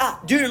 I said,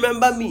 do you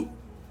remember me?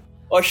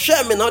 Or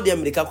share me now the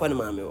America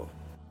Kwanimame.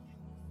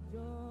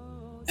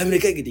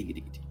 America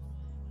gidi.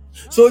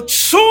 So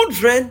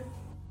children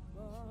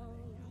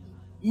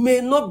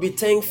may not be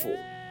thankful.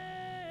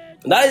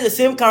 That is the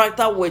same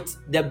character with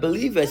the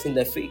believers in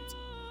the faith.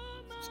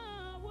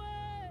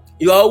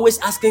 You are always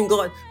asking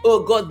God,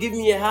 oh God, give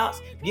me a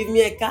house, give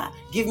me a car,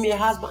 give me a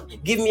husband,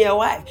 give me a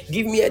wife,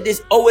 give me a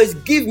this. Always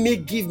give me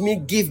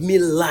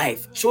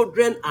life.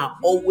 Children are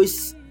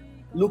always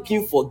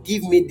looking for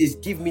give me this,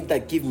 give me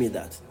that, give me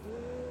that.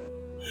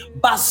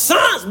 But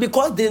sons,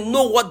 because they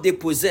know what they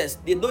possess,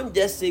 they don't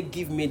just say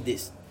give me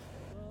this.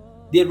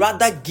 They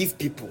rather give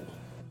people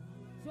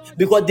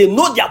because they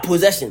know their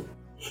possession.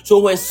 So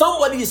when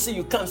somebody say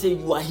you come, say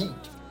you are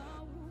healed.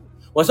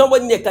 When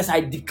somebody says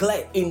I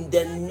declare in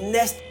the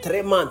next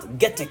 3 months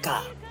get a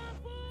car.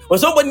 When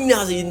somebody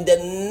has in the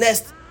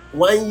next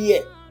 1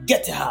 year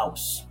get a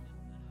house.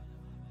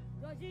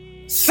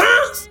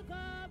 Sons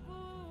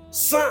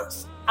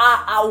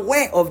are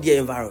aware of their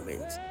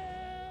environment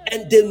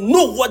and they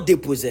know what they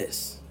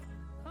possess.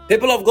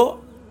 People of God,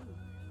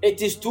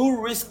 it is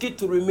too risky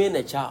to remain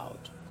a child.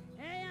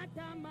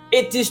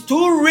 It is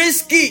too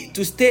risky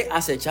to stay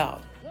as a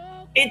child.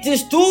 It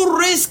is too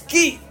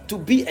risky to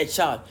be a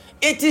child.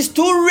 It is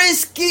too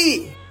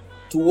risky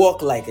to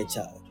walk like a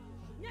child.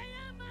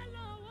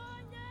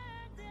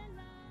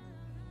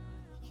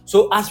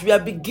 So as we are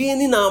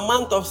beginning our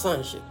month of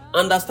sonship,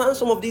 understand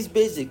some of these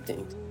basic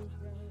things.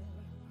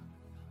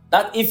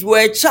 That if you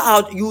are a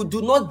child, you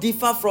do not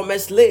differ from a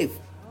slave.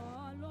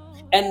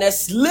 And a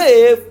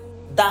slave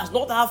does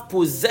not have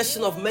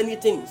possession of many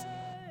things.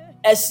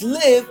 A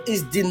slave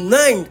is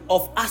denied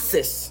of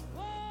access.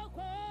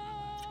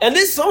 And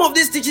this some of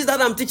these teachings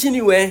that I'm teaching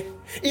you,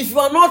 if you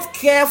are not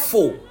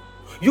careful,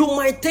 you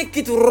might take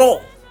it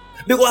wrong.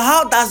 Because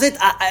how does it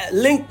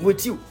link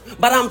with you?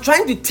 But I'm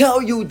trying to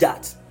tell you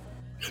that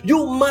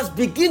you must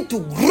begin to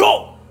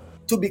grow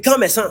to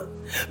become a son.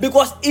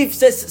 Because if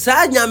says so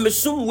that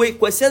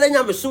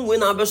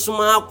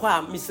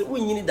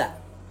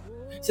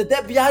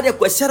be the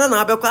question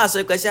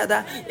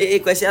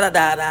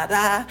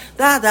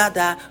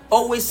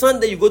always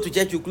Sunday you go to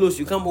church, you close,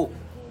 you come home.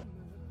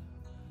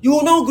 You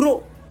will not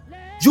grow.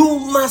 You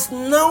must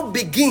now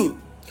begin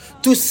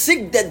to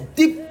seek the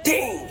deep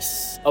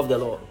things of the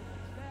Lord.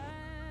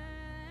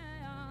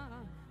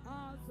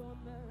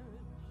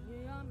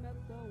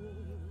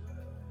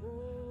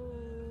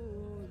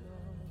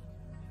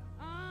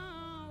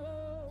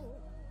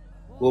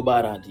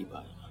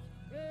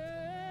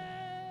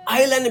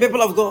 Are you learning,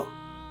 people of God?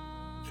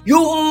 You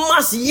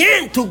must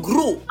yearn to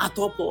grow at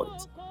all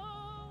points.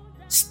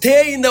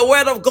 Stay in the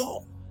word of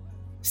God.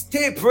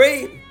 Stay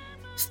praying.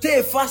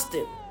 Stay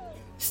fasting.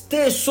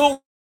 Stay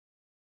so.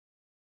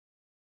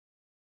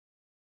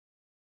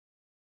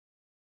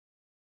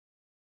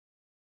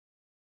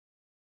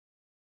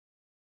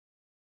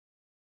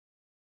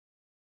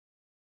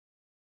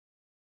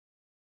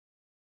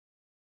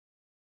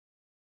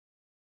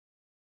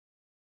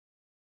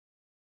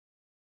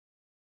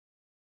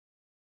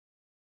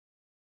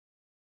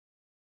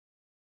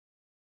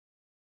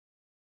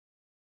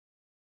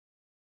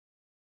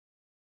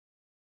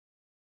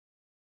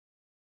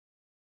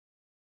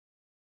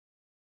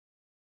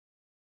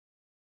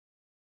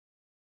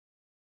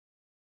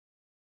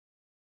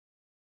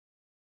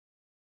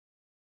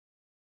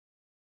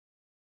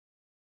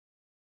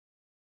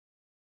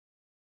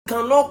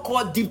 Cannot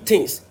call deep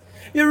things.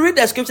 You read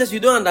the scriptures, you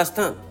don't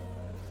understand.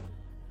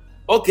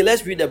 Okay,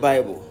 let's read the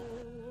Bible.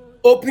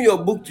 Open your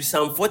book to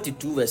Psalm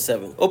 42 verse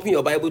 7. Open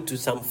your Bible to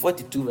Psalm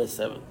 42 verse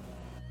 7.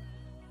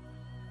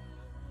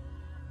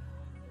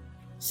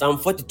 Psalm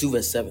 42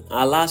 verse 7.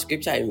 Our last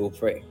scripture and we'll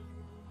pray.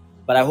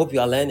 But I hope you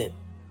are learning.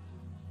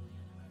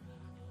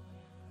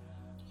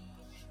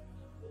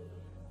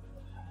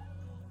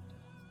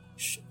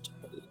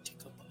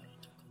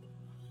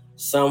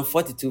 Psalm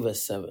 42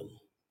 verse 7.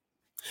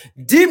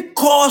 Deep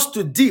calls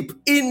to deep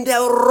in the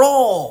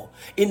roar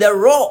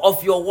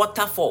of your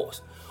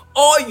waterfalls.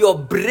 All your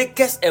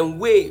breakers and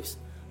waves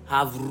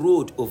have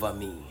rolled over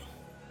me.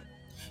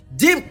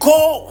 Deep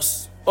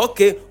calls,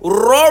 okay,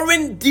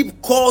 roaring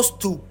deep calls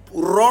to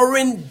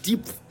roaring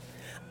deep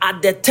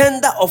at the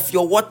tender of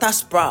your water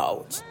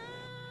sprouts.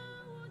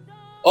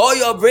 All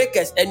your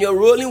breakers and your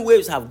rolling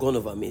waves have gone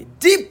over me.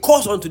 Deep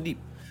calls unto deep.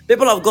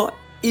 People of God,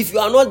 if you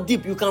are not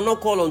deep, you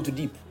cannot call unto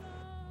deep.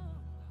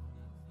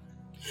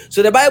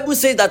 So the Bible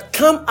says that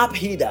come up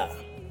hither.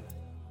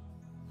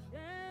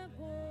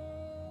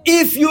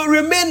 If you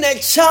remain a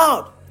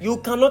child, you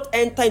cannot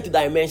enter into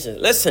dimensions.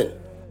 Listen,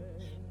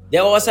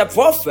 there was a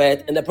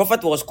prophet, and the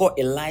prophet was called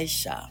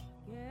Elisha.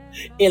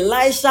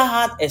 Elisha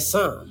had a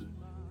son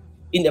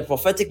in the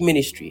prophetic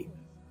ministry.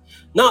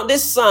 Now,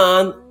 this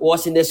son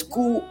was in the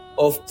school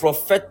of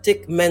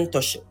prophetic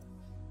mentorship.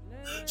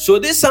 So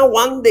this son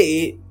one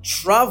day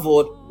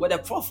traveled with a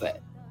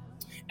prophet.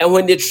 And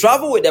when they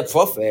traveled with the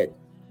prophet,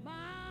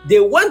 they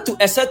went to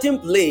a certain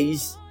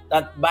place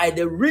that by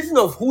the reason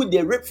of who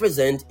they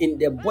represent in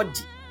the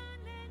body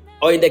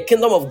or in the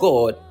kingdom of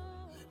God,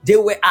 they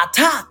were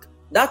attacked.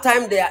 That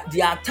time, the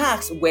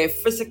attacks were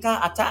physical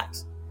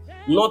attacks,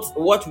 not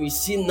what we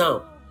see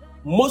now.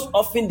 Most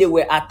often, they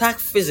were attacked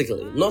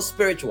physically, not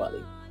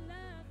spiritually.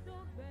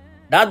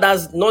 That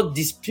does not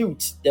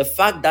dispute the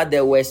fact that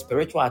there were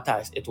spiritual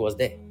attacks. It was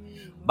there.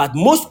 But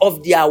most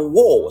of their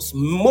wars,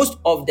 most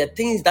of the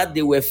things that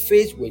they were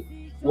faced with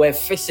were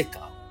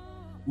physical,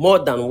 more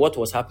than what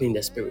was happening in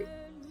the spirit.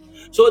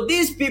 So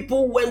these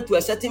people went to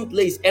a certain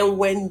place, and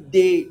when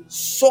they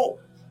saw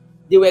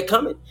they were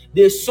coming,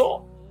 they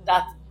saw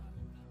that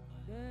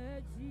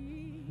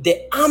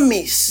the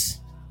armies,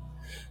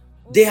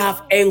 they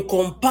have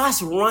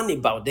encompassed round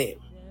about them.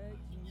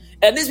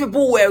 And these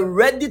people were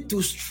ready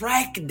to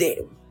strike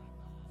them.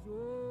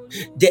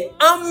 The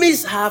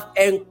armies have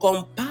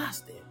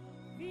encompassed them.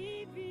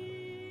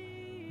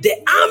 The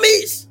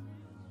armies,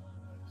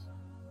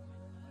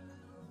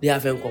 they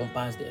have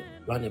encompassed them,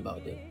 round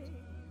about them.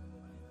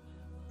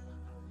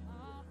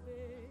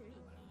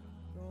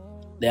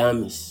 The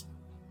armies.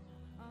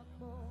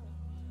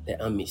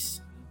 The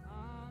armies.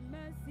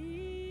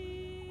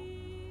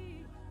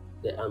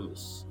 The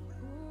armies.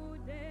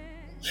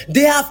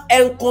 They have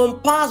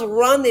encompassed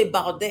round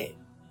about them.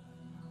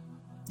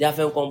 They have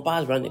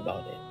encompassed round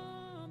about them.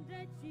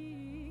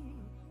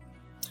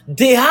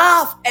 They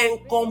have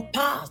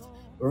encompassed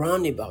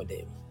round about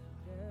them.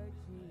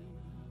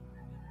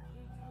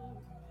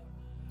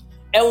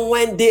 And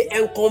when they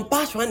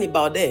encompassed round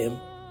about them,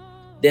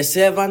 the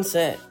servant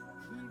said,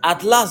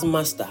 "At last,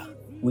 master,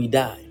 we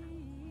die."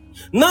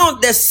 Now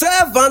the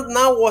servant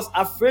now was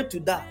afraid to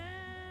die.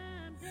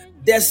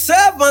 The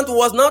servant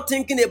was not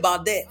thinking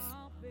about death.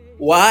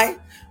 Why?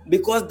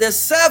 Because the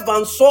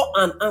servant saw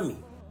an army.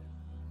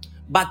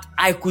 But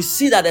I could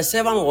see that the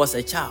servant was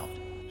a child.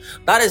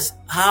 That is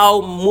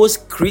how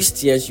most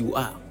Christians you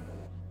are.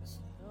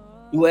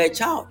 You are a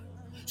child.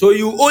 So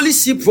you only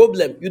see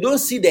problem. You don't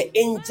see the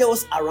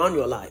angels around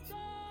your life.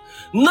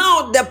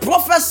 Now the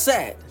prophet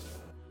said,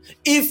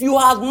 if you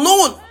had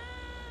known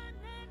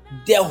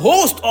the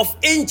host of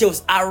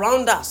angels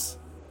around us,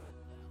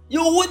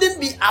 you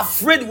wouldn't be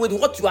afraid with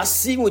what you are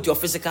seeing with your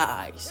physical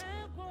eyes.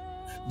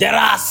 There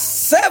are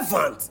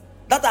servants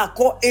that are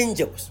called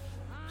angels.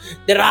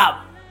 There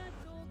are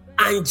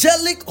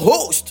angelic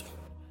hosts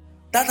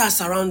that are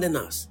surrounding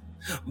us.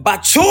 But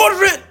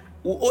children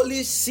will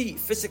only see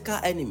physical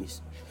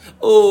enemies.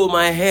 Oh,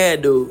 my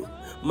head, oh,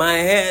 my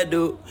head,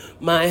 oh,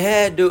 my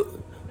head, oh.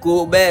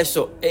 Ko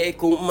beso,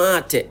 ko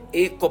mate,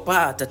 ko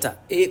patata,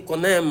 ko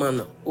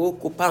nemano,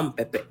 ko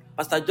pampepe.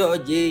 Pastor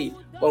George,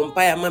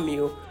 Pompaya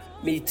mamio,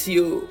 me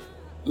tio,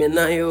 me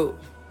nayo,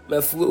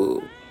 me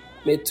fu,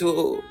 me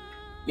to,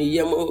 me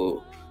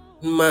yamo,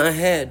 my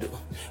head,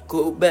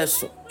 ko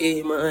beso,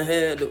 my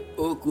head,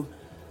 oku.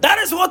 That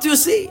is what you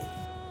see.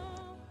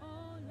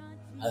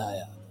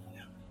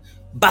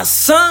 But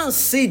some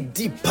see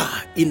deeper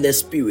in the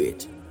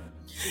spirit.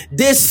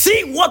 They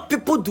see what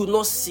people do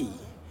not see.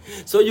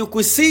 So you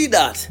could see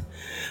that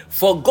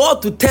for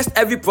God to test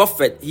every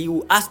prophet, he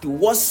will ask you,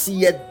 what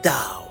seest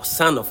thou,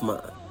 son of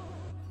man?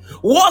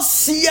 What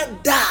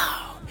seest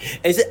thou?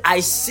 And he said, I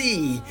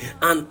see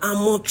an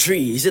almond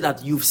tree. He said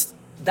that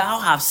thou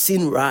have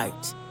seen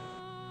right.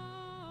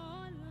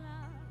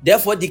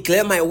 Therefore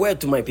declare my word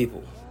to my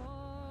people.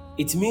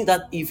 It means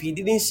that if he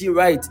didn't see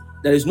right,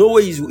 there is no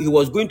way he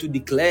was going to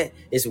declare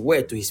his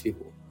word to his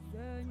people.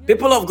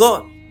 People of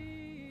God,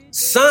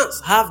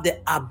 sons have the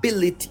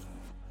ability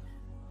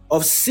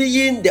of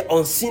seeing the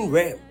unseen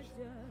realm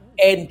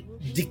and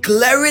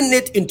declaring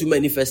it into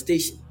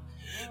manifestation,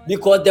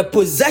 because the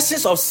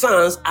possessions of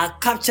sons are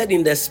captured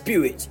in the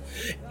spirit.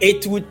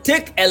 It will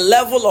take a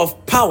level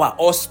of power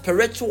or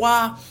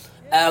spiritual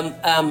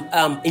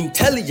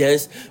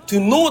intelligence to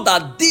know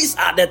that these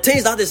are the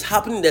things that is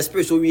happening in the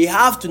spirit. So we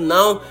have to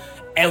now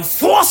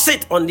enforce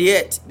it on the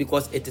earth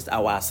because it is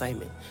our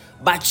assignment.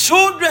 But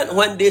children,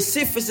 when they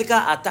see physical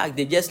attack,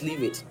 they just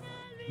leave it.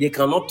 They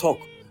cannot talk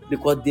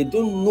because they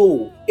don't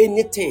know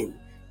anything.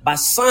 But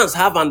sons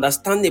have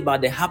understanding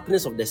about the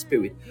happiness of the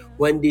spirit.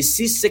 When they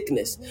see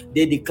sickness,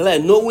 they declare,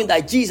 knowing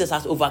that Jesus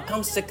has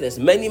overcome sickness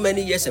many,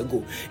 many years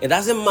ago. It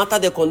doesn't matter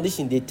the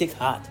condition, they take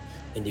heart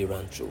and they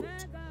run through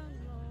it.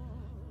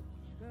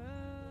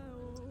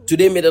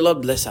 Today, may the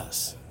Lord bless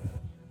us.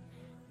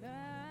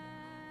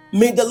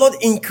 May the Lord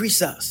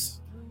increase us.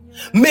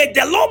 May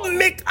the Lord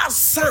make us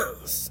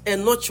sons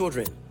and not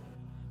children.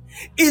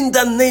 In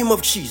the name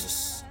of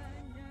Jesus.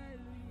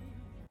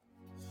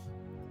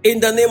 In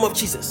the name of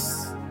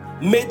Jesus.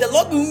 May the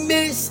Lord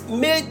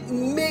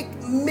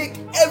make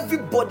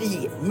everybody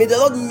here. May the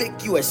Lord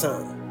make you a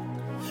son.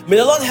 May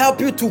the Lord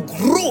help you to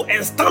grow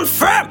and stand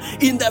firm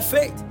in the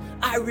faith.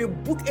 I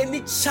rebuke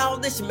any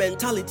childish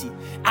mentality.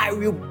 I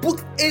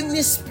rebuke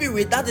any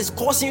spirit that is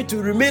causing you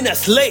to remain a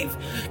slave.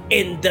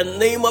 In the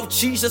name of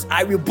Jesus,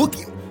 I rebuke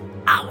you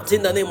out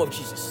in the name of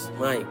Jesus.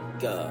 My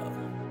God.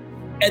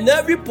 And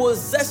every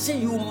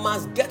possession you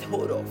must get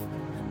hold of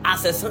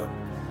as a son,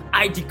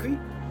 I decree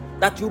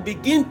that you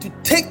begin to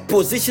take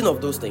possession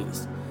of those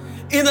things.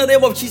 In the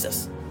name of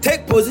Jesus,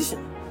 take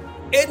position.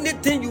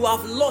 Anything you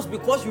have lost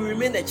because you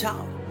remain a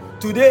child,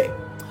 today,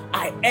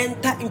 I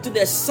enter into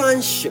the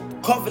sonship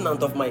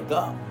covenant of my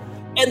God.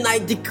 And I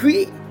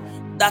decree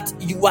that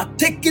you are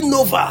taking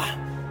over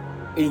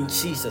in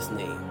Jesus'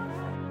 name.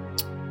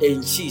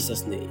 In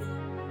Jesus' name.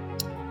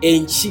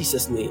 In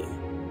Jesus' name.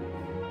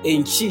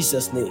 In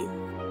Jesus' name.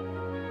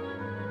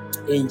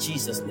 In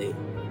Jesus' name.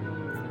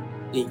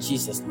 In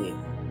Jesus'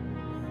 name.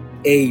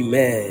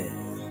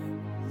 Amen.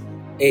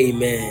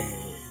 Amen.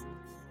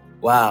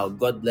 Wow,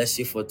 God bless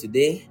you for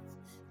today.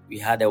 We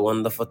had a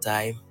wonderful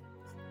time.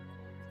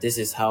 This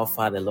is how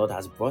far the Lord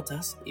has brought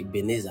us.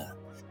 Ebenezer.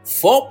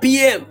 4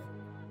 p.m.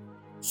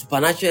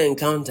 Supernatural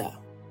encounter.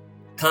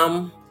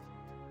 Come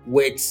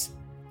with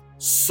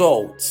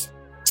Salt.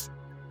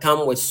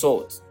 Come with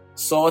salt.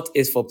 Salt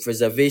is for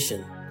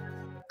preservation.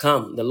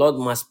 Come, the Lord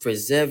must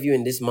preserve you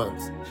in this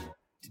month.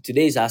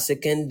 Today is our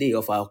second day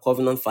of our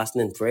covenant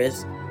fasting and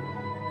prayers.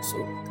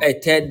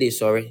 Third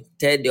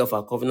day of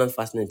our covenant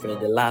fasting and prayer,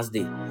 the last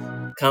day.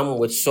 Come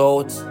with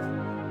salt.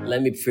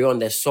 Let me pray on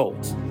the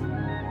salt.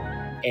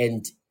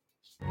 And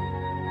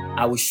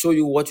I will show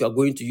you what you are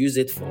going to use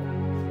it for.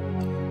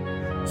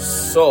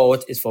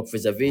 Salt is for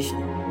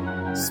preservation.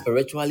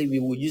 Spiritually, we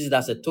will use it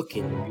as a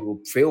token. We will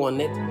pray on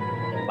it.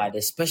 And by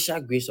the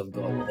special grace of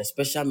God, the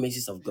special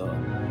mercies of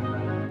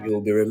God, you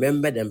will be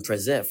remembered and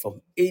preserved from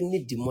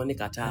any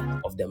demonic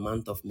attack of the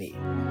month of May.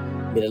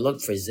 May the Lord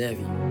preserve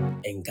you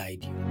and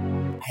guide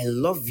you. I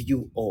love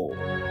you all.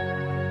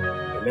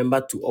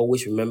 Remember to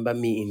always remember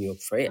me in your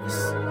prayers.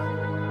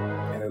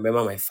 And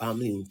remember my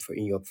family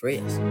in your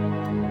prayers.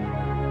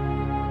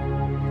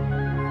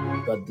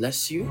 God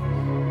bless you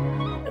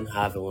and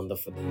have a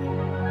wonderful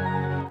day.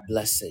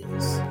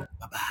 Blessings.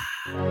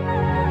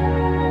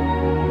 Bye-bye.